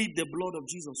 I plead the blood of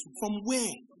Jesus. From where?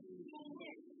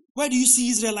 Where do you see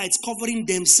Israelites covering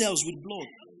themselves with blood?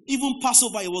 Even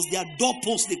Passover, it was their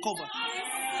doorpost they covered.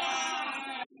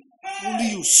 Only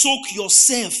you soak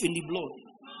yourself in the blood.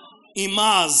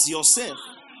 Immerse yourself.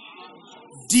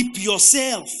 Dip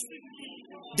yourself.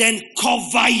 Then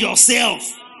cover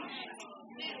yourself.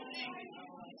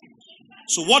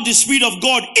 So what the Spirit of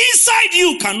God inside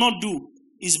you cannot do,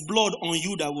 is blood on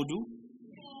you that will do.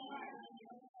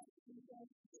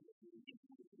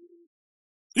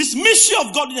 This mystery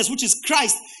of godliness, which is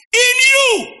Christ in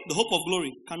you, the hope of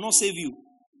glory, cannot save you.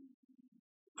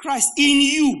 Christ in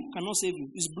you cannot save you.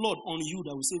 It's blood on you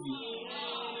that will save you.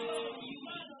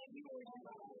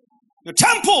 Your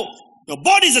temple, your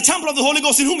body is the temple of the Holy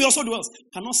Ghost in whom he also dwells,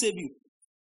 cannot save you.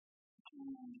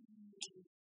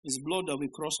 It's blood that will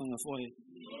cross on your forehead.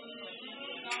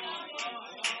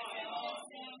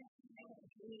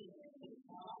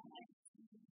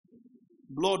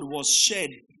 Blood was shed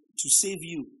to save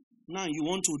you. Now you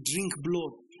want to drink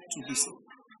blood to be saved.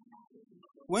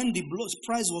 When the blood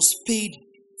price was paid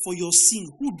for your sin,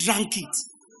 who drank it?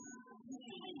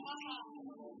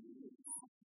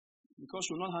 Because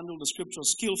you will not handle the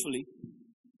scriptures skillfully.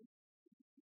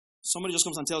 Somebody just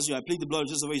comes and tells you, I plead the blood,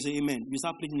 just the way you say amen. You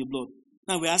start pleading the blood.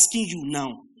 Now we're asking you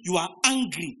now. You are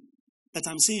angry that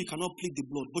I'm saying you cannot plead the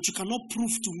blood, but you cannot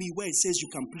prove to me where it says you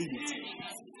can plead it.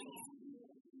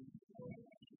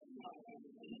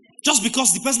 Just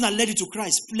because the person that led you to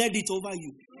Christ pled it over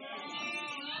you.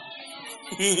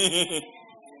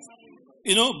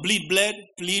 You know, bleed, bled,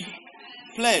 plead,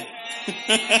 pled.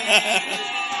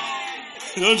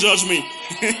 Don't judge me.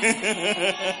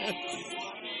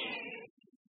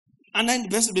 And then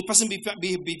the person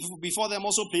before them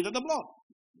also pleaded the blood.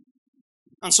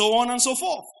 And so on and so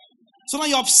forth. So now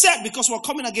you're upset because we're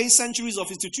coming against centuries of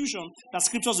institution that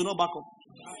scriptures do not back up.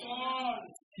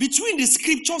 Between the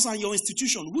scriptures and your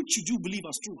institution, which should you believe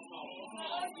as true?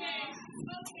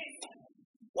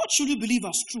 What should you believe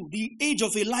as true? The age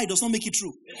of a lie does not make it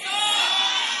true.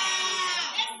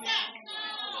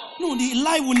 No, the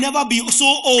lie will never be so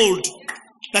old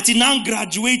that he now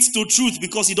graduates to truth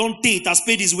because he don't pay. It has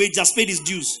paid his wage, has paid his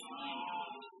dues.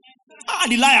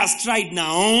 The lie has tried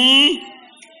now.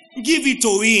 Give it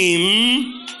to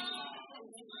him.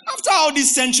 After all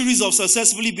these centuries of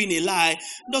successfully being a lie,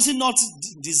 does it not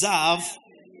deserve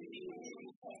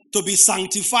to be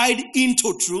sanctified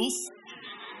into truth?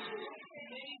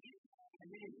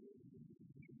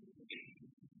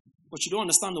 But you don't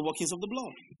understand the workings of the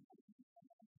blood.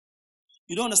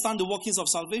 You don't understand the workings of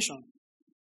salvation.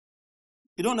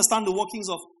 You don't understand the workings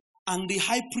of, and the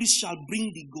high priest shall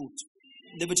bring the goat.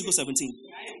 Leviticus 17.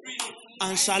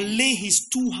 And shall lay his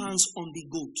 2 hands on the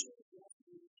goat.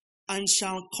 And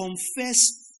shall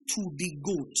confess to the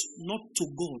goat, not to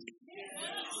God,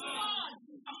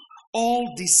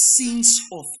 all the sins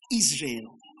of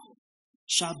Israel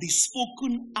shall be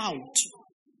spoken out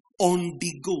on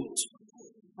the goat.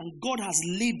 And God has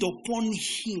laid upon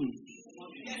him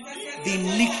the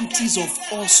iniquities of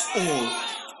us all.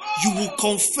 You will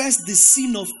confess the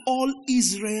sin of all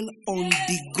Israel on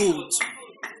the goat.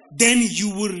 Then you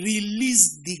will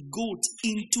release the goat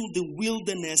into the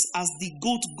wilderness. As the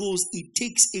goat goes, it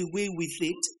takes away with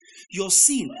it your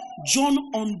sin. John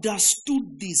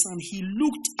understood this and he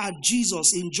looked at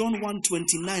Jesus in John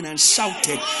 1:29 and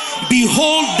shouted,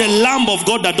 "Behold the Lamb of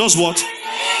God that does what?"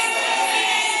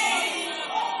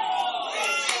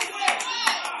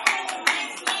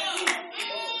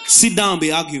 Sit down,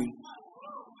 be arguing.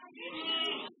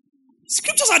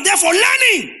 Scriptures are there for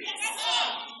learning.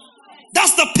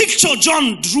 That's the picture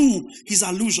John drew his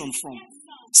allusion from.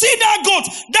 See that goat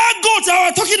that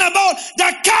we're talking about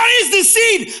that carries the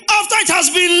seed after it has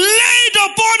been laid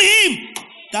upon him.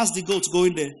 That's the goat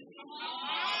going there.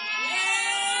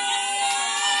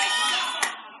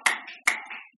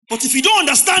 But if you don't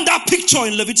understand that picture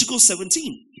in Leviticus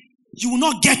 17, you will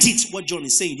not get it, what John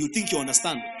is saying. You think you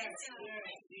understand.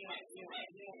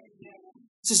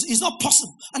 It's not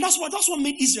possible. And that's what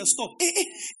made Israel stop.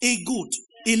 A goat,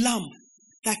 a lamb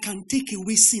that can take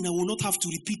away sin and will not have to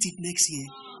repeat it next year.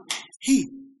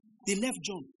 They left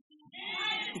John.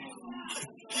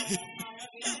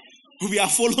 We are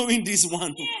following this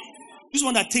one. This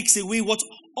one that takes away what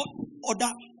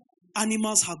other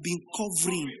animals have been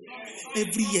covering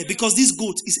every year. Because this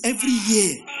goat is every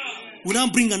year. We now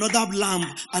bring another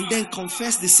lamb and then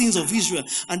confess the sins of Israel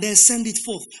and then send it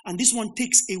forth. And this one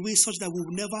takes away such that we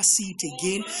will never see it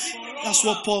again. That's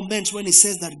what Paul meant when he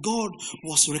says that God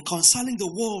was reconciling the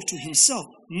world to himself,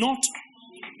 not.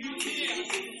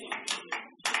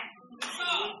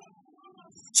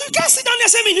 So you can't sit down there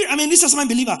and say, I'm a New Testament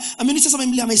believer. I'm a New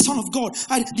Testament believer. I'm a son of God.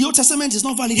 And the Old Testament is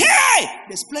not valid. Hey!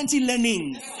 There's plenty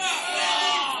learning.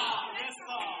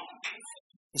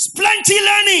 There's plenty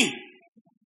learning.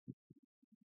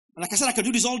 And like I said, I can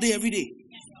do this all day, every day.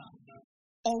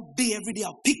 All day, every day.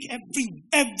 I'll pick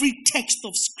every text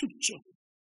of Scripture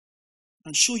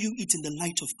and show you it in the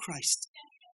light of Christ.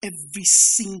 Every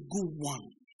single one.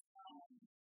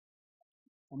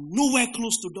 I'm nowhere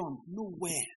close to done.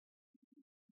 Nowhere.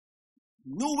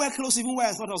 Nowhere close, even where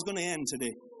I thought I was going to end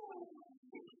today.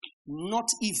 Not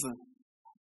even.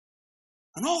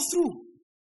 And all through.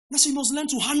 That's why you must learn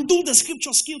to handle the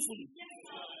Scripture skillfully.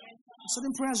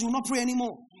 Certain prayers you will not pray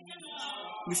anymore.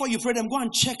 Before you pray them, go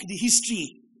and check the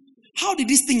history. How did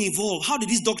this thing evolve? How did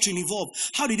this doctrine evolve?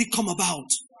 How did it come about?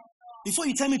 Before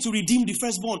you tell me to redeem the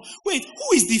firstborn. Wait,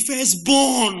 who is the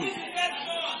firstborn?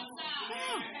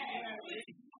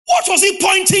 What was he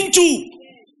pointing to?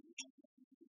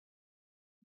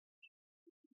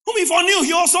 Whom he foreknew,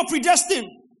 he also predestined,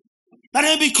 that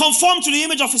he may be conformed to the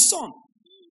image of his Son,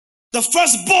 the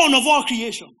firstborn of all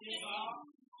creation.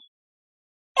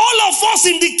 All of us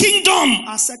in the kingdom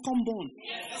are secondborn.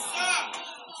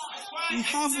 We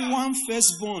have one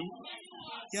firstborn.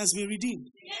 He has been redeemed.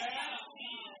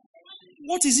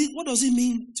 What is it? What does it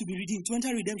mean to be redeemed? To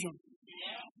enter redemption.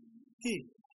 Hey.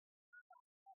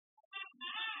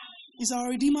 He's our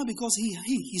Redeemer because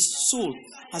his soul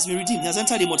has been redeemed. He has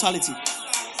entered immortality.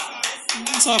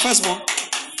 That's our firstborn.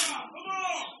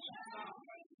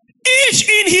 Each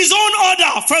in his own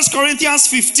order. 1 Corinthians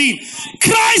 15.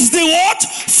 Christ the what?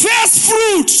 First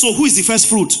fruit. So who is the first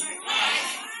fruit?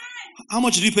 How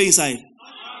much did you pay inside?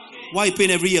 Why are you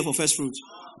paying every year for first fruit?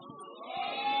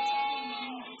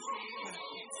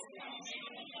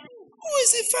 Who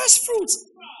is the first fruit?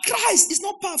 Christ. It's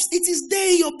not paths. It is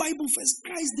there in your Bible first.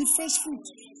 Christ the first fruit.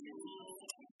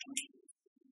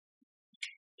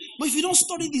 But if you don't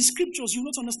study the scriptures, you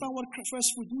will not understand what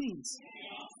first fruit means.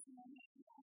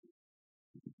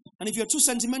 And if you're too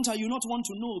sentimental, you not want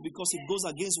to know because it goes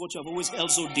against what you have always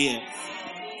held so dear.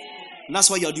 And that's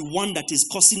why you're the one that is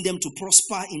causing them to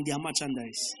prosper in their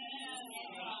merchandise.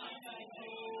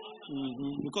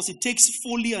 Because it takes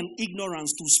folly and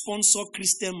ignorance to sponsor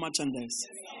Christian merchandise.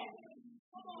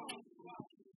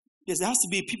 Yes, there has to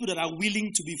be people that are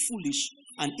willing to be foolish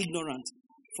and ignorant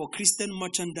for Christian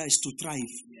merchandise to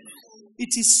thrive.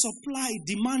 It is supply,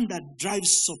 demand that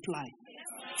drives supply.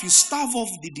 If you starve off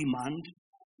the demand,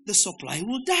 the supply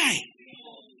will die.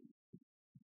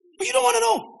 But you don't want to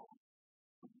know.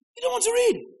 You don't want to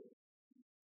read.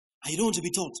 And you don't want to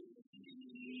be taught.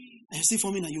 And you say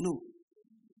for me now, you know.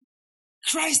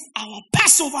 Christ, our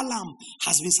Passover lamb,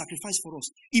 has been sacrificed for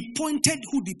us. He pointed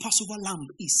who the Passover lamb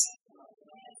is.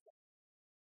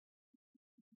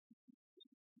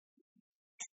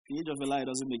 The age of a lie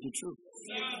doesn't make it true.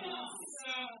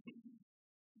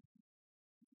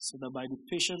 So that by the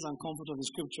patience and comfort of the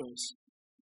scriptures,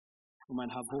 we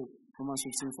might have hope. Romans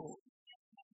 15:4.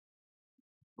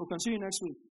 We'll continue next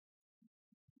week.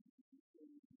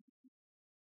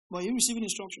 But are you receiving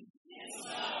instruction?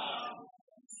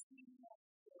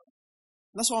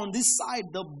 That's why on this side,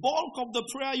 the bulk of the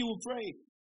prayer you will pray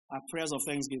are prayers of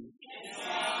thanksgiving.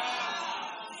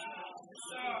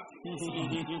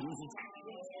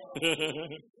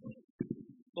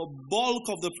 The bulk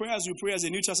of the prayers you pray as a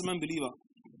New Testament believer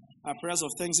are prayers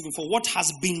of thanksgiving for what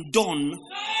has been done,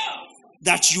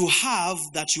 that you have,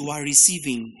 that you are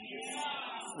receiving.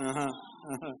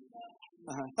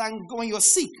 Thank God when you are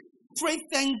sick. Pray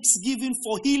thanksgiving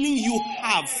for healing you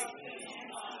have,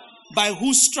 by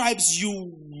whose stripes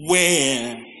you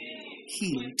were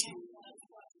healed.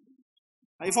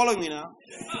 Are you following me now?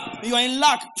 You are in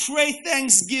lack. Pray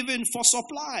thanksgiving for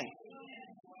supply.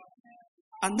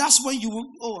 And that's when you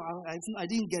will, I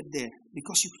didn't get there.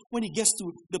 Because when it gets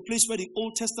to the place where the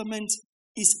Old Testament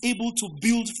is able to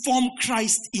form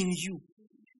Christ in you.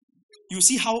 You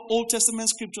see how Old Testament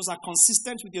scriptures are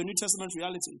consistent with your New Testament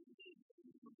reality.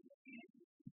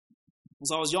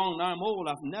 As I was young, now I'm old.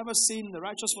 I've never seen the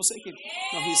righteous forsaken,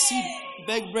 nor his seed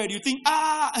beg bread. You think,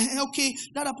 okay,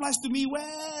 that applies to me.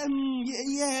 Well,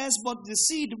 yes, but the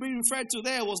seed being referred to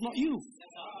there was not you.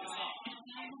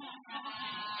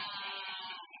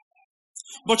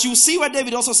 But you see where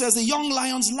David also says, the young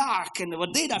lions lack, and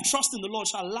they that trust in the Lord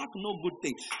shall lack no good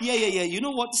thing. Yeah. You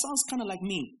know what? It sounds kind of like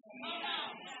me.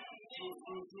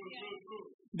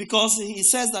 Because he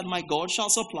says that my God shall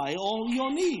supply all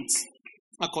your needs,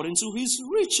 according to his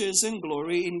riches and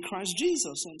glory in Christ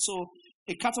Jesus. And so,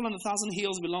 a cattle on 1,000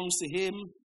 hills belongs to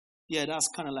him. Yeah, that's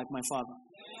kind of like my father.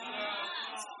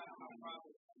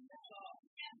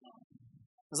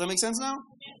 Does that make sense now?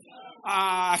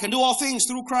 I can do all things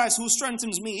through Christ who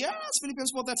strengthens me. Yeah, that's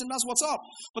Philippians 4:13. That's what's up.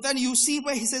 But then you see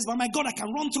where he says, "But my God, I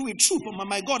can run through a troop. But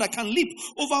my God, I can leap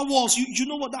over walls." You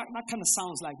know what? That kind of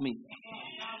sounds like me.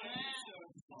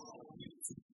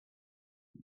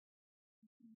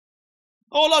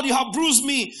 Oh Lord, you have bruised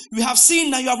me. You have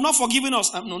sinned and you have not forgiven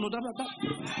us. No,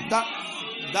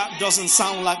 that doesn't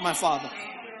sound like my father.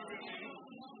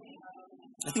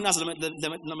 I think that's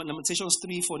Lamentations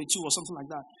 3:42 or something like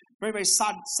that. Very, very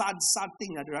sad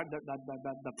thing that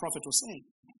the prophet was saying.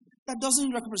 That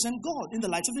doesn't represent God in the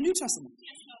light of the New Testament.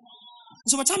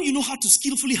 So by the time you know how to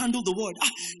skillfully handle the word,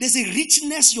 there's a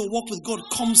richness your walk with God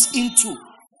comes into.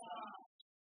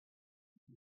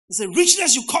 There's a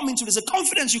richness you come into. There's a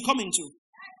confidence you come into.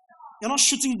 You're not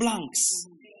shooting blanks.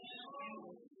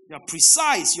 You're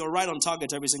precise. You're right on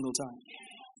target every single time.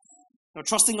 You're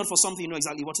trusting God for something. You know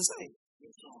exactly what to say.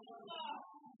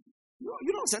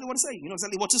 You know exactly what to say. You know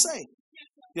exactly what to say.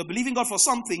 You're believing God for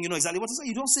something. You know exactly what to say.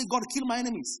 You don't say, "God, kill my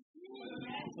enemies."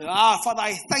 Father,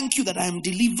 I thank you that I am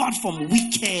delivered from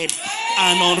wicked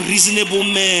and unreasonable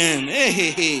men.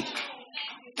 Hey.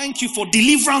 Thank you for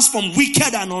deliverance from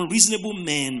wicked and unreasonable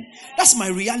men. That's my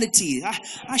reality.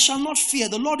 I shall not fear.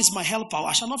 The Lord is my helper.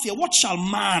 I shall not fear. What shall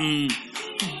man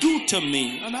do to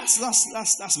me? And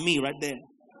that's me right there.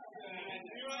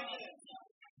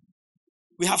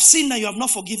 We have sinned and you have not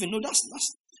forgiven. No, that's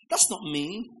not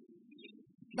me.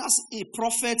 That's a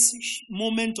prophet's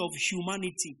moment of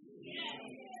humanity.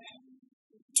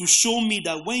 To show me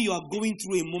that when you are going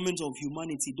through a moment of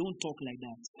humanity, don't talk like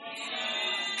that.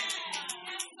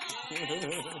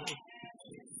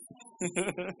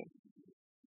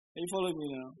 Are you following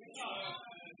me now?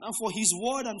 And for his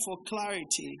word and for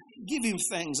clarity, give him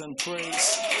thanks and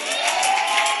praise.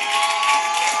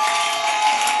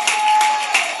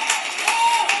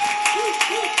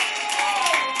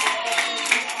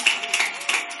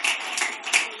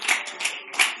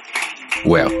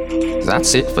 Well,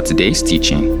 that's it for today's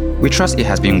teaching. We trust it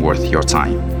has been worth your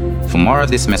time. For more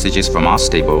of these messages from our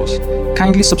stables,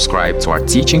 kindly subscribe to our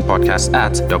teaching podcast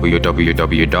at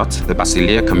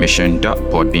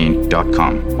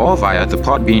www.thebasileacommission.podbean.com or via the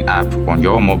Podbean app on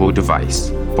your mobile device.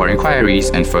 For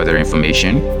inquiries and further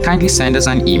information, kindly send us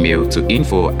an email to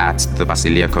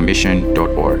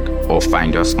info@thebasileacommission.org or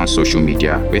find us on social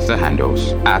media with the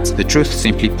handles @The Truth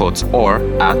Simply Put or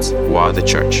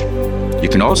 @WowTheChurch. You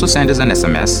can also send us an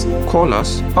SMS, call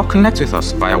us, or connect with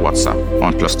us via WhatsApp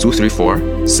on +234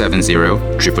 70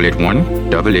 881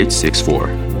 8864.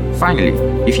 Finally,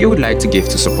 if you would like to give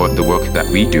to support the work that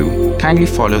we do, kindly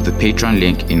follow the Patreon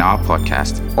link in our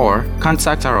podcast or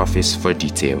contact our office for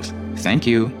details. Thank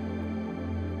you.